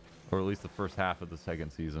 or at least the first half of the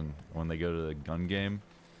second season, when they go to the gun game,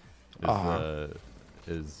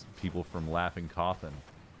 is people from Laughing Coffin.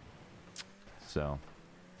 So,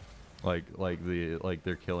 like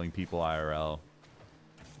they're killing people IRL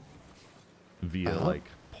via like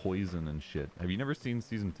poison and shit. Have you never seen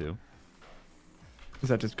season 2? Is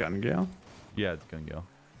that just Gun Gale? Yeah, it's Gun Gale.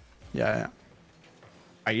 Yeah.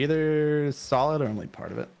 I either saw it or only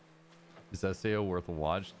part of it. Is SAO worth a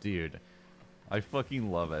watch? Dude, I fucking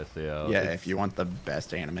love SAO. Yeah, if you want the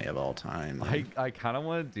best anime of all time. I kind of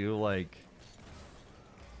want to do like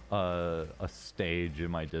a stage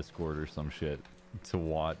in my Discord or some shit to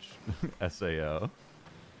watch SAO.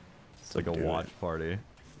 It's like a watch party.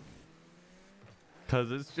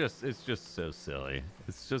 Cause it's just so silly.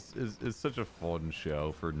 It's such a fun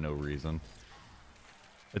show for no reason.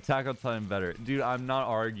 Attack on Titan better, dude. I'm not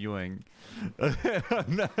arguing.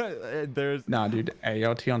 There's nah, dude.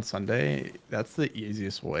 AOT on Sunday. That's the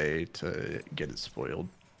easiest way to get it spoiled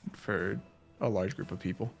for a large group of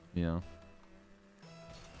people. Yeah.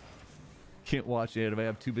 Can't watch anime.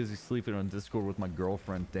 I'm too busy sleeping on Discord with my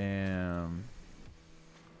girlfriend. Damn.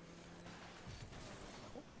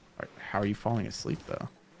 How are you falling asleep though?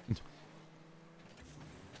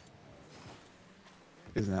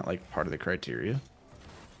 Isn't that like part of the criteria?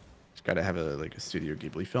 Just gotta have a Studio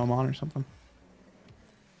Ghibli film on or something.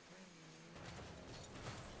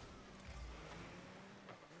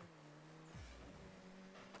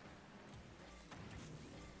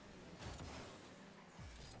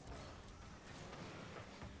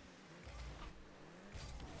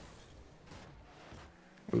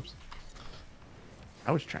 Oops.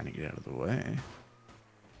 I was trying to get out of the way.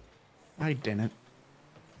 I didn't.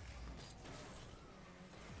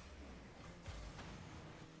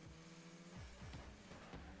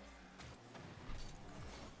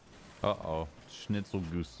 Uh-oh.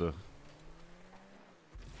 Schnitzelguster.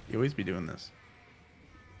 You always be doing this.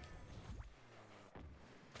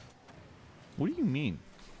 What do you mean?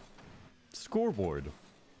 Scoreboard.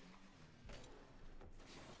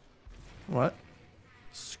 What?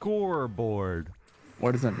 Scoreboard.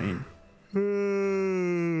 What does that mean?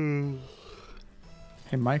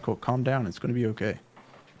 Hey, Michael, calm down. It's going to be okay.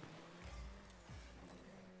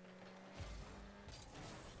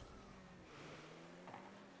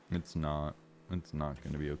 It's not. It's not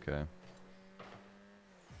going to be okay.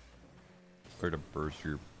 Try to burst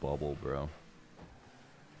your bubble, bro.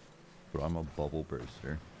 But I'm a bubble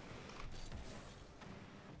burster.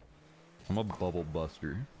 I'm a bubble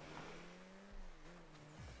buster.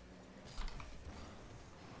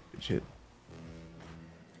 Good shit.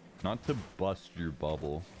 Not to bust your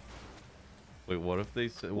bubble. Wait, what if they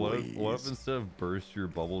said? What if instead of burst your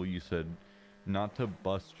bubble, you said, not to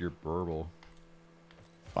bust your burble?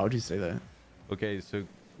 Why would you say that? Okay, so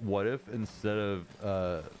what if instead of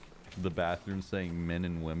the bathroom saying men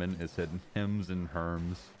and women, it said hims and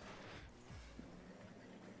herms?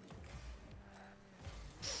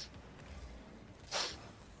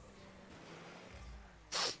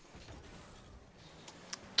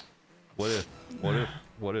 What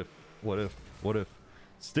if?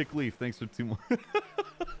 Stick Leaf, thanks for 2 more.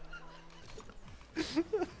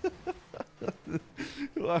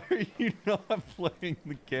 Why are you not playing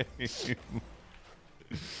the game?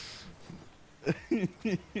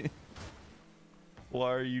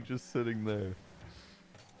 Why are you just sitting there?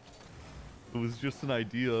 It was just an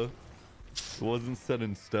idea. It wasn't set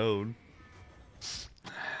in stone.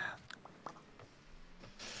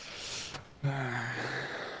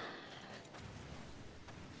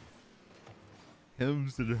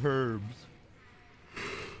 Hims and herbs.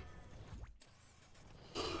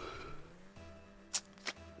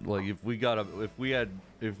 Like if we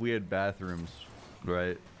had bathrooms,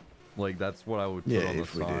 right? Like that's what I would put on the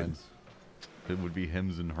if we did. signs. It would be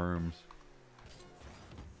Hims and Herms.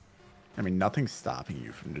 I mean, nothing's stopping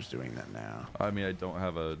you from just doing that now. I mean, I don't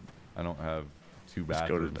have two Just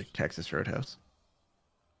go bathrooms. to like Texas Roadhouse.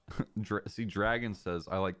 See, Dragon says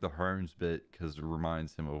I like the Herms bit because it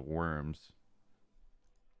reminds him of worms.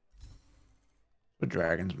 What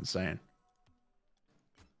Dragon's been saying.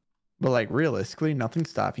 But like realistically, nothing's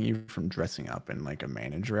stopping you from dressing up in like a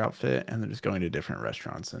manager outfit and then just going to different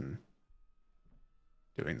restaurants and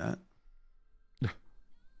doing that.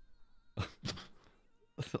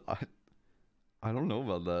 I don't know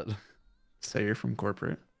about that. Say you're from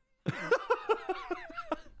corporate.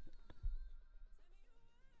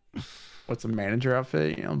 What's a manager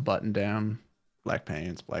outfit? You know, button down, black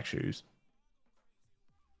pants, black shoes.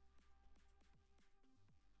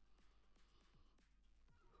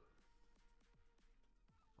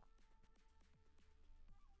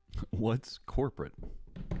 What's corporate?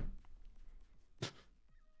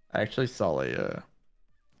 I actually saw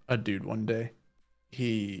a dude one day.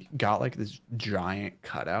 He got like this giant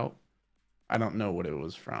cutout. I don't know what it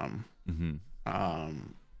was from. Mm-hmm.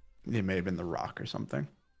 It may have been The Rock or something.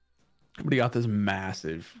 But he got this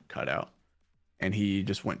massive cutout, and he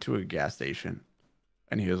just went to a gas station,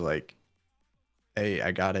 and he was like, "Hey,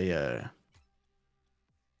 I got I'm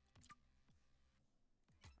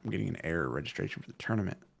getting an error registration for the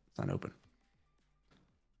tournament. It's not open."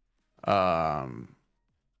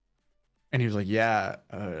 And he was like, "Yeah,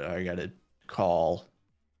 I got a call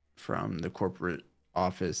from the corporate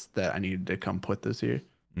office that I needed to come put this here."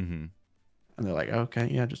 Mm-hmm. And they're like, "Okay,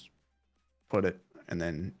 yeah, just put it." And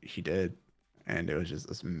then he did, and it was just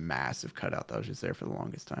this massive cutout that was just there for the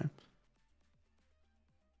longest time.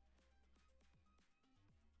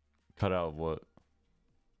 Cut out of what?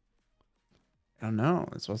 I don't know.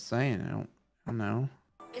 That's what I'm saying. I don't know.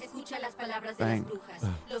 Escucha las palabras de las brujas,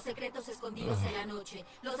 los secretos escondidos en la noche,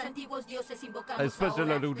 los antiguos dioses invocamos ahora,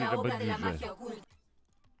 la obra de la magia oculta.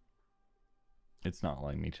 It's not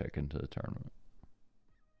letting me check into the tournament.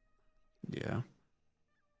 Yeah.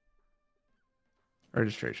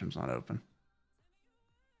 Registration's not open.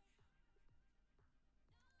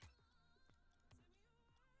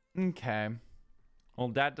 Okay. Well,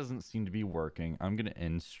 that doesn't seem to be working. I'm gonna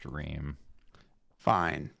end stream.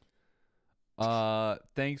 Fine.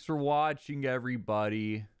 Thanks for watching,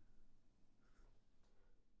 everybody.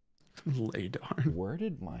 Lay darn. Where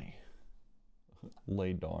did my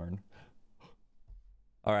lay darn?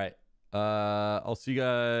 All right. I'll see you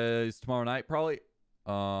guys tomorrow night, probably.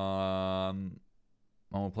 I'm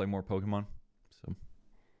gonna play more Pokemon. So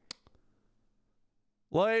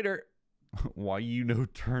later. Why you no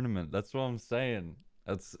tournament? That's what I'm saying.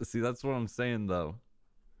 That's what I'm saying though.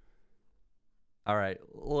 All right,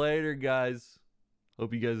 later guys.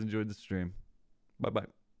 Hope you guys enjoyed the stream. Bye bye.